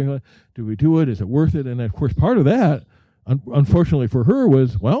foreclosure, do we do it? Is it worth it? And of course, part of that, unfortunately for her,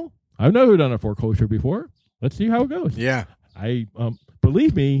 was, well, I've never done a foreclosure before. Let's see how it goes. Yeah. I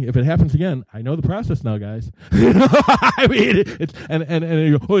believe me, if it happens again, I know the process now, guys. I mean, it's and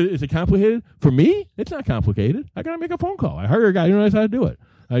you go, oh, is it complicated? For me, it's not complicated. I got to make a phone call. I hire a guy who knows how to do it.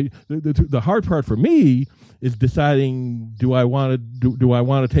 The hard part for me is deciding: do I want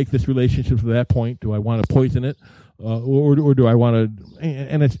to take this relationship to that point? Do I want to poison it, or do I want to?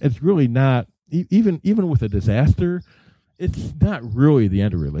 And it's really not even with a disaster. It's not really the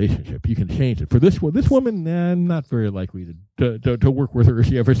end of a relationship. You can change it. For this woman, I'm not very likely to work with her if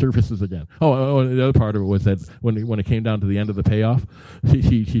she ever surfaces again. Oh, and the other part of it was that when it came down to the end of the payoff,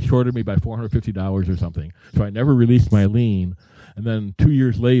 she shorted me by $450 or something. So I never released my lien. And then 2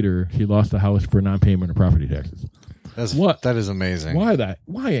 years later, she lost the house for non-payment of property taxes. That is amazing.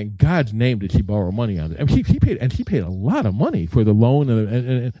 Why in God's name did she borrow money on it? I mean, she paid a lot of money for the loan,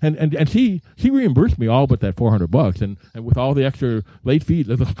 and she reimbursed me all but that $400, and with all the extra late fees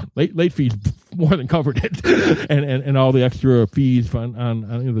more than covered it, and all the extra fees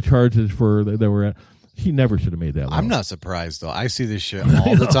on the charges for that were at. He never should have made that loan. I'm not surprised though. I see this shit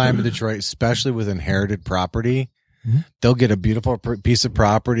all the time in Detroit, especially with inherited property. Mm-hmm. They'll get a beautiful piece of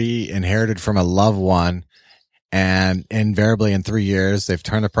property inherited from a loved one, and invariably in 3 years they've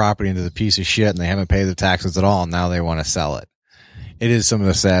turned the property into the piece of shit and they haven't paid the taxes at all, and now they want to sell it. It is some of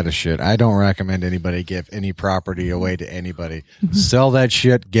the saddest shit. I don't recommend anybody give any property away to anybody. Sell that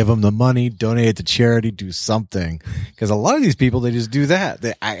shit, give them the money, donate it to charity, do something. Because a lot of these people, they just do that.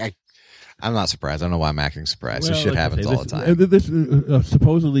 I'm not surprised. I don't know why I'm acting surprised. This shit happens all the time.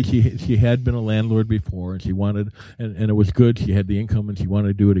 Supposedly she had been a landlord before, and she wanted, and it was good. She had the income, and she wanted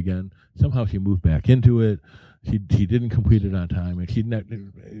to do it again. Somehow she moved back into it. She didn't complete it on time, and she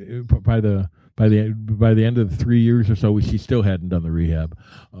by the end of the 3 years or so, she still hadn't done the rehab.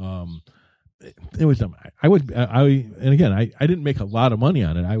 It was dumb. I didn't make a lot of money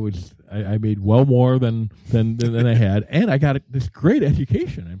on it. I made well more than I had, and I got this great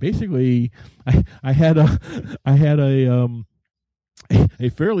education. And basically, I had a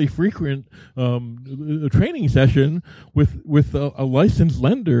fairly frequent training session with a licensed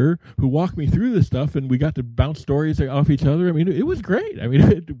lender who walked me through this stuff, and we got to bounce stories off each other. I mean, it was great. I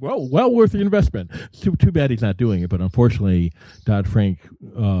mean, well worth the investment. It's too bad he's not doing it, but unfortunately, Dodd-Frank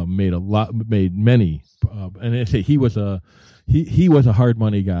made many, and I say he was a hard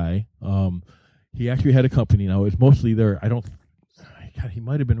money guy. He actually had a company. Now it's mostly there. He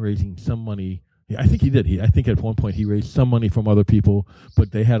might have been raising some money. I think he did. I think at one point he raised some money from other people,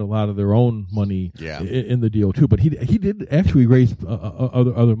 but they had a lot of their own money in the deal too. But he did actually raise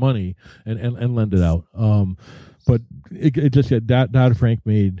other money and lend it out. But it just Dodd-Frank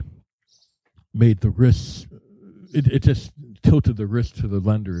made the risks. It just tilted the risk to the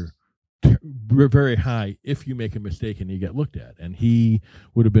lender very high if you make a mistake and you get looked at. And he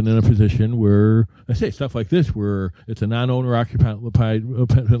would have been in a position where, I say stuff like this, where it's a non-owner occupied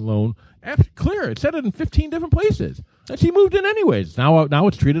loan. Clear. It said it in 15 different places. And she moved in anyways. Now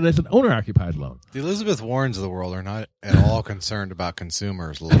it's treated as an owner-occupied loan. The Elizabeth Warrens of the world are not at all concerned about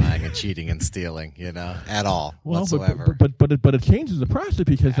consumers lying and cheating and stealing, at all, whatsoever. But it changes the process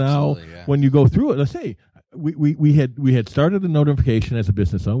because now when you go through it, let's say, we had started the notification as a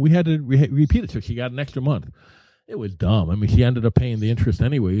business owner. We had to repeat it, so she got an extra month. It was dumb. I mean, she ended up paying the interest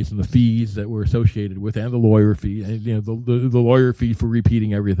anyways, and the fees that were associated with, and the lawyer fee, and the lawyer fee for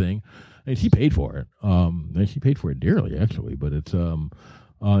repeating everything, and she paid for it. And she paid for it dearly, actually. But it's and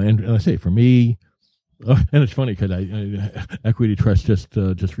I say for me. And it's funny because Equity Trust just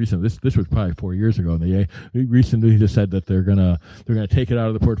recently, this was probably 4 years ago, and they recently just said that they're gonna take it out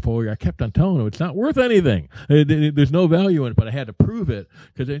of the portfolio. I kept on telling them it's not worth anything. There's no value in it, but I had to prove it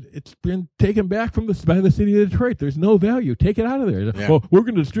because it's been taken back by the city of Detroit. There's no value. Take it out of there. Yeah. Well, we're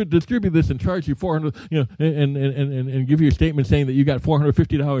going to distribute this and charge you $400, and give you a statement saying that you got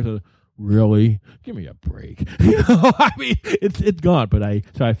 $450. Really? Give me a break. I mean, it's gone. But I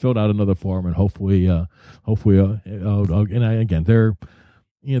filled out another form, and hopefully, they're,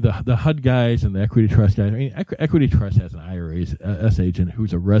 the HUD guys and the Equity Trust guys. I mean, Equity Trust has an IRS agent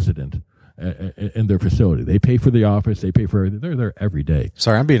who's a resident in their facility. They pay for the office. They pay for everything. They're there every day.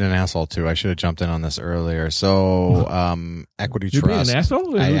 Sorry, I'm being an asshole too. I should have jumped in on this earlier. So, Equity You're Trust. Being an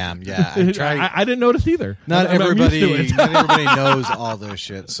asshole? I am. Yeah. I didn't notice either. Not everybody knows all this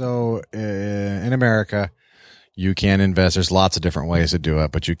shit. So, in America, you can invest. There's lots of different ways to do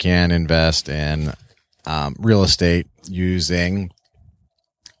it, but you can invest in real estate using.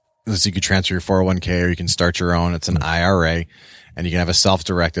 So you could transfer your 401k, or you can start your own. It's an IRA. And you can have a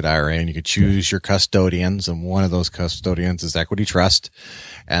self-directed IRA, and you can choose your custodians, and one of those custodians is Equity Trust.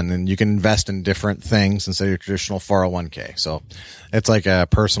 And then you can invest in different things instead of your traditional 401k. So it's like a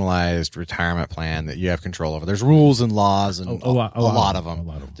personalized retirement plan that you have control over. There's rules and laws and a lot of them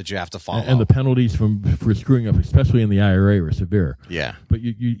that you have to follow. And the penalties for screwing up, especially in the IRA, are severe. Yeah. But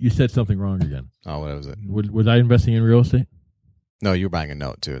you said something wrong again. Oh, what was it? Was I investing in real estate? No, you were buying a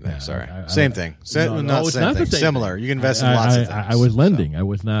note too. Yeah, sorry. Same thing. No, it's not the same Similar. thing. You can invest in lots of things. I was lending. I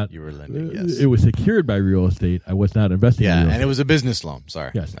was not. You were lending, yes. It was secured by real estate. I was not investing in real estate. And it was a business loan.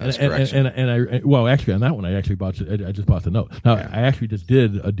 Sorry. Yes. That's correction. And actually, on that one, I just bought the note. Now, I actually just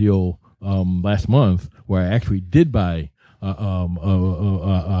did a deal last month where I actually did buy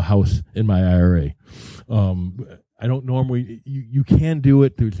a house in my IRA. I don't normally. You can do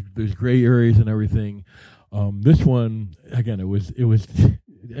it. There's gray areas and everything. This one, again, it was.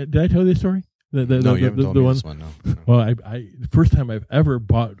 Did I tell you this story? No, you haven't told me this one. No. Well, I the first time I've ever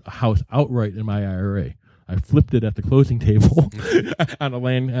bought a house outright in my IRA. I flipped it at the closing table on a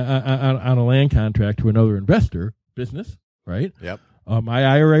land contract to another investor business, right? Yep. My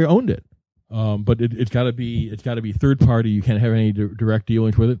IRA owned it, but it's got to be third party. You can't have any direct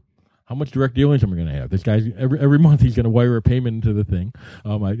dealings with it. How much direct dealings am I going to have? This guy's every month he's going to wire a payment into the thing.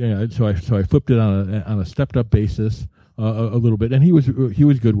 So I flipped it on a stepped up basis. A little bit, and he was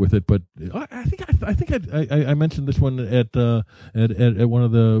good with it. But I think I mentioned this one at one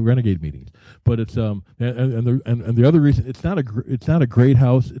of the Renegade meetings. But it's and the other reason it's not a great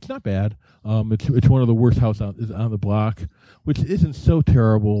house. It's not bad. It's one of the worst houses on the block, which isn't so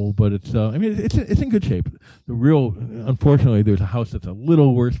terrible. But it's in good shape. Unfortunately, there's a house that's a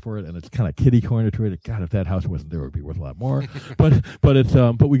little worse for it, and it's kind of kitty corner to it. God, if that house wasn't there, it would be worth a lot more. but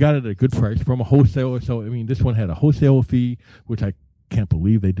we got it at a good price from a wholesaler. So this one had a wholesale fee, which I can't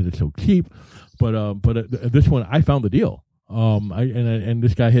believe they did it so cheap. But this one, I found the deal. And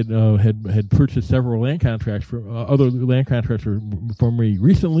this guy had purchased several land contracts for other land contracts for me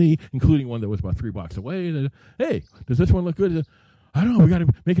recently, including one that was about 3 blocks away. Hey, does this one look good? I don't know. We got to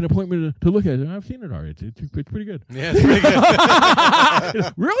make an appointment to look at it. I've seen it already. It's pretty good. Yeah, it's pretty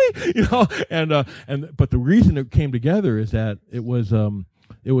good. Really? But the reason it came together is that it was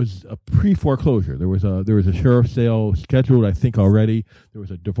a pre-foreclosure. There was a sheriff's sale scheduled, I think, already. There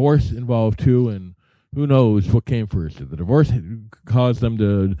was a divorce involved too, and who knows what came first? Did the divorce cause them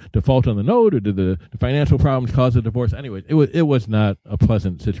to default on the note, or did the financial problems cause the divorce? Anyway, it was not a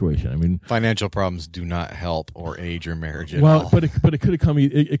pleasant situation. I mean, financial problems do not help or aid your marriage at all. But it could have come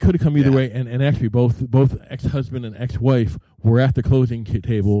either way. And actually, both ex-husband and ex-wife were at the closing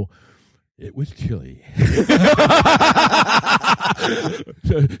table. It was chilly.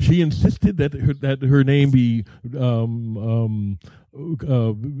 So she insisted that her name be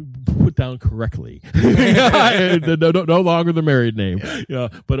put down correctly. No longer the married name. Yeah.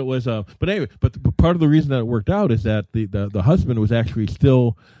 But it was. But anyway. But part of the reason that it worked out is that the husband was actually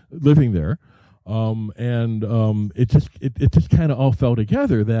still living there, it just kind of all fell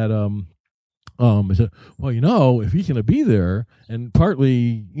together that. I said, well, if he's going to be there, and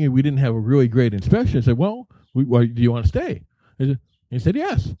partly, we didn't have a really great inspection. I said, well, do you want to stay? He said,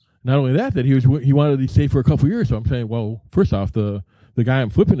 yes. Not only that he wanted to stay for a couple of years. So I'm saying, well, first off, the guy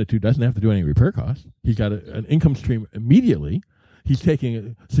I'm flipping it to doesn't have to do any repair costs. He's got an income stream immediately. He's taking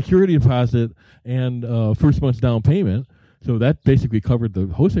a security deposit and first month's down payment. So that basically covered the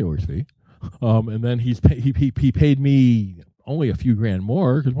wholesaler's fee. And then he paid me only a few grand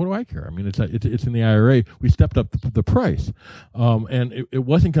more, because what do I care? I mean, it's in the IRA. We stepped up the price, and it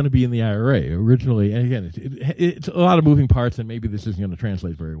wasn't going to be in the IRA originally. And again, it's a lot of moving parts, and maybe this isn't going to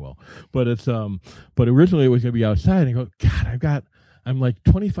translate very well. But but originally it was going to be outside. And you go, God, I'm like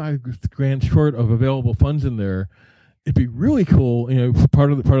 25 grand short of available funds in there. It'd be really cool.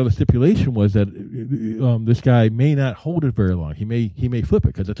 Part of the stipulation was that this guy may not hold it very long. He may flip it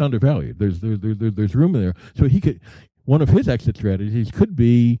because it's undervalued. There's room in there, so he could. One of his exit strategies could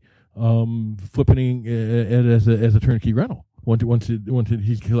be flipping it as a turnkey rental. Once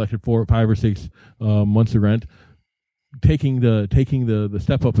he's collected 4, 5, or 6 months of rent, taking the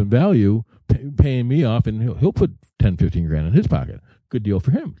step up in value, paying me off, and he'll put 10, 15 grand in his pocket. Good deal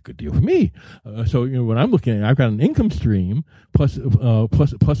for him. Good deal for me. So when I'm looking at it, I've got an income stream plus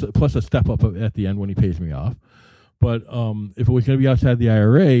a step up at the end when he pays me off. But if it was going to be outside the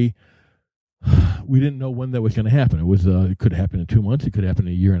IRA, we didn't know when that was going to happen. It could happen in 2 months. It could happen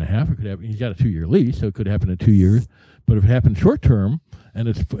in a year and a half. It could happen. He's got a 2-year lease, so it could happen in 2 years. But if it happened short term and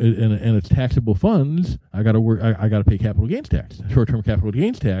it's taxable funds, I got to pay capital gains tax, short term capital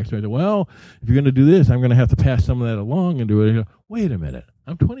gains tax. So I said, well, if you're going to do this, I'm going to have to pass some of that along and do it. I go, wait a minute,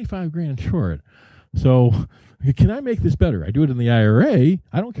 I'm 25 grand short. So can I make this better? I do it in the IRA.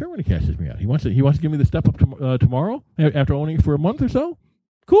 I don't care when he cashes me out. He wants to give me the step up tomorrow after owning it for a month or so.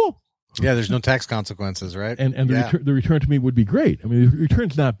 Cool. Yeah, there's no tax consequences, right? And the return to me would be great. I mean, the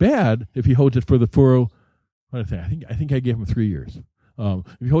return's not bad if he holds it for the full. I think I gave him 3 years. If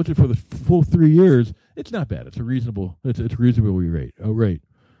he holds it for the full 3 years, it's not bad. It's a reasonable rate.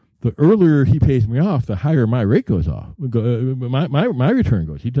 The earlier he pays me off, the higher my rate goes off. My return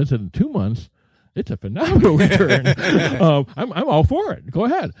goes. He does it in 2 months. It's a phenomenal return. I'm all for it. Go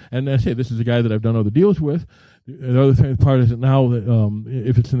ahead. And I say this is a guy that I've done other deals with. The other part is that now that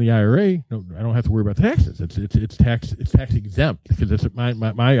if it's in the IRA, I don't have to worry about the taxes. It's tax exempt because it's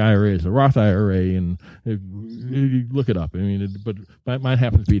my IRA is a Roth IRA, and you look it up. I mean, but mine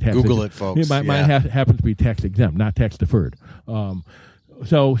happens to be tax. Google it, folks. Mine happens to be tax exempt, not tax deferred.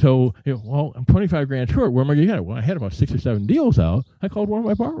 well, I'm 25 grand short. Where am I going to get it? Well, I had about 6 or 7 deals out. I called one of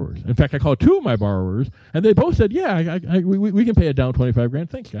my borrowers. In fact, I called 2 of my borrowers, and they both said, "Yeah, we can pay it down 25 grand.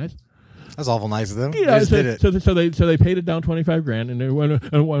 Thanks, guys." That's awful nice of them. Yeah, They just did it. so they paid it down 25 grand, and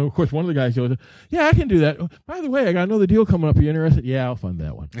of course one of the guys goes, "Yeah, I can do that. By the way, I got another deal coming up. Are you interested?" "Yeah, I'll fund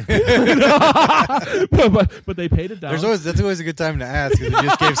that one." but they paid it down. That's always a good time to ask because you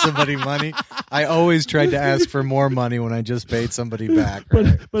just gave somebody money. I always tried to ask for more money when I just paid somebody back.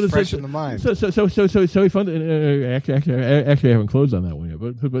 Right? But it's fresh in the mind. So he funded. Actually, I haven't closed on that one yet.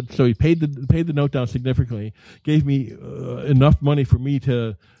 But so he paid the note down significantly. Gave me enough money for me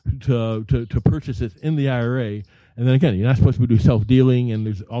to purchase it in the IRA. And then again, you're not supposed to do self-dealing, and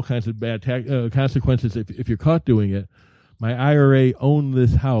there's all kinds of bad consequences if you're caught doing it. My IRA owned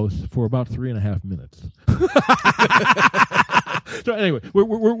this house for about 3.5 minutes. So anyway,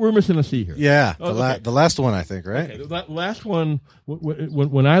 we're missing a C here. Yeah, the last one, I think, right? Okay, the last one,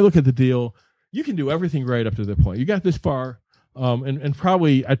 when I look at the deal, you can do everything right up to that point. You got this far. And I'd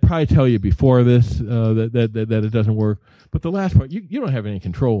probably tell you before this that it doesn't work. But the last part, you don't have any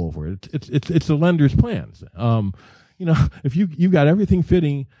control over it. It's the lender's plans. If you got everything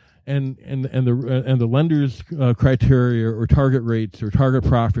fitting, and the lender's criteria or target rates or target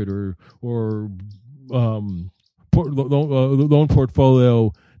profit or loan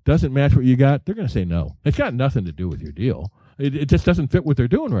portfolio doesn't match what you got, they're going to say no. It's got nothing to do with your deal. It just doesn't fit what they're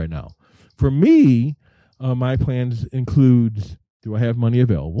doing right now. For me, my plans includes: do I have money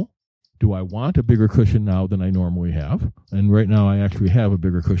available? Do I want a bigger cushion now than I normally have? And right now, I actually have a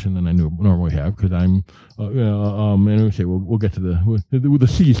bigger cushion than I normally have because I'm. And we say we'll get to the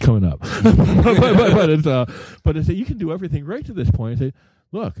C's coming up. but it's you can do everything right to this point. And say,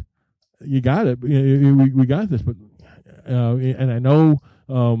 look, you got it. We got this. But and I know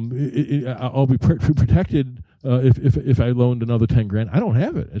I'll be protected if I loaned another 10 grand. I don't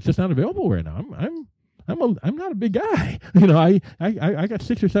have it. It's just not available right now. I'm not a big guy. I got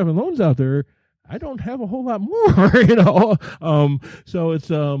 6 or 7 loans out there. I don't have a whole lot more. So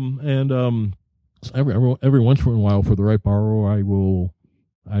it's every once in a while for the right borrower, I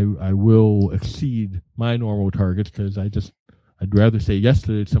will exceed my normal targets because I'd rather say yes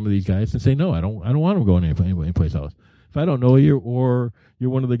to some of these guys than say no. I don't want them going anyplace else. If I don't know you, or you're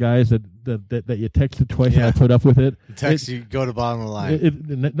one of the guys that you texted twice and I put up with it. You go to bottom of the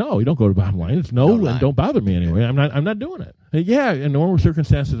line. No, you don't go to bottom line. It's no, and don't bother me anyway. I'm not doing it. And yeah, in normal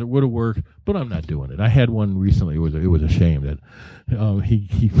circumstances it would have worked, but I'm not doing it. I had one recently. It was a shame that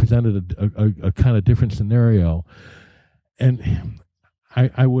he presented a kind of different scenario, and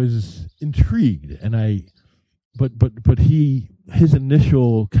I was intrigued, and but his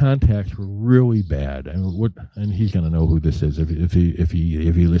initial contacts were really bad, and he's going to know who this is if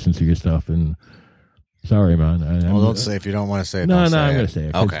he listens to your stuff. And sorry, man. Don't say if you don't want to say it. No, I'm going to say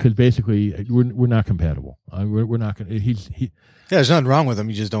it because basically we're not compatible. We're not going. There's nothing wrong with him.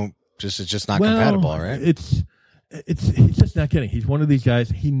 You just don't. It's just not compatible, right? He's just not getting. He's one of these guys.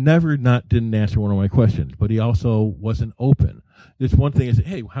 He never didn't answer one of my questions, but he also wasn't open. There's one thing I said,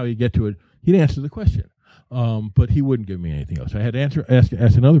 hey, how you get to it? He'd answer the question. But he wouldn't give me anything else. I had to ask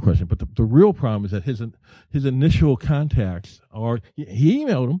another question. But the real problem is that his initial contacts he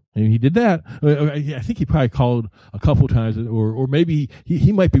emailed him, and he did that. I think he probably called a couple times, or maybe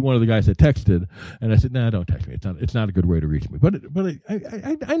he might be one of the guys that texted. And I said, "Nah, don't text me. It's not a good way to reach me." But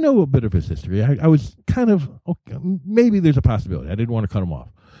I know a bit of his history. I was kind of okay, maybe there's a possibility. I didn't want to cut him off.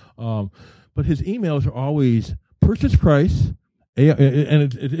 But his emails are always purchase price,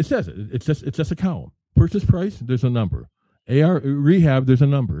 and it says it. It's just a column. Purchase price, there's a number. Rehab, there's a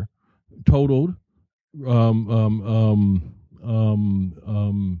number. Totaled, ARV,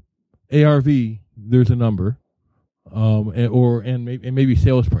 there's a number. And maybe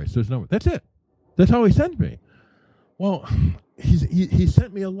sales price, there's a number. That's it. That's how he sends me. Well, he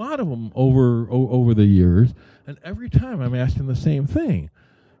sent me a lot of them over the years, and every time I'm asking the same thing.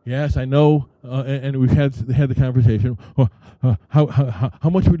 Yes, I know, and we've had the conversation. Well, how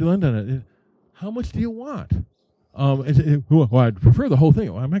much would you lend on it? How much do you want? Well, I'd prefer the whole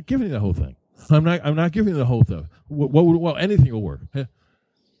thing. Well, I'm not giving you the whole thing. I'm not giving you the whole thing. Anything will work.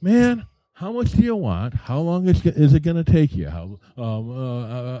 Man, how much do you want? How long is it going to take you? How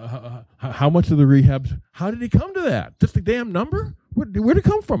much of the rehabs? How did he come to that? Just a damn number? Where'd it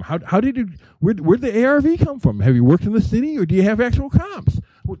come from? Where'd the ARV come from? Have you worked in the city, or do you have actual comps?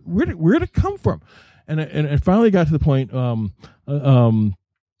 Where'd it come from? And it finally got to the point where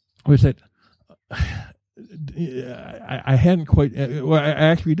I said, I hadn't quite. Well, I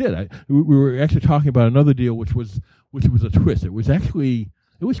actually did. We were actually talking about another deal, which was a twist. It was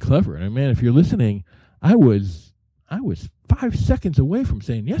clever. And man, if you're listening, I was I was 5 seconds away from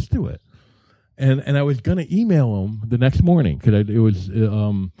saying yes to it. And I was going to email him the next morning because it was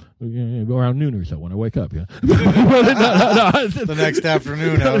around noon or so when I wake up. Yeah. The next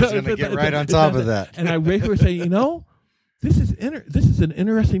afternoon, I was going to get right on top of that. And I basically say, this is an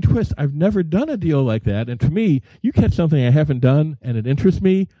interesting twist. I've never done a deal like that. And to me, you catch something I haven't done and it interests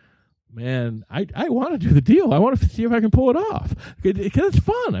me, man, I want to do the deal. I want to see if I can pull it off because it's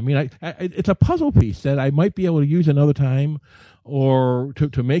fun. I mean, it's a puzzle piece that I might be able to use another time, or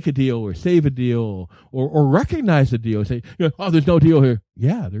to make a deal or save a deal or recognize the deal. Say, oh, there's no deal here.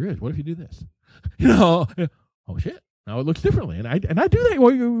 Yeah, there is. What if you do this? Oh shit. Now it looks differently, and I do that.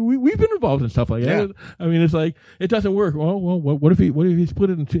 Well, we've been involved in stuff like that. I mean, it's like it doesn't work. Well, what if he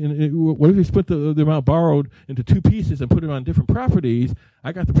split it what if he split the amount borrowed into two pieces and put it on different properties?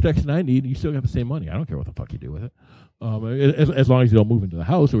 I got the protection I need, and you still got the same money. I don't care what the fuck you do with it, as long as you don't move into the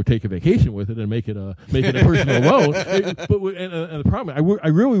house or take a vacation with it and make it a personal loan. And the problem, I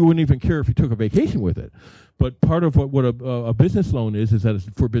really wouldn't even care if you took a vacation with it. But part of what a business loan is that it's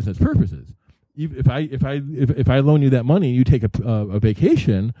for business purposes. If I loan you that money and you take a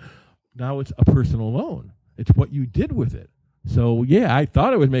vacation, now it's a personal loan. It's what you did with it. So yeah, I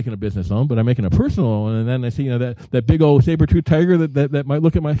thought I was making a business loan, but I'm making a personal loan, and then I see that big old saber-tooth tiger that might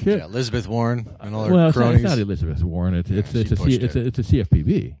look at my shit. Yeah, Elizabeth Warren and all her cronies. It's not Elizabeth Warren. It's a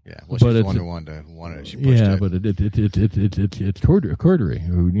CFPB. Yeah, well, she's the one who wanted it. She pushed it. Yeah, but it's Cordery.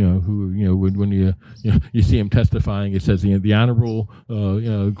 When you see him testifying, it says the honorable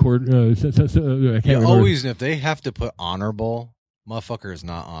court. I can't remember. Always, if they have to put honorable, motherfucker is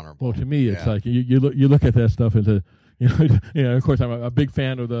not honorable. Well, to me, it's like you look at that stuff and say. Of course, I'm a big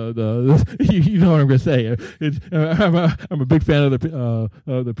fan of the you know what I'm going to say. I'm a big fan of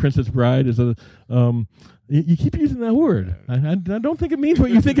the Princess Bride. You keep using that word. I don't think it means what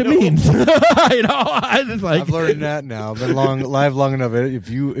you think it means. I've learned that now. I've been live long enough.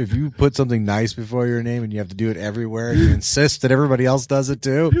 If you put something nice before your name and you have to do it everywhere, and you insist that everybody else does it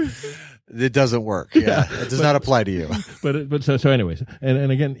too. It doesn't work. Yeah, it does not apply to you. But so anyways,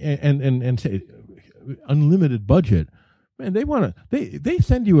 and again, and say, unlimited budget, man. They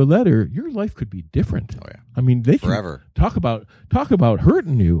send you a letter. Your life could be different. Oh yeah. I mean, they forever can talk about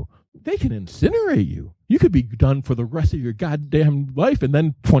hurting you. They can incinerate you. You could be done for the rest of your goddamn life, and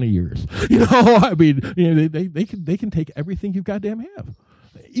then 20 years. I mean, they can take everything you goddamn have,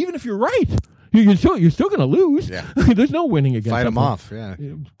 even if you're right. You're still going to lose. Yeah. There's no winning against fight them off. Yeah,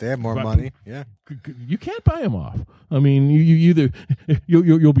 they have more money. Yeah, you can't buy them off. I mean,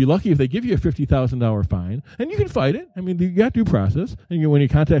 you'll be lucky if they give you a $50,000 fine, and you can fight it. I mean, you got due process, and when you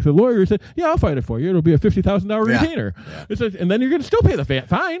contact the lawyer, you say, "Yeah, I'll fight it for you. It'll be a $50,000 retainer." Yeah. And then you're going to still pay the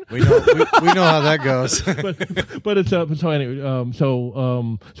fine. We know how that goes. but it's so anyway.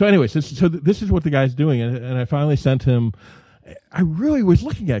 So anyways, this is what the guy's doing, and I finally sent him. I really was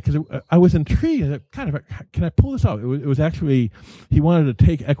looking at it because I was intrigued. Can I pull this out? It was actually, he wanted to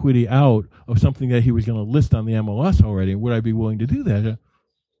take equity out of something that he was going to list on the MLS already. Would I be willing to do that?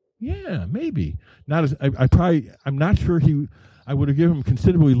 Yeah, maybe. Not as I'm not sure I would have given him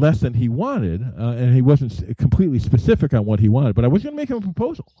considerably less than he wanted, and he wasn't completely specific on what he wanted. But I was going to make him a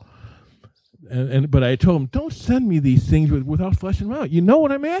proposal. But I told him, don't send me these things without fleshing them out. You know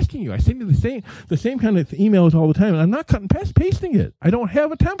what I'm asking you. I send you the same kind of emails all the time, and I'm not cutting past pasting it. I don't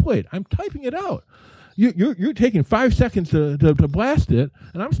have a template. I'm typing it out. You're taking 5 seconds to blast it,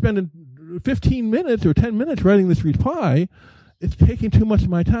 and I'm spending 15 minutes or 10 minutes writing this reply. It's taking too much of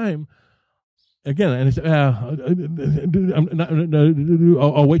my time. Again, and it's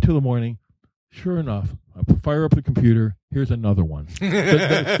I'll wait till the morning. Sure enough, I fire up the computer. Here's another one.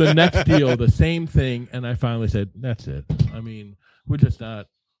 The next deal, the same thing, and I finally said, "That's it." I mean, we're just not.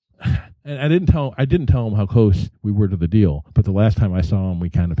 And I didn't tell him how close we were to the deal. But the last time I saw him, we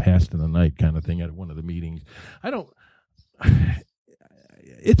kind of passed in the night, kind of thing, at one of the meetings.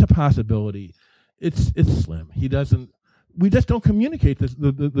 It's a possibility. It's slim. He doesn't. We just don't communicate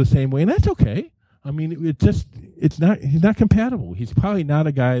the same way, and that's okay. I mean, he's not compatible. He's probably not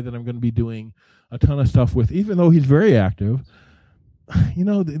a guy that I'm going to be doing a ton of stuff with, even though he's very active.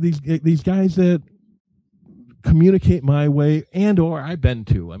 These guys that communicate my way or I bend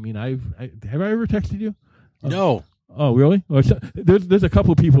to. I mean, have I ever texted you? No. Oh, really? There's a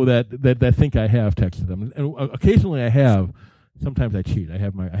couple of people that think I have texted them, and occasionally I have. Sometimes I cheat. I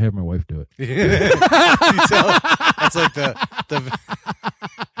have my wife do it. That's like the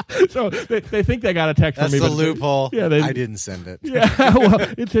So they think they got a text from me. That's the loophole. Yeah, I didn't send it. Yeah, well,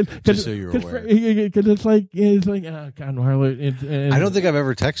 it's just so you're aware. Because it's like God, Marla. I don't think I've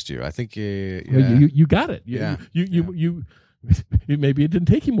ever texted you. I think you got it. You maybe it didn't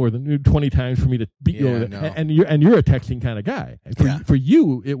take you more than 20 times for me to beat you over. And you're a texting kind of guy. For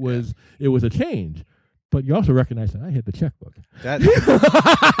you, it was a change. But you also recognize that I hit the checkbook.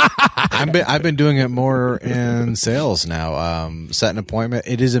 I've been doing it more in sales now. Set an appointment.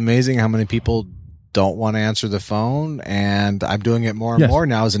 It is amazing how many people don't want to answer the phone, and I'm doing it more and more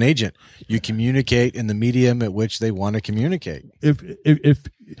now as an agent. You communicate in the medium at which they want to communicate. If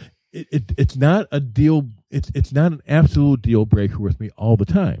it's not a deal, it's not an absolute deal breaker with me all the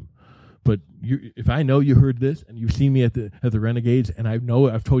time. But if I know you heard this and you've seen me at the Renegades, and I know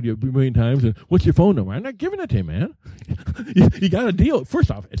I've told you a million times, and what's your phone number? I'm not giving it to you, man. you got a deal.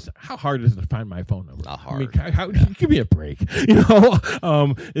 First off, how hard is it to find my phone number? Not hard. I mean, give me a break.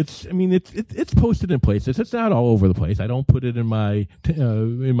 It's posted in places. It's not all over the place. I don't put it in my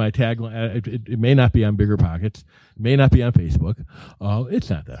tagline. It may not be on BiggerPockets. It may not be on Facebook. It's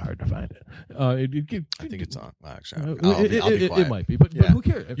not that hard to find it. I think it's on. Actually, I'll be quiet. It might be, but who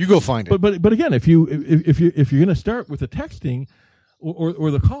cares? You go find it. But again, if you're going to start with the texting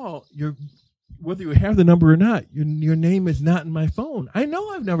or the call, whether you have the number or not, your name is not in my phone. I know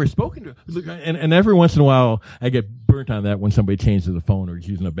I've never spoken to it. And every once in a while, I get burnt on that when somebody changes the phone or is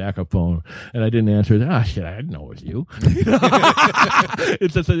using a backup phone, and I didn't answer it. Shit, I didn't know it was you.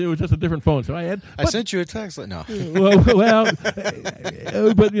 It was just a different phone. So I sent you a text. No. So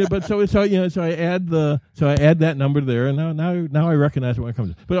I add that number there, and now I recognize it when it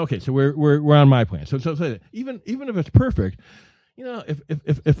comes. But okay, so we're on my plan. So even if it's perfect.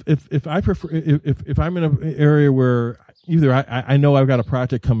 If I prefer, if I'm in an area where either I know I've got a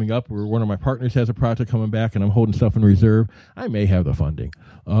project coming up, or one of my partners has a project coming back, and I'm holding stuff in reserve, I may have the funding,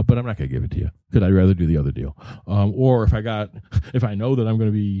 but I'm not going to give it to you because I'd rather do the other deal. Or if I know that I'm going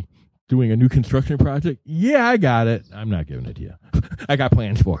to be doing a new construction project, I got it. I'm not giving it to you. I got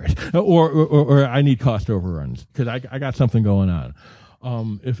plans for it, or I need cost overruns because I got something going on.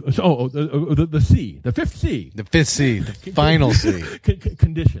 The C, the fifth C, the final C,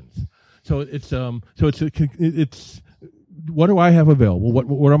 conditions. So it's what do I have available?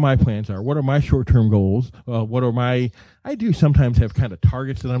 What are my plans are? What are my short-term goals? I do sometimes have kind of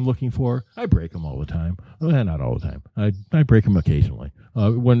targets that I'm looking for. I break them all the time. Well, not all the time. I break them occasionally.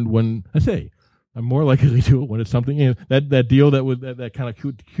 When I say I'm more likely to do it when it's something that deal that was that kind of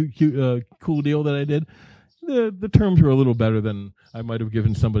cute cool deal that I did. The terms were a little better than I might have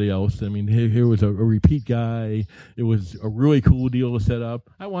given somebody else. I mean, here was a repeat guy. It was a really cool deal to set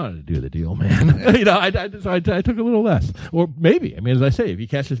up. I wanted to do the deal, man. I took a little less, or maybe. I mean, as I say, if he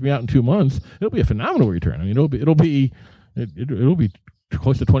cashes me out in 2 months, it'll be a phenomenal return. I mean, it'll be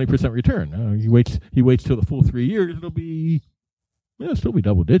close to 20% return. He waits till the full 3 years. It'll still be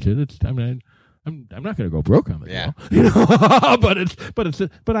double digit. I'm not going to go broke on the deal,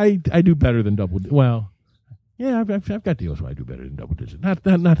 but I do better than double. Well. Yeah, I've got deals where I do better than double digits. Not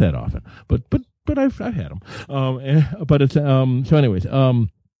that often, but I've had them. But it's so anyways. So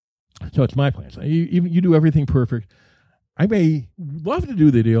it's my plan. So you do everything perfect. I may love to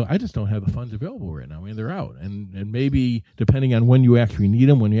do the deal. I just don't have the funds available right now. I mean, they're out, and maybe depending on when you actually need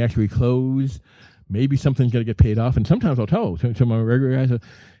them, when you actually close, maybe something's going to get paid off. And sometimes I'll tell to my regular guys,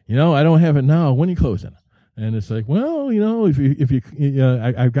 I don't have it now. When are you closing? And it's like, well, if you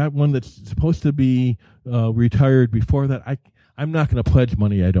I've got one that's supposed to be retired before that. I'm not going to pledge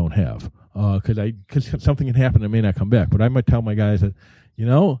money I don't have because something can happen that may not come back. But I might tell my guys that,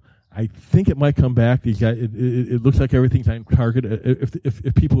 I think it might come back. These guys, it looks like everything's on target.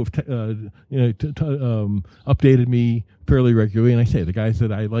 If people have updated me fairly regularly, and I say the guys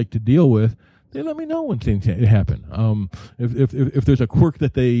that I like to deal with, they let me know when things happen. If there's a quirk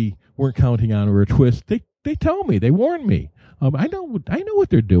that they weren't counting on or a twist, they tell me. They warn me. I know what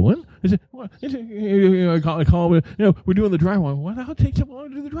they're doing. I call them, we're doing the drywall. Why the hell take so long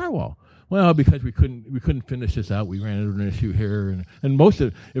to do the drywall? Well, because we couldn't finish this out. We ran into an issue here, and most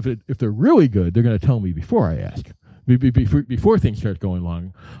of if they're really good, they're going to tell me before I ask. Before things start going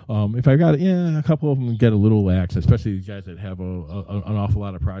long, if I got a couple of them get a little lax, especially these guys that have an awful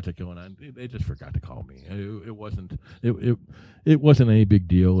lot of project going on. They just forgot to call me. It wasn't any big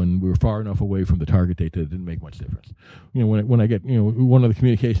deal, and we were far enough away from the target date that it didn't make much difference. When I get one of the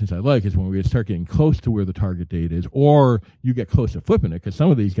communications I like is when we start getting close to where the target date is, or you get close to flipping it, because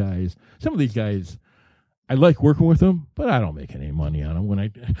some of these guys. I like working with them, but I don't make any money on them. When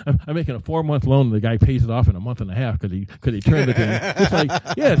I'm making a 4-month loan, and the guy pays it off in a month and a half because he turned it in. It's like,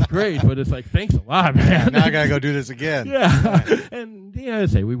 yeah, it's great, but it's like, thanks a lot, man. Now I gotta go do this again. Yeah, and I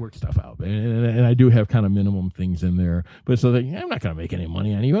say we work stuff out, and I do have kind of minimum things in there, but so that I'm not gonna make any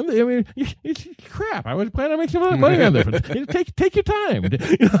money on you. I mean, it's crap. I was planning on making some money on this. Take your time.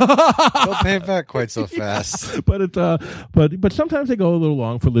 Don't pay it back quite so fast. But sometimes they go a little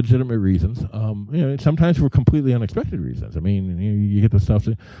long for legitimate reasons. Sometimes for completely unexpected reasons. I mean, you get the stuff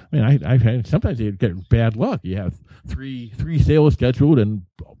that, I sometimes you get bad luck. You have three sales scheduled, and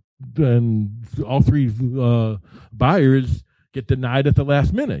all three buyers get denied at the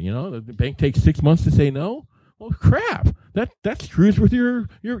last minute. The bank takes 6 months to say no. Well, crap. That screws with your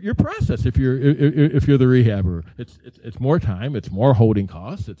process. If you're the rehabber, it's more time, it's more holding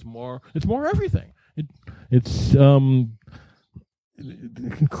costs, it's more everything.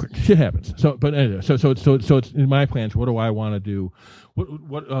 Shit happens. So, but anyway, so it's in my plans. What do I want to do?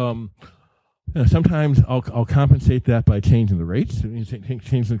 Sometimes I'll compensate that by changing the rates, change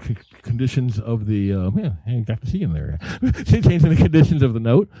the conditions of the. I got to see in there. Changing the conditions of the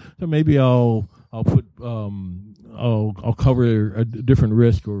note. So maybe I'll put I'll cover a different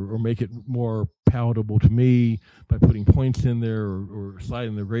risk or make it more palatable to me by putting points in there or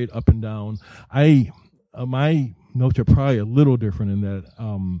sliding the rate up and down. My notes are probably a little different in that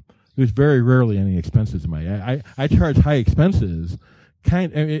there's very rarely any expenses in my. I charge high expenses.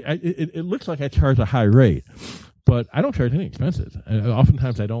 It looks like I charge a high rate, but I don't charge any expenses.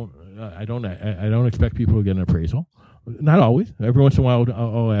 Oftentimes I don't expect people to get an appraisal. Not always. Every once in a while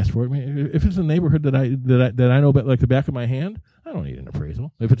I'll ask for it. If it's a neighborhood that I know like the back of my hand, I don't need an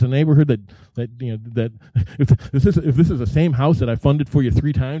appraisal. If it's a neighborhood that if this is the same house that I funded for you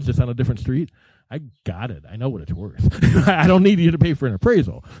 3 times just on a different street, I got it. I know what it's worth. I don't need you to pay for an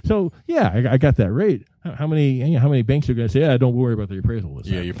appraisal. So yeah, I got that rate. How many banks are going to say, "Yeah, don't worry about the appraisal"? This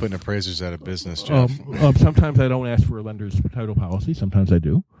time? You're putting appraisers out of business, Jeff. Sometimes I don't ask for a lender's title policy. Sometimes I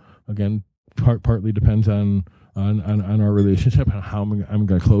do. Again, partly depends on our relationship and how I'm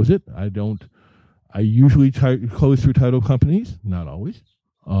going to close it. I usually close through title companies. Not always.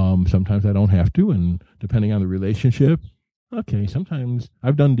 Sometimes I don't have to, and depending on the relationship. Okay, sometimes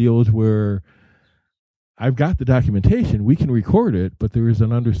I've done deals where I've got the documentation, we can record it, but there is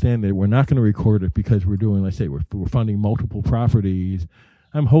an understanding that we're not going to record it because we're doing, let's say, we're funding multiple properties.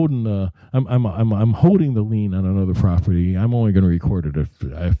 I'm holding I'm holding the lien on another property. I'm only going to record it if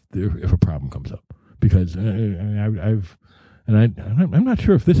a problem comes up because I'm not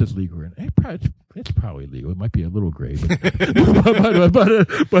sure if this is legal. It's probably legal. It might be a little gray,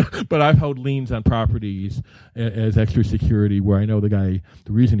 but I've held liens on properties as extra security where I know the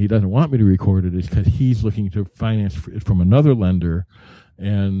reason he doesn't want me to record it is because he's looking to finance it from another lender,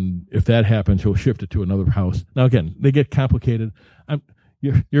 and if that happens, he'll shift it to another house. Now again, they get complicated.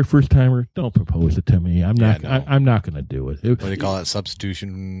 You're a first timer. Don't propose it to me. I'm not going to do it. What do they call it?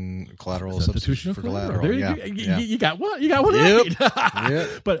 Substitution collateral. Substitution for collateral. You got one. You got one. Yep. Right. Yep.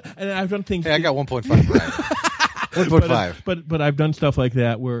 But I've done things. Hey, I got 1.5. Right. 1.5. But I've done stuff like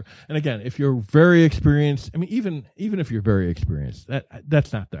that where, and again, if you're very experienced, I mean, even if you're very experienced,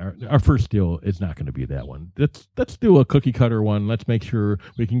 that's not our first deal is not going to be that one. Let's do a cookie cutter one. Let's make sure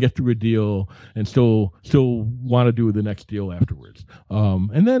we can get through a deal and still want to do the next deal afterwards.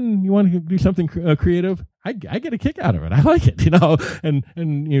 And then you want to do something creative. I get a kick out of it. I like it,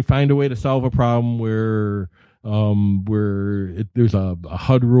 and you find a way to solve a problem where there's a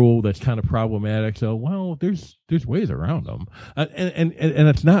HUD rule that's kind of problematic. So, well, there's ways around them, and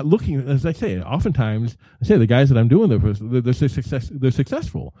it's not looking, as I say. Oftentimes, I say the guys that I'm doing they're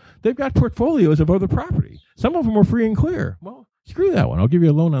successful. They've got portfolios of other property. Some of them are free and clear. Well, screw that one. I'll give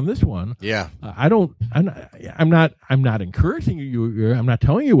you a loan on this one. Yeah. I'm not encouraging you. I'm not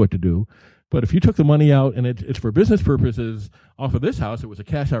telling you what to do. But if you took the money out and it's for business purposes off of this house, it was a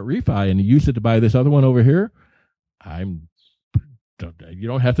cash out refi, and you used it to buy this other one over here, you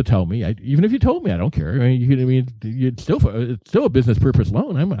don't have to tell me. Even if you told me, I don't care. It's still a business purpose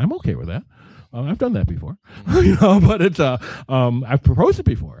loan. I'm okay with that. I've done that before, but it's I've proposed it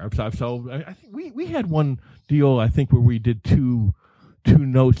before. I've sold. I think we had one deal. I think where we did two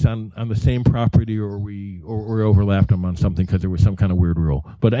notes on the same property, or we overlapped them on something because there was some kind of weird rule.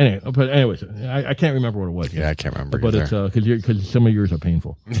 But anyways, I can't remember what it was. Yeah, I can't remember. But either. It's because some of yours are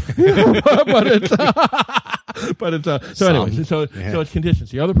painful. but it's so anyways. So it's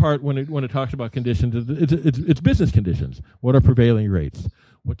conditions. The other part when it talks about conditions, it's business conditions. What are prevailing rates?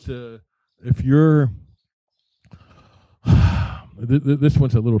 If you're this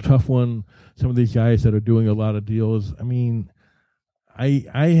one's a little tough one. Some of these guys that are doing a lot of deals, I mean,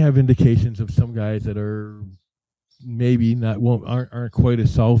 I have indications of some guys that are maybe aren't quite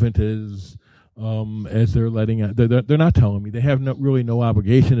as solvent as they're letting out. They're not telling me. They have really no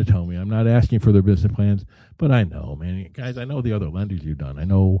obligation to tell me. I'm not asking for their business plans, but I know, man, guys. I know the other lenders you've done.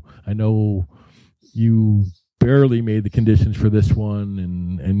 I know you barely made the conditions for this one,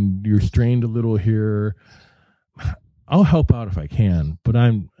 and you're strained a little here. I'll help out if I can, but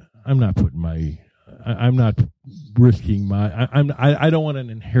I'm not putting I'm not risking I don't want to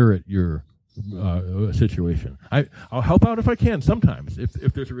inherit your situation. I'll help out if I can sometimes,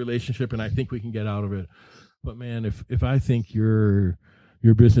 if there's a relationship and I think we can get out of it. But man, if I think your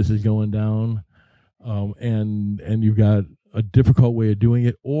business is going down, and you've got a difficult way of doing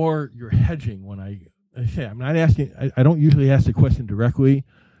it, or you're hedging when I say, I'm not asking, I don't usually ask the question directly,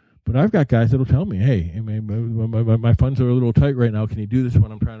 but I've got guys that'll tell me, hey, my funds are a little tight right now. Can you do this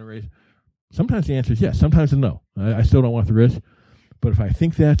when I'm trying to raise? Sometimes the answer is yes. Sometimes it's no. I still don't want the risk. But if I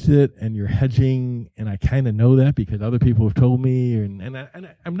think that's it, and you're hedging, and I kind of know that because other people have told me, and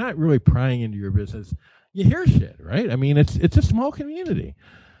I'm not really prying into your business, you hear shit, right? I mean, it's a small community.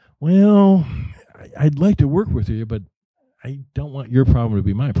 Well, I'd like to work with you, but I don't want your problem to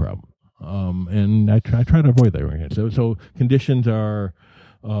be my problem. And I try to avoid that. So conditions are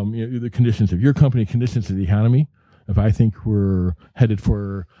the conditions of your company, conditions of the economy. If I think we're headed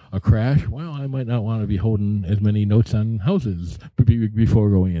for a crash, well, I might not want to be holding as many notes on houses before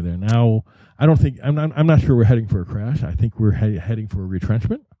going in there. Now, I'm not sure we're heading for a crash. I think we're heading for a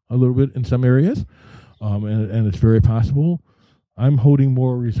retrenchment a little bit in some areas, and it's very possible. I'm holding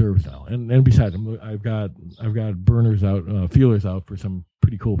more reserves now, and besides, I've got burners out, feelers out for some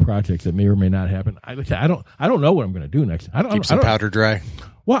pretty cool projects that may or may not happen. I don't know what I'm going to do next. Keep some powder dry.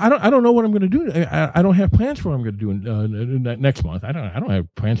 Well, I don't know what I'm going to do. I don't have plans for what I'm going to do next month. I don't have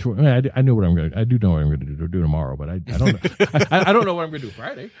plans for. I know what I'm going to. I do know what I'm going to do tomorrow, but I don't know. I don't know what I'm going to do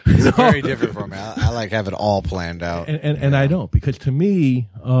Friday. It's very different for me. I like have it all planned out, and I don't, because to me,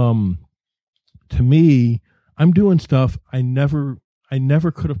 I'm doing stuff I never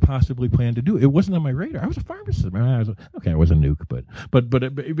could have possibly planned to do. It wasn't on my radar. I was a pharmacist. I was a nuke, but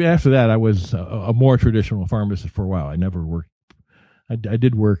after that, I was a more traditional pharmacist for a while. I never worked. I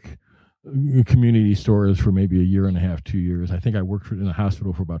did work in community stores for maybe a year and a half, 2 years. I think I worked in a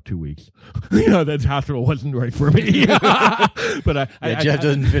hospital for about 2 weeks. That hospital wasn't right for me. But Jeff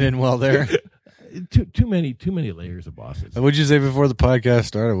doesn't fit in well there. Too many layers of bosses. What'd you say before the podcast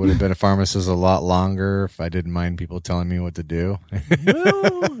started? Would have been a pharmacist a lot longer if I didn't mind people telling me what to do.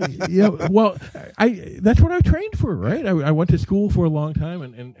 Well, that's what I trained for, right? I went to school for a long time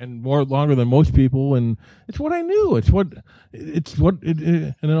and more longer than most people, and it's what I knew. And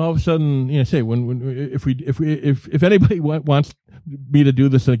then all of a sudden, say if anybody wants me to do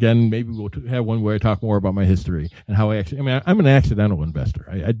this again, maybe we'll have one where I talk more about my history and how I'm an accidental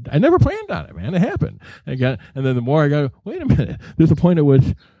investor. I never planned on it, man. It happened. And then the more I go, wait a minute, there's a point at which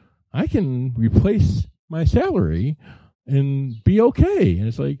I can replace my salary and be okay. And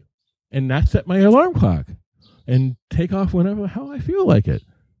it's like, and not set my alarm clock and take off whenever the hell I feel like it.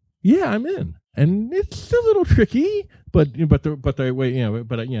 Yeah, I'm in. And it's a little tricky, but I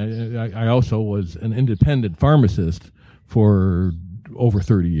also was an independent pharmacist for over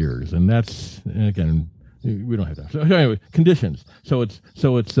 30 years, and that's, again, we don't have that. So anyway, conditions. So it's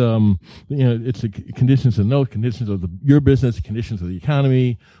it's the conditions of note, conditions of your business, conditions of the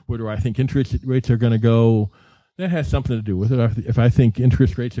economy. Where do I think interest rates are going to go? That has something to do with it. If I think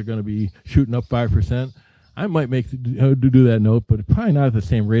interest rates are going to be shooting up 5%, I might do that note, but probably not at the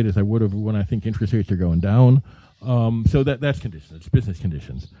same rate as I would have when I think interest rates are going down. So that's conditions. It's business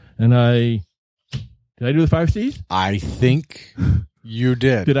conditions. And did I do the 5 C's? I think you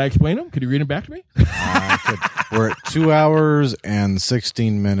did. Did I explain them? Could you read them back to me? We're at 2 hours and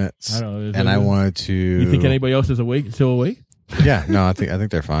 16 minutes. I wanted to. You think anybody else is still awake? Yeah, no, I think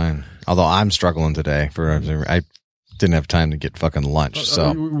they're fine. Although I'm struggling today I didn't have time to get fucking lunch,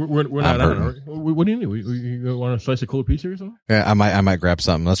 so we're not. What do you need? You want a slice of cold pizza or something? Yeah, I might grab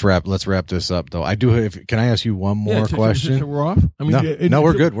something. Let's wrap this up, though. I do. Can I ask you one more question? So we're off. I mean, no,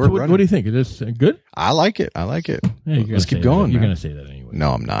 we're good. We're running. What do you think? Is this good? I like it. Yeah, let's keep going. You're going to say that anyway.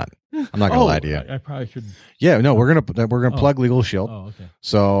 No, I'm not. I'm not going to lie to you. I probably should. Yeah, no, we're gonna plug Legal Shield. Oh, okay.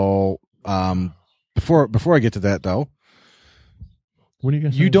 So, before I get to that though, what are you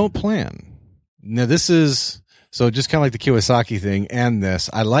going to say? You don't plan. Now this is. So just kind of like the Kiyosaki thing and this,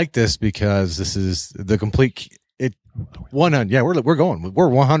 I like this because this is the complete 100. Yeah, we're going. We're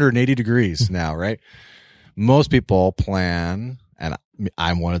 180 degrees now, right? Most people plan, and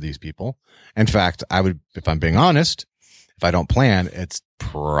I'm one of these people. In fact, if I'm being honest, if I don't plan, it's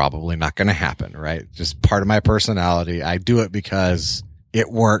probably not going to happen, right? Just part of my personality. I do it because it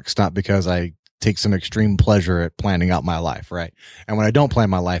works, not because I take some extreme pleasure at planning out my life, right? And when I don't plan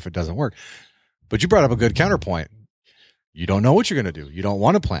my life, it doesn't work. But you brought up a good counterpoint. You don't know what you're going to do. You don't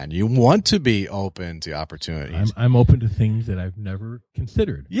want to plan. You want to be open to opportunities. I'm open to things that I've never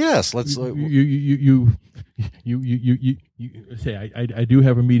considered. Yes, let's. You say I do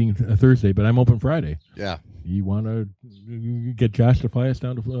have a meeting Thursday, but I'm open Friday. Yeah. You want to get Josh to fly us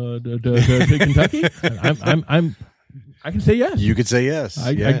down to Kentucky? I can say yes. You could say yes.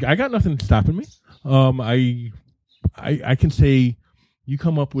 I got nothing stopping me. I can say you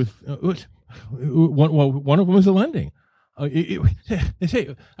come up with one of them is a lending. They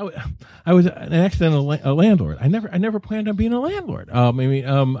say I was an accidental landlord. I never planned on being a landlord.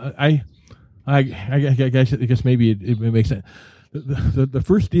 I guess maybe it makes sense. The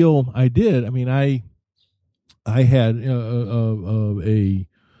first deal I did, I had a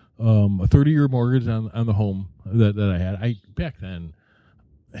 30-year mortgage on the home that I had. Back then,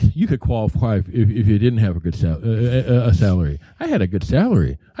 you could qualify if you didn't have a good a salary. I had a good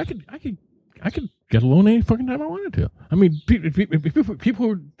salary. I could get a loan any fucking time I wanted to. I mean,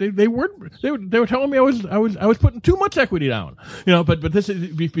 people they were telling me I was putting too much equity down. But this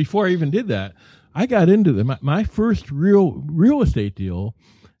is before I even did that. I got into my first real estate deal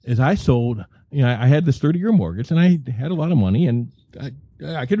is I sold. I had this 30-year mortgage and I had a lot of money and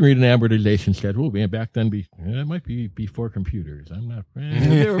I could read an amortization schedule. Back then, it might be before computers. I'm not.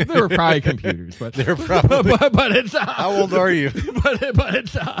 There were probably computers, but they're probably. But it's how old are you? But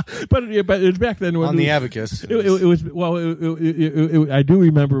it's back then when on the Abacus. It was I do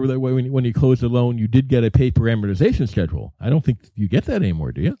remember that when you closed the loan, you did get a paper amortization schedule. I don't think you get that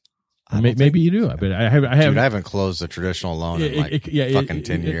anymore, do you? Maybe you do, but I haven't closed a traditional loan in fucking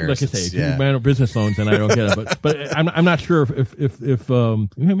 10 years. Like I say, if you business loans, and I don't get it. But I'm not sure if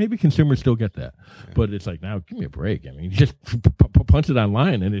maybe consumers still get that. Yeah. But it's like, now give me a break. I mean, you just punch it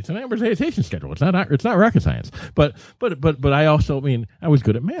online, and it's an amortization schedule. It's not rocket science. But I also I was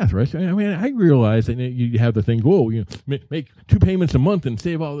good at math, right? I realized that you have the thing. Whoa, make 2 payments a month and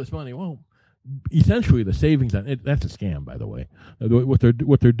save all this money. Well, essentially the savings on it, that's a scam, by the way. What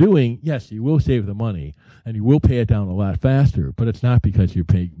they're doing, yes, you will save the money and you will pay it down a lot faster, but it's not because you're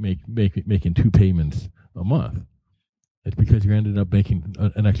making 2 payments a month. It's because you ended up making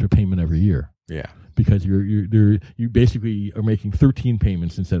an extra payment every year. Yeah. Because you basically are making 13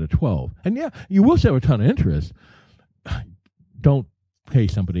 payments instead of 12. And yeah, you will save a ton of interest. Don't pay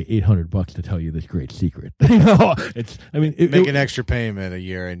somebody $800 to tell you this great secret. Make an extra payment a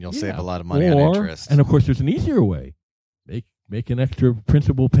year and you'll save a lot of money on interest. And of course, there's an easier way. Make an extra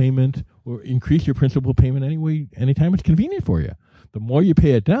principal payment or increase your principal payment anytime it's convenient for you. The more you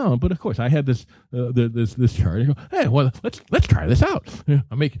pay it down, but of course, I had this chart. I go, hey, well, let's try this out.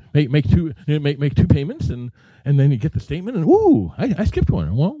 I make 2 payments, and then you get the statement, and ooh, I skipped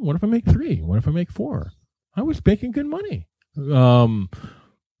one. Well, what if I make 3? What if I make 4? I was making good money.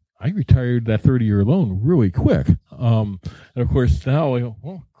 I retired that 30-year loan really quick. And of course now I go,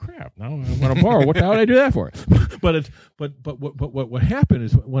 oh crap, now I want to borrow. What the hell did I do that for? But what happened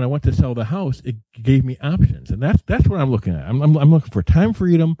is when I went to sell the house, it gave me options. And that's what I'm looking at. I'm looking for time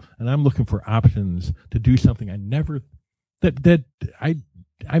freedom, and I'm looking for options to do something I never that I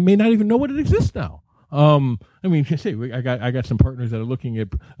may not even know what it exists now. I got some partners that are looking at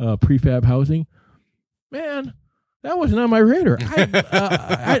prefab housing. Man, that wasn't on my radar.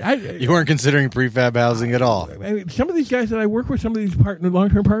 You weren't considering prefab housing at all. Some of these guys that I work with, some of these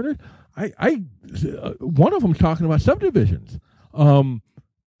long-term partners, one of them's talking about subdivisions.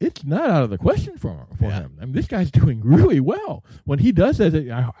 It's not out of the question for him. This guy's doing really well. When he does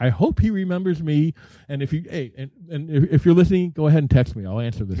that, I hope he remembers me. And if if you're listening, go ahead and text me. I'll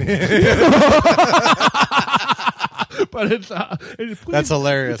answer this. But that's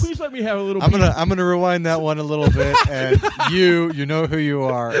hilarious. Please let me have a little. I'm gonna rewind that one a little bit, and you know who you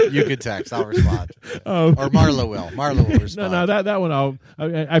are. You can text. I'll respond. Or Marla will. Marla will respond. No, that one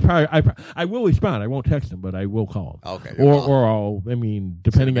I will respond. I won't text him, but I will call him. Okay. Or I'll.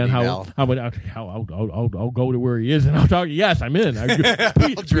 Depending on how I'll go to where he is and I'll talk. Yes, I'm in.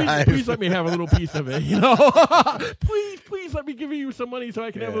 Please let me have a little piece of it. Please let me give you some money so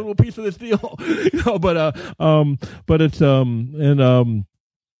I can have a little piece of this deal. But it's so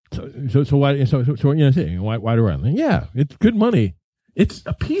why do I? Yeah, it's good money. It's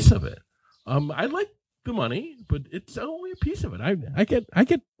a piece of it. I like the money, but it's only a piece of it. I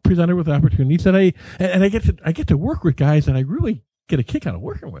get presented with opportunities that I get to work with guys that I really get a kick out of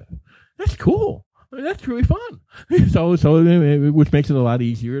working with. That's cool. That's really fun. So which makes it a lot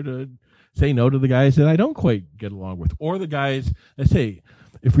easier to say no to the guys that I don't quite get along with, or the guys that say,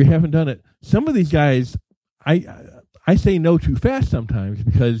 if we haven't done it, some of these guys, I I say no too fast sometimes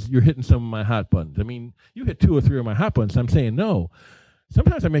because you're hitting some of my hot buttons. I mean, you hit 2 or 3 of my hot buttons. I'm saying no.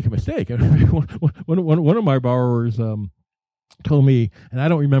 Sometimes I make a mistake. One of my borrowers told me, and I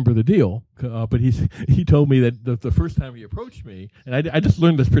don't remember the deal, but he told me that the first time he approached me, and I just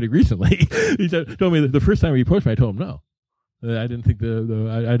learned this pretty recently. He told me that the first time he approached me, I told him no. I didn't think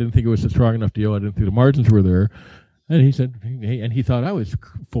I didn't think it was a strong enough deal. I didn't think the margins were there. And he said, and he thought I was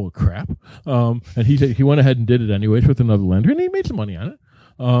full of crap. And he said he went ahead and did it anyways with another lender, and he made some money on it.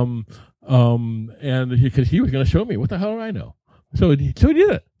 And because he was going to show me, what the hell do I know? So he did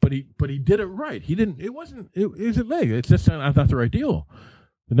it, but he did it right. He didn't. It wasn't. It was a leg. It's just not the right deal.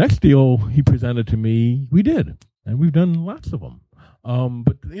 The next deal he presented to me, we did, and we've done lots of them.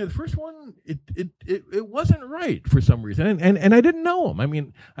 But the first one, it wasn't right for some reason, and I didn't know him. I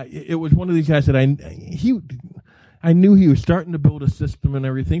mean, it was one of these guys that I knew he was starting to build a system and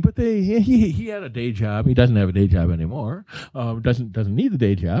everything, but he had a day job. He doesn't have a day job anymore. Doesn't need the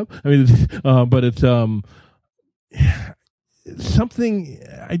day job. I mean, but it's something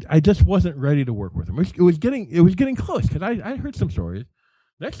I just wasn't ready to work with him. It was getting close because I heard some stories.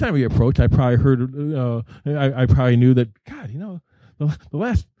 Next time we approached, I probably heard. I probably knew that. God, the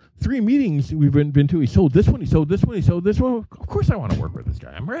last 3 meetings we've been to, he sold this one, he sold this one, he sold this one. Of course, I want to work with this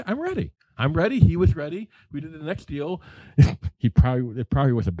guy. I'm ready. I'm ready. He was ready. We did the next deal. It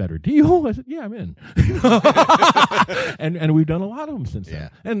probably was a better deal. I said, yeah, I'm in. and we've done a lot of them since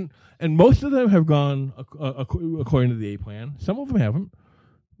then. And most of them have gone according to the A plan. Some of them haven't.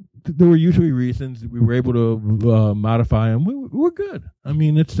 There were usually reasons that we were able to modify them. We're good. I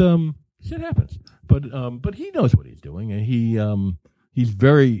mean, it's shit happens. But he knows what he's doing, and he's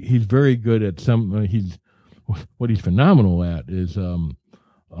very good at some. What he's phenomenal at is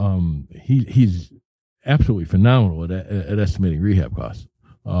he's absolutely phenomenal at estimating rehab costs.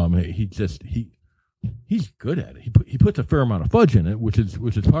 He's good at it. He puts a fair amount of fudge in it, which is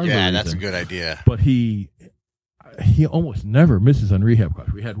part of the reason. Yeah, that's a good idea. But he almost never misses on rehab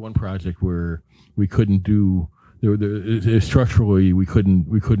costs. We had one project where we couldn't do. Structurally, we couldn't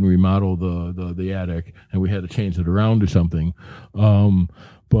remodel the attic, and we had to change it around or something. But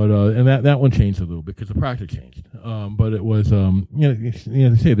that one changed a little bit because the project changed. But it was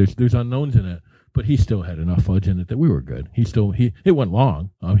they say there's unknowns in it, but he still had enough fudge in it that we were good. It went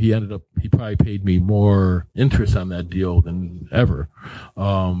long. He probably paid me more interest on that deal than ever.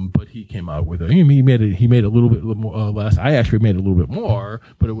 But he came out with it. He made a little bit more, less. I actually made a little bit more,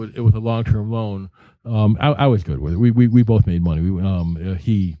 but it was a long-term loan. I was good with it. We both made money.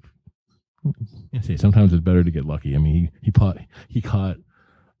 Sometimes it's better to get lucky. I mean, he caught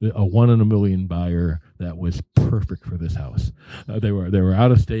a 1 in a million buyer that was perfect for this house. They were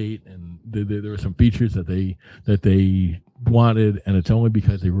out of state, and there were some features that they wanted, and it's only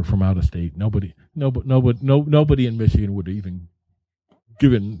because they were from out of state. Nobody in Michigan would have even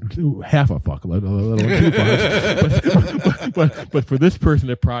given half a fuck, let alone 2 fucks. But for this person,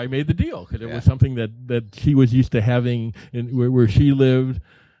 it probably made the deal because it was something that she was used to having where she lived.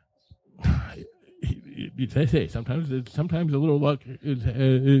 They say sometimes a little luck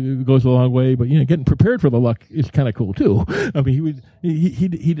it goes a long way, but getting prepared for the luck is kind of cool too. I mean, he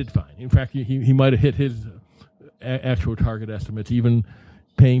did fine. In fact, he might have hit his actual target estimates, even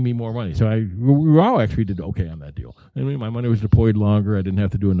paying me more money. So we all actually did okay on that deal. I mean, my money was deployed longer. I didn't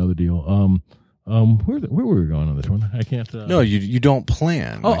have to do another deal. Where were we going on this one? I can't. No, you don't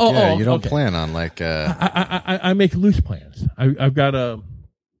plan. You don't plan on like. I make loose plans. I've got a.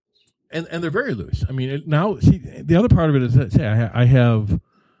 And they're very loose. I mean, the other part of it is that I have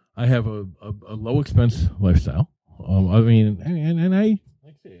a low expense lifestyle. I mean, and I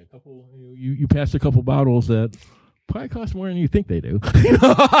like I say a couple. You pass a couple bottles that probably cost more than you think they do.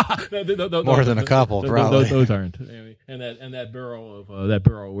 More than a couple, probably. Those aren't. And that barrel of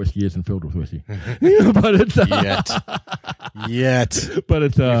whiskey isn't filled with whiskey. But it's yet. But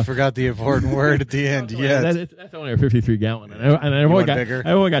it's you forgot the important word at the end. Yet. That's only a 53 gallon, and I've only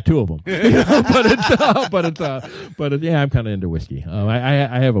got 2 of them. But I'm kind of into whiskey.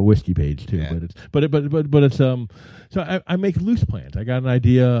 I have a whiskey page too. Yeah. But it's so I make loose plans. I got an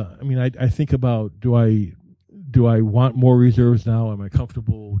idea. I mean, I think about do I want more reserves now? Am I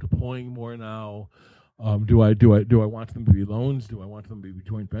comfortable deploying more now? Do I want them to be loans? Do I want them to be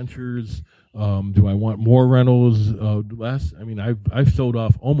joint ventures? Do I want more rentals? Less? I mean, I've sold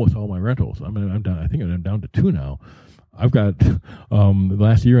off almost all my rentals. I mean, I'm down. I think I'm down to 2 now. I've got the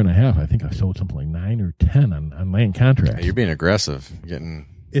last year and a half. I think I've sold something like 9 or 10 on land contracts. Yeah, you're being aggressive.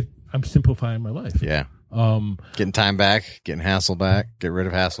 I'm simplifying my life. Yeah. Getting time back, getting hassle back, get rid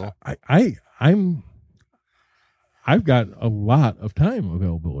of hassle. I've got a lot of time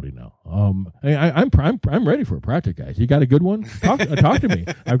availability now. I'm ready for a project, guys. You got a good one? Talk to me.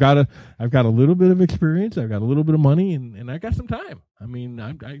 I've got a little bit of experience. I've got a little bit of money, and I got some time. I mean,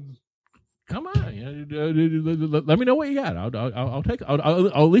 I come on. Let me know what you got. I'll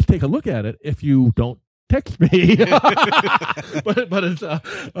at least take a look at it if you don't text me. but it's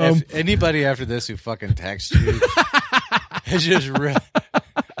if anybody after this who fucking texts you is just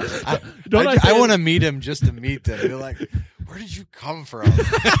I want to meet him just to meet them. You're like, where did you come from?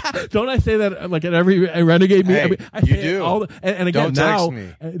 Don't I say that like at every Renegade meeting? Hey, I mean, I you say do. All and again, Don't text now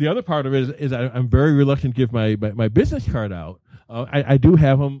me. The other part of it is I'm very reluctant to give my business card out. I do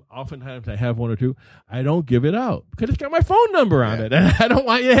have them. Oftentimes I have one or two. I don't give it out because it's got my phone number on it, and I don't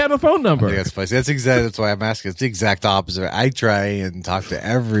want you to have a phone number. I think that's funny. That's why I'm asking. It's the exact opposite. I try and talk to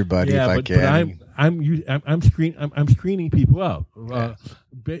everybody if I can. But I'm screening people out.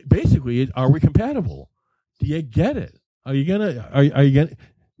 Basically, are we compatible? Do you get it? Are you gonna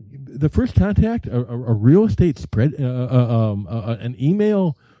the first contact a real estate spread an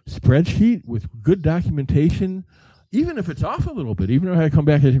email spreadsheet with good documentation? Even if it's off a little bit, even if I come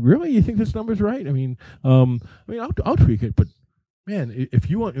back and say, really, you think this number's right? I mean, I'll tweak it, but man, if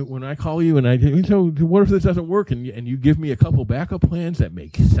you want, when I call you and so what if this doesn't work, and you give me a couple backup plans that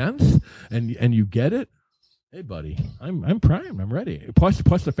make sense, and you get it, hey buddy, I'm primed, I'm ready. Plus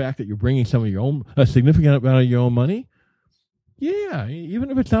the fact that you're bringing some of your own, a significant amount of your own money, yeah, even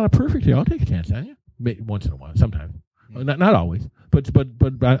if it's not a perfect deal, I'll take a chance on you once in a while, sometimes, not always, but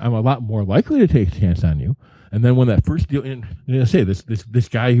I'm a lot more likely to take a chance on you. And then when that first deal, and I say this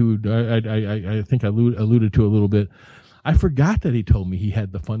guy who I think I alluded to a little bit, I forgot that he told me he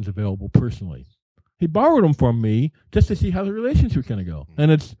had the funds available personally. He borrowed them from me just to see how the relationship was going to go.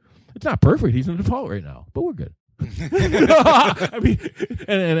 And it's not perfect. He's in default right now, but we're good. I mean,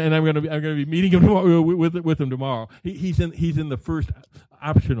 and I'm gonna be meeting him tomorrow with him tomorrow. He's in the first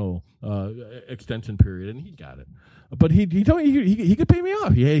optional extension period, and he got it. But he told me he could pay me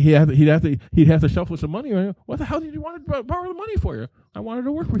off. He'd have to shuffle some money. What the hell did you want to borrow the money for? You? I wanted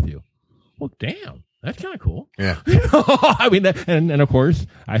to work with you. Well, damn. That's kind of cool. Yeah. I mean, and of course,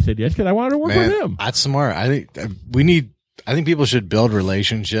 I said yes because I wanted to work with him. That's smart. I think people should build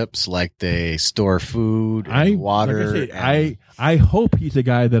relationships like they store food and water. Like I hope he's a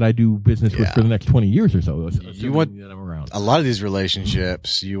guy that I do business with for the next 20 years or so. You want that I'm around. A lot of these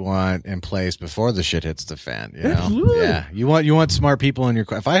relationships you want in place before the shit hits the fan. You know? Absolutely. Yeah. You want smart people in your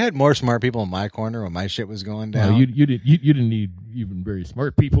corner. If I had more smart people in my corner when my shit was going down, you didn't need even very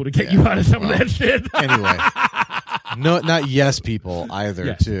smart people to get you out of some of that shit. Anyway. No, not yes people either.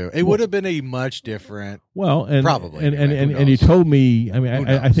 Yes. Too. It would have been a much different. Well, and probably, and you told me. I mean,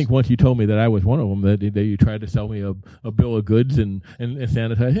 I think once you told me that I was one of them, that you tried to sell me a bill of goods and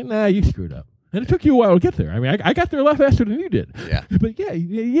sanitize. Nah, you screwed up, and it took you a while to get there. I mean, I got there a lot faster than you did. Yeah, but yeah,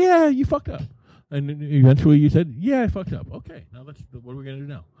 you fucked up, and eventually you said, "Yeah, I fucked up." Okay, now what are we gonna do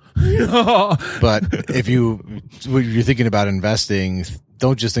now? But if you're thinking about investing,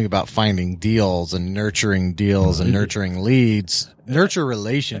 don't just think about finding deals and nurturing deals and nurturing leads. Nurture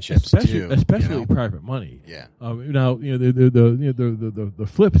relationships especially private money. Yeah. Now the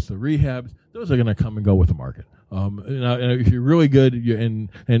flips, the rehabs, those are going to come and go with the market. Now if you're really good,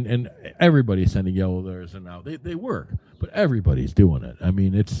 and everybody's sending yellow letters and now they work, but everybody's doing it. I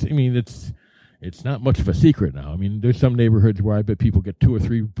mean, it's not much of a secret now. I mean, there's some neighborhoods where I bet people get 2 or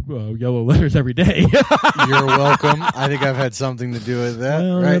 3 yellow letters every day. You're welcome. I think I've had something to do with that.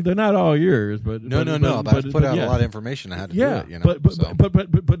 Well, right? They're not all yours, but no. But I've put out a lot of information on how to do it. You know, but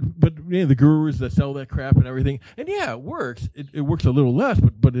the gurus that sell that crap and everything, and yeah, it works. It works a little less,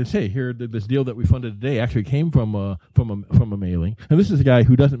 but it's here. This deal that we funded today actually came from a mailing, and this is a guy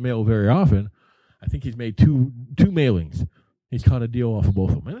who doesn't mail very often. I think he's made two mailings. He's caught a deal off of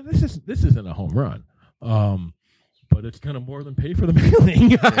both of them. And this isn't a home run, but it's going to more than pay for the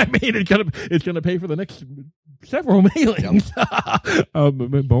mailing. I mean, it's going to pay for the next several mailings.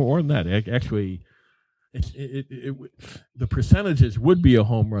 Yep. More than that, actually, the percentages would be a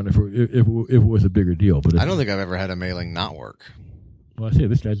home run if it was a bigger deal. But I don't think I've ever had a mailing not work. Well, I say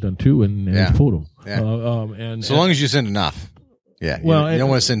this guy's done 2 and he's pulled them. Yeah. And so long as you send enough. Yeah, well, you don't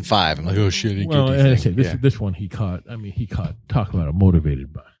want to send 5. I'm like, oh shit. This one he caught. I mean, talk about a motivated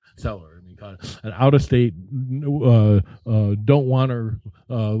seller. I mean, caught an out of state, don't wanter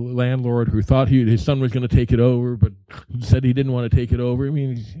landlord who thought his son was going to take it over, but said he didn't want to take it over. I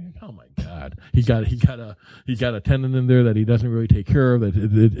mean, oh my God, he's got a tenant in there that he doesn't really take care of. That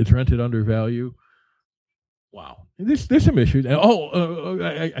it's rented under value. Wow, there's some issues. Let's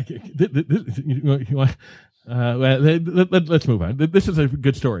move on. This is a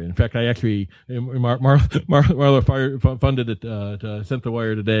good story. In fact, I actually Marla funded it, sent the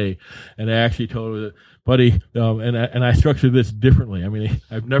wire today, and I actually told her, buddy, and I structured this differently. I mean,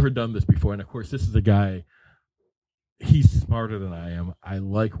 I've never done this before, and of course, this is a guy. He's smarter than I am. I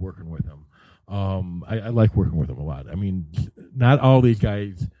like working with him. I like working with him a lot. I mean, not all these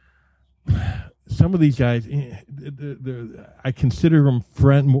guys. Some of these guys, I consider them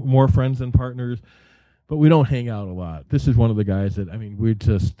more friends than partners, but we don't hang out a lot. This is one of the guys that, I mean,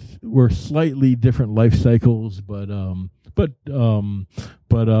 we're slightly different life cycles, but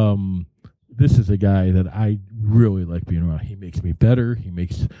this is a guy that I really like being around. He makes me better. He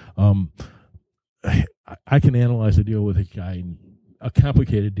makes, I can analyze a deal with a guy, a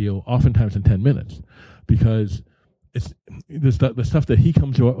complicated deal, oftentimes in 10 minutes, because it's the stuff that he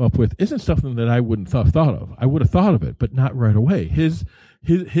comes up with isn't something that I wouldn't have thought of. I would have thought of it, but not right away. His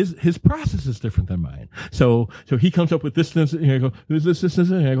process is different than mine. So he comes up with this, and I go, "There's this,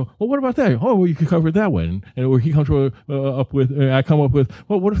 and I go, well, what about that? Oh, well, you could cover it that way. And or he comes up with, I come up with,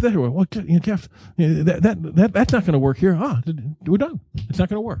 well, what if that? Well, Jeff, that's not going to work here. We're done. It's not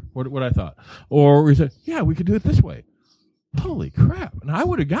going to work. What I thought. Or he said, yeah, we could do it this way. Holy crap! And I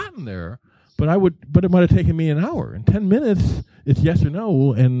would have gotten there. But it might have taken me an hour. In 10 minutes, it's yes or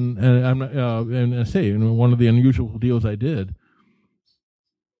no. And I'm not, and I say, one of the unusual deals I did,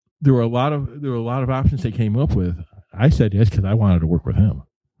 there were a lot of options they came up with. I said yes because I wanted to work with him.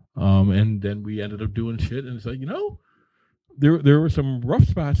 And then we ended up doing shit. And it's like, there were some rough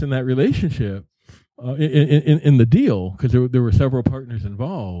spots in that relationship, in the deal, because there were several partners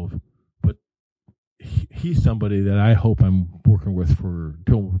involved. He's somebody that I hope I'm working with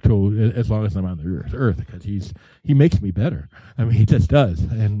till as long as I'm on the earth, because he makes me better. I mean, he just does,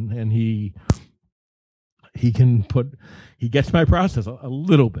 and he gets my process a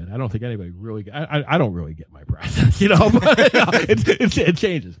little bit. I don't think anybody really. I don't really get my process, but it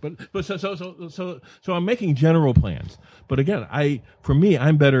changes. But so I'm making general plans. But again,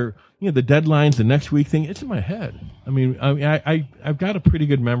 I'm better. The deadlines, the next week thing, it's in my head. I mean, I've got a pretty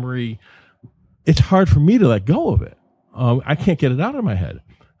good memory. It's hard for me to let go of it. I can't get it out of my head.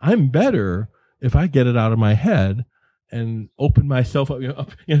 I'm better if I get it out of my head and open myself up.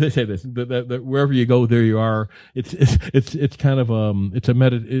 They say this that wherever you go, there you are. It's kind of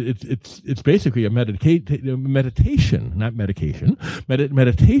it's basically a meditation, not medication,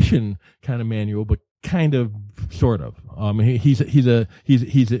 meditation kind of manual, but kind of sort of. The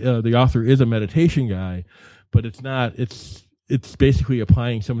author is a meditation guy, but it's not. It's basically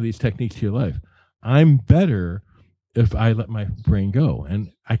applying some of these techniques to your life. I'm better if I let my brain go.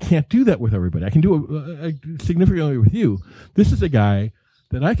 And I can't do that with everybody. I can do it significantly with you. This is a guy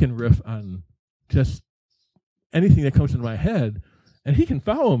that I can riff on just anything that comes into my head, and he can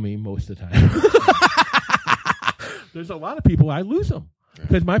follow me most of the time. There's a lot of people I lose them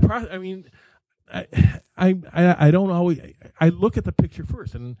because my process. I mean, I don't always. I look at the picture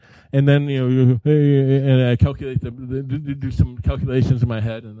first, and then and I calculate do some calculations in my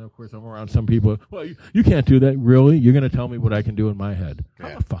head, and of course I'm around some people. Well, you can't do that, really. You're going to tell me what I can do in my head. Yeah.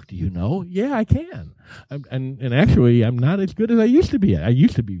 How the fuck do you know? Yeah, I can. And actually, I'm not as good as I used to be. I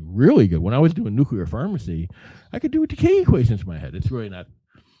used to be really good when I was doing nuclear pharmacy. I could do decay equations in my head. It's really not.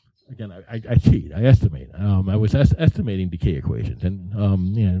 Again, I cheat. I estimate. I was estimating decay equations, and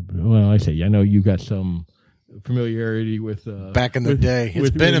I say I know you got some familiarity with back in the day.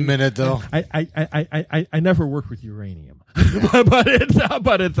 It's been a minute though. I never worked with uranium, but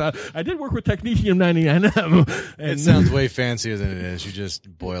it's I did work with technetium-99m. It sounds way fancier than it is. You're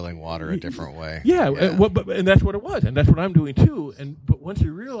just boiling water a different way. Yeah. And that's what it was, and that's what I'm doing too. But once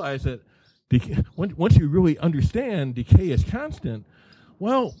you realize that, once you really understand decay is constant.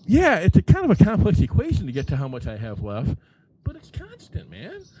 Well, yeah, it's a kind of a complex equation to get to how much I have left, but it's constant,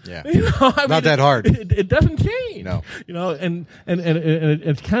 man. Yeah, not that hard. It doesn't change. No, and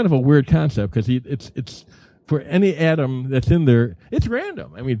it's kind of a weird concept because it's for any atom that's in there, it's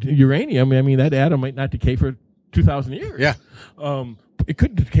random. I mean, uranium. That atom might not decay for 2,000 years. Yeah, it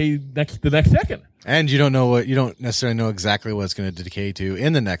could decay the next second. And you don't necessarily know exactly what it's going to decay to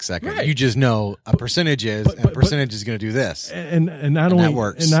in the next second. Right. You just know a percentage is, and a percentage is going to do this. And not only that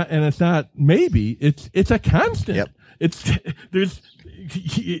works. and it's not maybe it's a constant. Yep. There's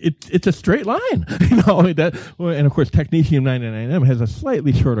it's a straight line, and of course technetium-99m has a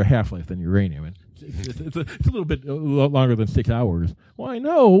slightly shorter half-life than uranium, and it's a little bit longer than 6 hours. Well, I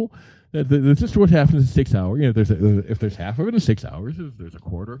know that this is what happens in 6 hours. If there's half of it in 6 hours, if there's a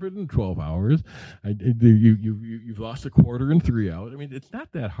quarter of it in 12 hours, you've lost a quarter in 3 hours. I mean, it's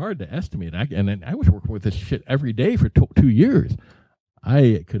not that hard to estimate. And I was working with this shit every day for 2 years.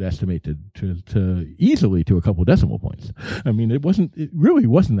 I could estimate to easily to a couple of decimal points. I mean, it really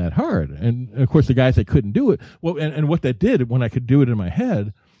wasn't that hard. And of course, the guys that couldn't do it, well, and what that did when I could do it in my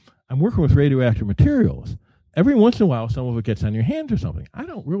head, I'm working with radioactive materials. Every once in a while, some of it gets on your hands or something. I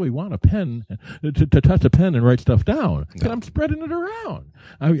don't really want a pen to touch a pen and write stuff down because I'm spreading it around.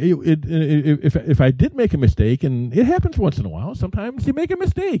 If I did make a mistake, and it happens once in a while, sometimes you make a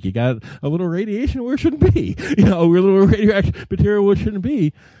mistake. You got a little radiation where it shouldn't be, a little radioactive material where it shouldn't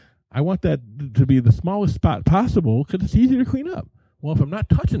be. I want that to be the smallest spot possible because it's easier to clean up. Well, if I'm not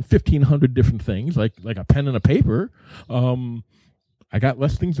touching 1,500 different things, like a pen and a paper, I got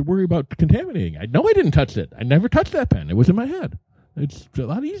less things to worry about contaminating. I know I didn't touch it. I never touched that pen. It was in my head. It's a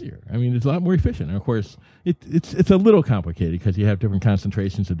lot easier. I mean, it's a lot more efficient. And of course, it's a little complicated because you have different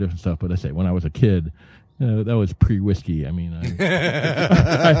concentrations of different stuff. But I say, when I was a kid, that was pre-whiskey. I mean,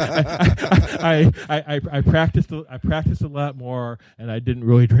 I practiced a lot more, and I didn't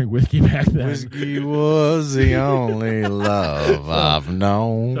really drink whiskey back then. Whiskey was the only love I've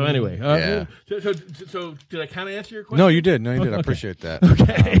known. So anyway, so did I kind of answer your question? No, you did. I appreciate that.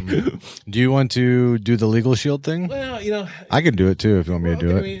 Okay. Do you want to do the Legal Shield thing? Well, I can do it too if you want me to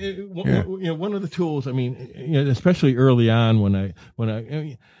do it. I mean, one of the tools. I mean, especially early on when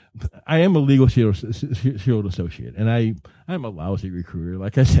I am a Legal Shield associate, and I'm a lousy recruiter.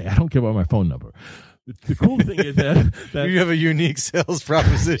 Like I say, I don't give out my phone number. The cool thing is that you have a unique sales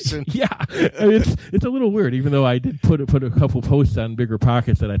proposition. Yeah, I mean, it's a little weird. Even though I did put a couple posts on Bigger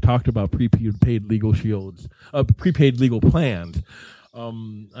Pockets that I talked about prepaid legal shields, prepaid legal plans.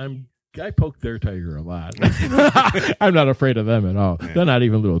 I poke their tiger a lot. I'm not afraid of them at all. Yeah. They're not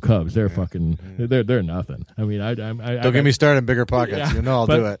even little cubs. They're fucking. They're nothing. I mean, don't get me started in Bigger Pockets. Yeah, I'll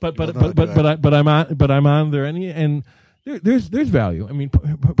do it. But I'm on there and there's value. I mean,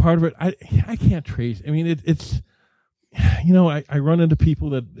 part of it I can't trace. I mean, it's. I run into people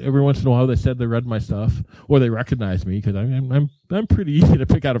that every once in a while they said they read my stuff or they recognize me because I'm pretty easy to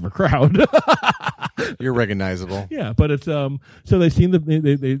pick out of a crowd. You're recognizable. Yeah, but it's so they've seen the.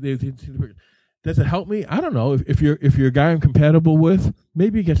 Does it help me? I don't know. If you're a guy I'm compatible with,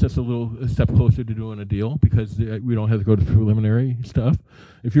 maybe it gets us a step closer to doing a deal because we don't have to go to preliminary stuff.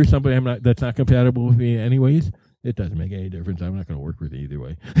 If you're somebody that's not compatible with me anyways, it doesn't make any difference. I'm not going to work with you either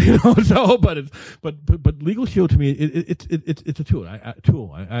way, So, but Legal Shield to me, it's a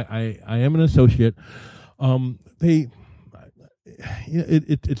tool. I am an associate.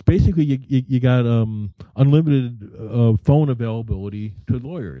 It's basically you got unlimited phone availability to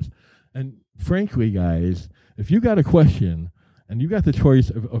lawyers, and frankly, guys, if you got a question and you got the choice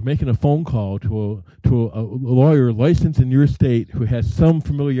of making a phone call to a lawyer licensed in your state who has some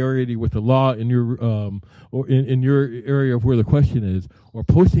familiarity with the law in your or in your area of where the question is, or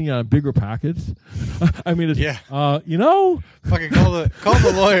posting it on Bigger Pockets, I mean, it's, fucking call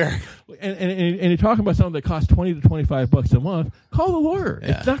the lawyer. And you're talking about something that costs $20 to $25 a month. Call the lawyer.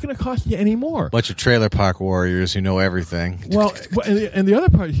 Yeah. It's not going to cost you any more. Bunch of trailer park warriors who know everything. Well, and the other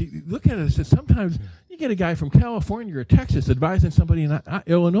part is you look at it as sometimes you get a guy from California or Texas advising somebody in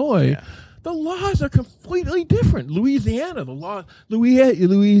Illinois. Yeah. The laws are completely different. Louisiana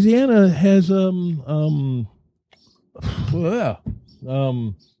has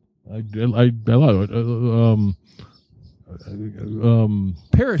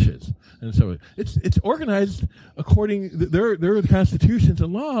parishes, and so it's organized according their constitutions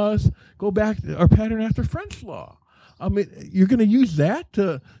and laws go back are patterned after French law. I mean, you're going to use that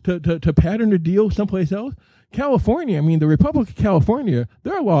to pattern a deal someplace else. California, I mean, the Republic of California,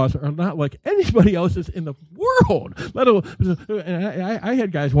 their laws are not like anybody else's in the world. And I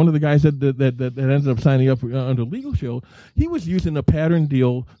had guys, one of the guys that ended up signing up under Legal Shield, he was using a pattern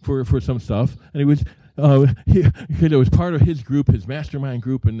deal for some stuff, and he was it was part of his group, his mastermind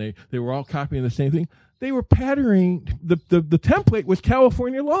group, and they were all copying the same thing. They were patterning the template was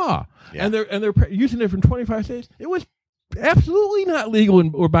California law, yeah. and they're using it from 25 states. It was absolutely not legal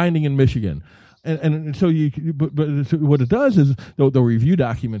or binding in Michigan. And so but what it does is they'll review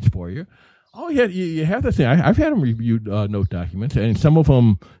documents for you. Oh yeah, you have to say I've had them review note documents, and some of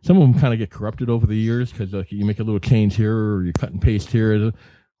them kind of get corrupted over the years because you make a little change here or you cut and paste here.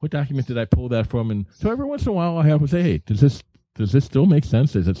 What document did I pull that from? And so every once in a while I have to say, hey, does this still make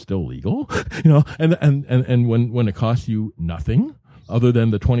sense? Is it still legal? And when it costs you nothing. other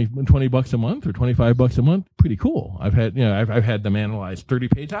than the $20 a month or $25 a month, pretty cool. I've had them analyze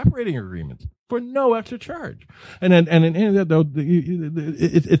 30-page operating agreements for no extra charge. And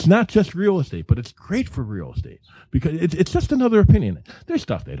it's not just real estate, but it's great for real estate because it's just another opinion. There's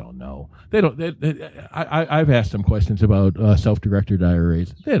stuff they don't know. I've asked them questions about self-directed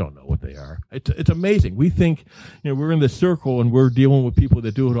IRAs. They don't know what they are. It's amazing. We think, we're in this circle and we're dealing with people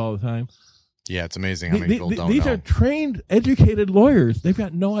that do it all the time. Yeah, it's amazing how many people don't these know. are trained, educated lawyers. They've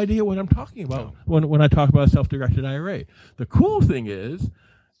got no idea what I'm talking about when I talk about a self-directed IRA. The cool thing is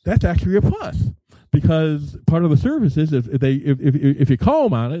that's actually a plus because part of the service is if you call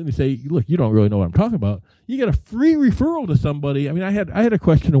them on it and they say, look, you don't really know what I'm talking about, you get a free referral to somebody. I mean, I had a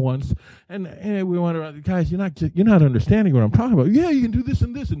question once, and we went, guys, you're not understanding what I'm talking about. Yeah, you can do this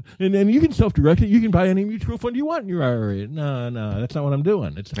and this, and you can self-direct it. You can buy any mutual fund you want in your IRA. No, that's not what I'm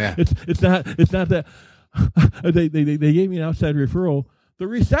doing. It's not that. They gave me an outside referral. The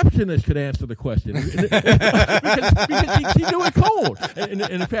receptionist could answer the question because she knew it cold. And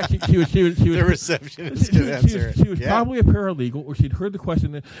in fact, she was the receptionist could answer it. She was probably a paralegal, or she'd heard the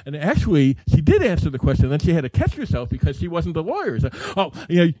question, and actually she did answer the question. And then she had to catch herself because she wasn't the lawyer. So,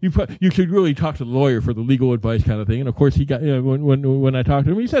 you should really talk to the lawyer for the legal advice kind of thing. And of course, he got when I talked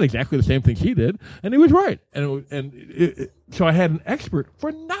to him, he said exactly the same thing she did, and he was right. So I had an expert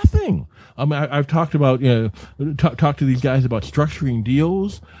for nothing. I've talked about talk to these guys about structuring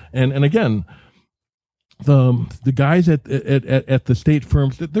deals, and again, the guys at the state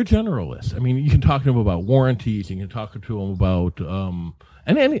firms, they're generalists. I mean, you can talk to them about warranties, you can talk to them about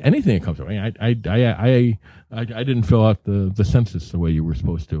anything that comes up. I mean, I didn't fill out the census the way you were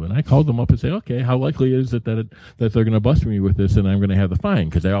supposed to, and I called them up and say, okay, how likely is it that they're going to bust me with this, and I'm going to have the fine?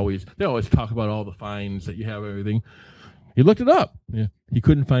 Because they always talk about all the fines that you have, everything. He looked it up. Yeah. He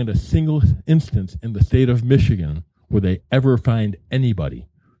couldn't find a single instance in the state of Michigan where they ever fined anybody.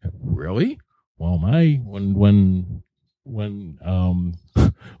 Really? Well, when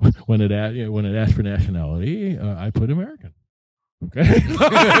it asked for nationality, I put American. Okay.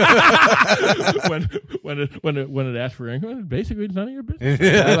 when it asked for income, basically it's none of your business.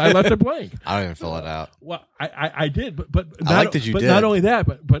 I left it blank. I don't even fill it out. Well, I did, but I like that you did. Not only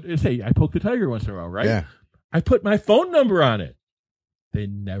that, but say I poke the tiger once in a while, right? Yeah. I put my phone number on it. They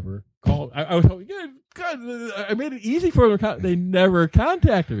never called. I was hoping, God, I made it easy for them. They never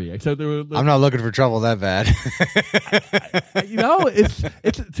contacted me. So I'm not looking for trouble that bad.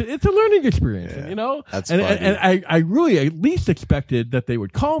 It's a learning experience. Yeah, that's funny. And I really at least expected that they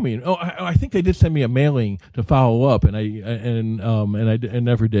would call me. And I think they did send me a mailing to follow up, and I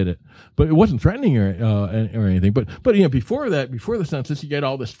never did it. But it wasn't threatening or anything. But before that, before the census, you get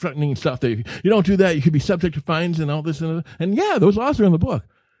all this threatening stuff that if you don't do that, you could be subject to fines and all this and yeah, those laws are in the book.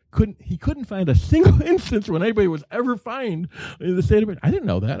 He couldn't find a single instance when anybody was ever fined in the state of Michigan. I didn't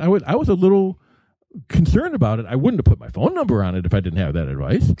know that. I was a little concerned about it. I wouldn't have put my phone number on it if I didn't have that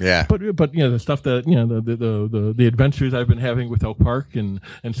advice. Yeah. But the stuff that the adventures I've been having with Oak Park and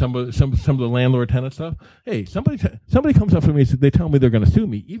some of the landlord tenant stuff. Hey, somebody comes up to me and they tell me they're going to sue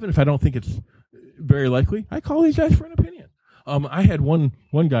me, even if I don't think it's very likely. I call these guys for an opinion. I had one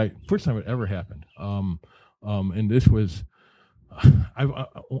guy, first time it ever happened. And this was.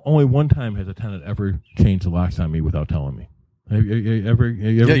 Only one time has a tenant ever changed the locks on me without telling me. Have you ever?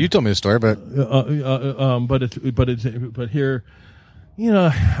 Yeah, you told me the story, but here,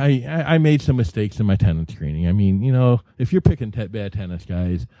 I made some mistakes in my tenant screening. I mean, if you're picking bad tenants,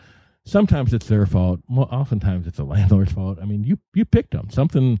 guys, sometimes it's their fault. Oftentimes it's the landlord's fault. I mean, you picked them.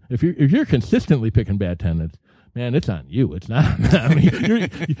 Something if you're consistently picking bad tenants. Man, it's on you. It's not. I mean,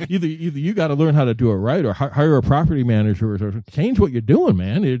 either you got to learn how to do it right, or hire a property manager, or change what you're doing,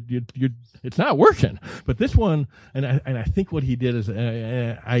 man. It's not working. But this one, and I think what he did is,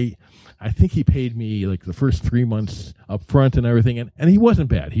 I think he paid me like the first 3 months up front and everything, and he wasn't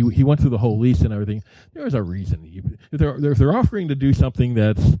bad. He went through the whole lease and everything. There was a reason. If they're offering to do something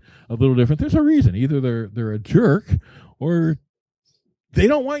that's a little different, there's a reason. Either they're a jerk, or they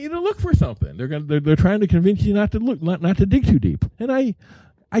don't want you to look for something. They're trying to convince you not to look, not to dig too deep. And I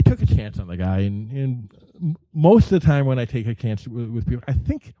took a chance on the guy, and most of the time when I take a chance with people,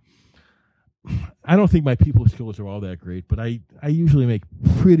 I don't think my people skills are all that great, but I usually make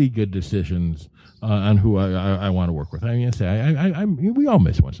pretty good decisions on who I want to work with. I mean, we all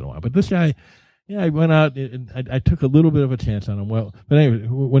miss once in a while, but this guy. Yeah, I went out and I took a little bit of a chance on him. Well, but anyway,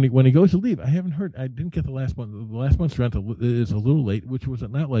 when he goes to leave, I haven't heard. I didn't get the last month. The last month's rent is a little late, which was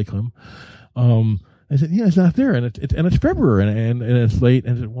not like him. I said, yeah, it's not there, and it's February, and it's late.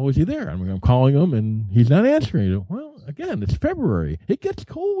 And I said, well, is he there? I'm calling him, and he's not answering. Well, again, it's February. It gets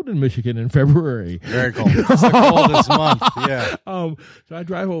cold in Michigan in February. Very cold. It's the coldest month. Yeah. So I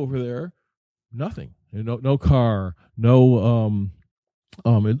drive over there. Nothing. No car. No.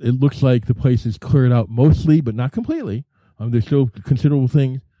 It looks like the place is cleared out mostly, but not completely. There's still considerable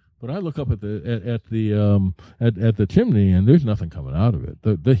things. But I look up at the chimney, and there's nothing coming out of it.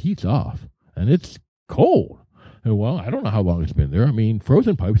 The heat's off, and it's cold. And, well, I don't know how long it's been there. I mean,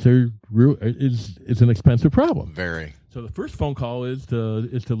 frozen pipes is an expensive problem. Very. So the first phone call is to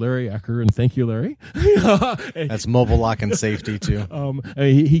Larry Ecker, and thank you, Larry. That's mobile lock and safety too.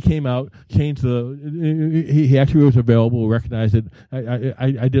 He came out, changed he actually was available, recognized it.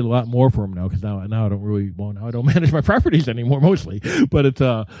 I did a lot more for him now because now I don't manage my properties anymore mostly. But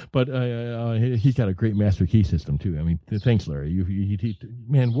he's got a great master key system too. I mean, thanks, Larry.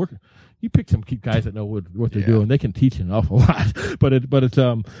 You pick some guys that know what they're doing. They can teach an awful lot. But I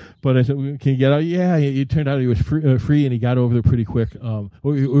said, can you get out? Yeah. It turned out he was free, and he got over there pretty quick. Or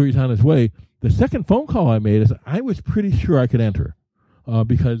he's on his way. The second phone call I made is I was pretty sure I could enter,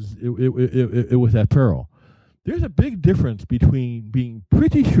 because it was at peril. There's a big difference between being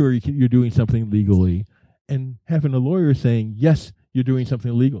pretty sure you're doing something legally and having a lawyer saying yes, you're doing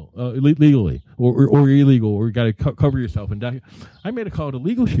something legally or illegal, or you got to cover yourself. And I made a call to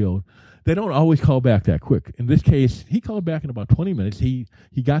Legal Shield. They don't always call back that quick. In this case, he called back in about 20 minutes. He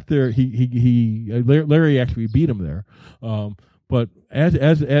got there. Larry actually beat him there. But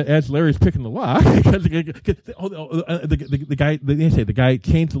as Larry's picking the lock, because the guy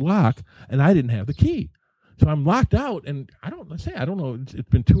changed the lock, and I didn't have the key, so I'm locked out. And I don't know. It's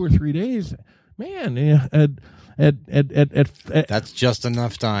been 2 or 3 days, man. That's just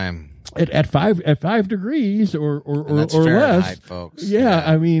enough time. At 5 degrees or less, folks. Yeah,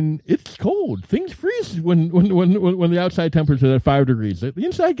 I mean, it's cold. Things freeze when the outside temperature is at 5 degrees. The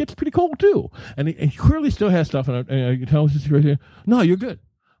inside gets pretty cold too, and he clearly still has stuff. And I tell him, "No, you're good."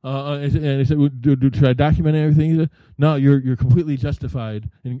 And he said, "Should I document everything?" He said, "No, you're completely justified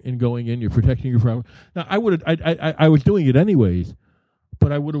in going in. You're protecting your property." Now, I was doing it anyways,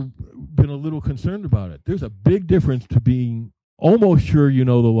 but I would have been a little concerned about it. There's a big difference to being almost sure you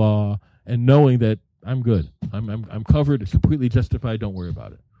know the law and knowing that I'm good. I'm covered. It's completely justified. Don't worry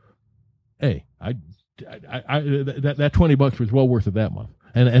about it. Hey, that $20 was well worth it that month.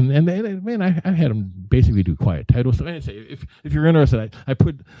 And man, I had them basically do quiet title. So anyway, if you're interested,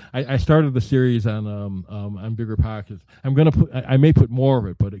 I started the series on Bigger Pockets. I may put more of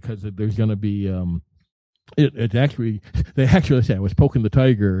it, but because there's gonna be they actually say I was poking the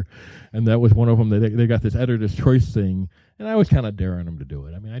tiger, and that was one of them. They got this editor's choice thing, and I was kind of daring them to do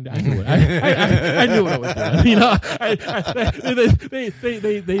it. I mean, I knew it. I knew what I was doing. You know,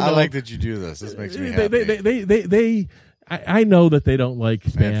 they I like that you do this. This makes me happy. I know that they don't like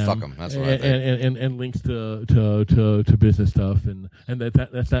spam. Man, fuck them. That's what I think. And links to business stuff, and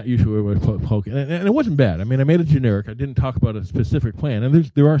that's not usually where we're poking. And it wasn't bad. I mean, I made it generic. I didn't talk about a specific plan, and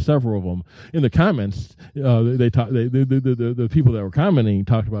there are several of them in the comments. The people that were commenting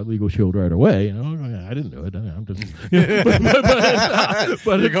talked about Legal Shield right away. You know, I didn't do it. I'm just.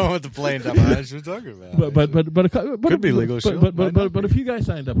 But you're going with the plain dumb eyes. We're talking about. But could be Legal Shield. But if you guys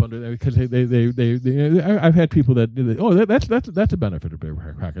signed up under there, because I've had people that that's a benefit of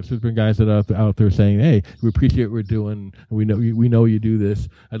Bigger Pockets. There's been guys that are out there saying, "Hey, we appreciate what we're doing. We know you do this.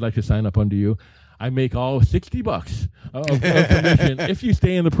 I'd like to sign up under you." I make all $60 of commission if you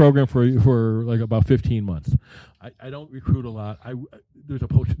stay in the program for like about 15 months. I don't recruit a lot.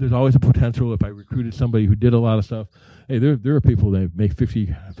 There's always a potential if I recruited somebody who did a lot of stuff. Hey, there are people that make 50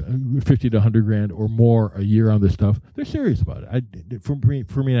 to $100,000 or more a year on this stuff. They're serious about it. For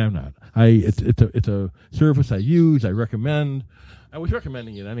me, I'm not. It's a service I use. I recommend. I was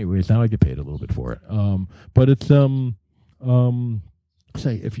recommending it anyways. Now I get paid a little bit for it. But it's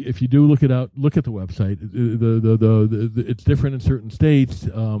say if you do look it out, look at the website. The it's different in certain states.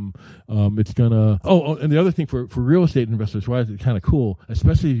 It's gonna. And the other thing for real estate investors, why is it kind of cool,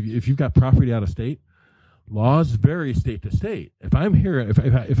 especially if you've got property out of state. Laws vary state to state. If I'm here,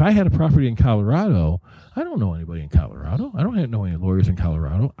 if I had a property in Colorado, I don't know anybody in Colorado. I don't know any lawyers in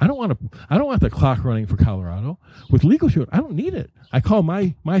Colorado. I don't want the clock running for Colorado. With Legal Shield, I don't need it. I call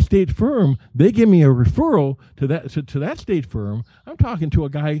my state firm. They give me a referral to that state firm. I'm talking to a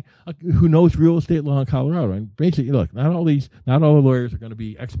guy who knows real estate law in Colorado. And basically, look, not all the lawyers are going to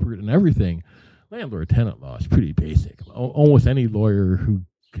be expert in everything. Landlord-tenant law is pretty basic. Almost any lawyer who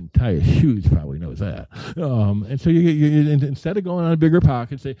can tie his shoes probably knows that. And so you instead of going on a Bigger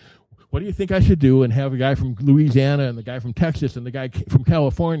Pocket, say, what do you think I should do? And have a guy from Louisiana and the guy from Texas and the guy from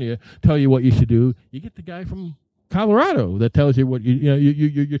California tell you what you should do. You get the guy from Colorado that tells you what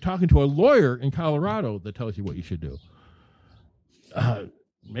you're talking to a lawyer in Colorado that tells you what you should do.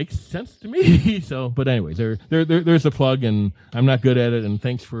 Makes sense to me. So, but anyways, there's a plug, and I'm not good at it. And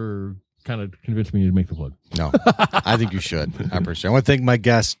thanks for kind of convincing me to make the plug. No, I think you should. I appreciate it. I want to thank my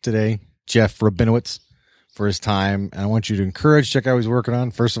guest today, Jeff Rabinowitz, for his time. And I want you to check out what he's working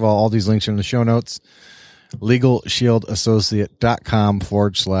on. First of all these links are in the show notes.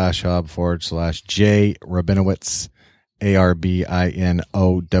 LegalShieldAssociate.com/hub/J Rabinowitz,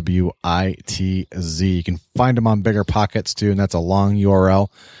 ARBINOWITZ. You can find them on Bigger Pockets too, and that's a long URL.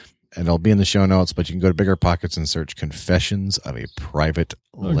 And it'll be in the show notes, but you can go to Bigger Pockets and search Confessions of a Private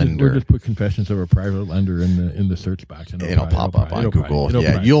Lender. Or just put Confessions of a Private Lender in the search box. And it'll pop up on Google.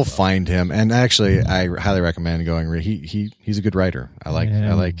 You'll find him. And actually, I highly recommend going. He's a good writer.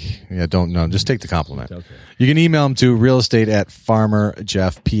 Don't know. Just take the compliment. Okay. You can email him to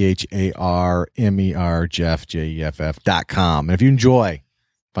realestate@farmerjeff, PHARMER, Jeff, JEFF.com. And if you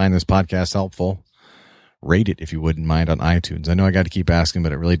find this podcast helpful, rate it if you wouldn't mind on iTunes. I know I got to keep asking,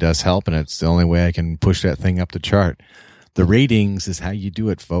 but it really does help, and it's the only way I can push that thing up the chart. The ratings is how you do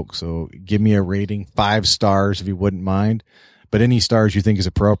it, folks. So give me a rating, 5 stars if you wouldn't mind, but any stars you think is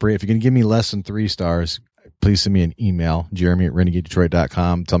appropriate. If you're going to give me less than 3 stars, please send me an email,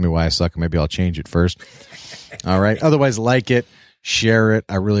 Jeremy@renegadedetroit.com. Tell me why I suck, and maybe I'll change it first. All right. Otherwise, like it, share it.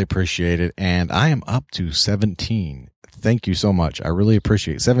 I really appreciate it. And I am up to 17. Thank you so much. I really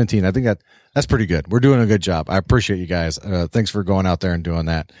appreciate it. 17. I think that's pretty good. We're doing a good job. I appreciate you guys. Thanks for going out there and doing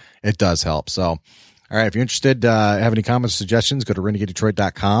that. It does help. So, all right. If you're interested, have any comments, suggestions, go to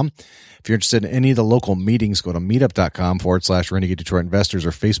renegadedetroit.com. If you're interested in any of the local meetings, go to meetup.com/Renegade Detroit Investors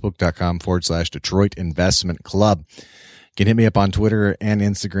or Facebook.com/Detroit Investment Club. You can hit me up on Twitter and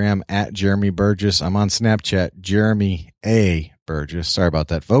Instagram @Jeremy Burgess. I'm on Snapchat, Jeremy A. Burgess. Sorry about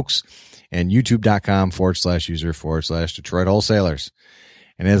that, folks. And youtube.com/user/Detroit Wholesalers.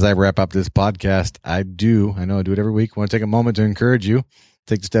 And as I wrap up this podcast, I know I do it every week. I want to take a moment to encourage you.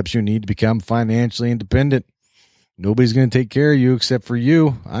 Take the steps you need to become financially independent. Nobody's going to take care of you except for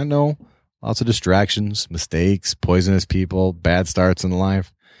you. I know. Lots of distractions, mistakes, poisonous people, bad starts in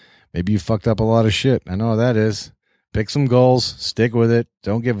life. Maybe you fucked up a lot of shit. I know how that is. Pick some goals. Stick with it.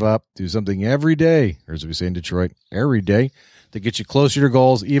 Don't give up. Do something every day, or as we say in Detroit, every day, to get you closer to your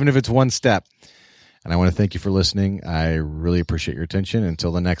goals, even if it's one step. And I want to thank you for listening. I really appreciate your attention.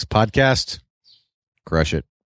 Until the next podcast, crush it.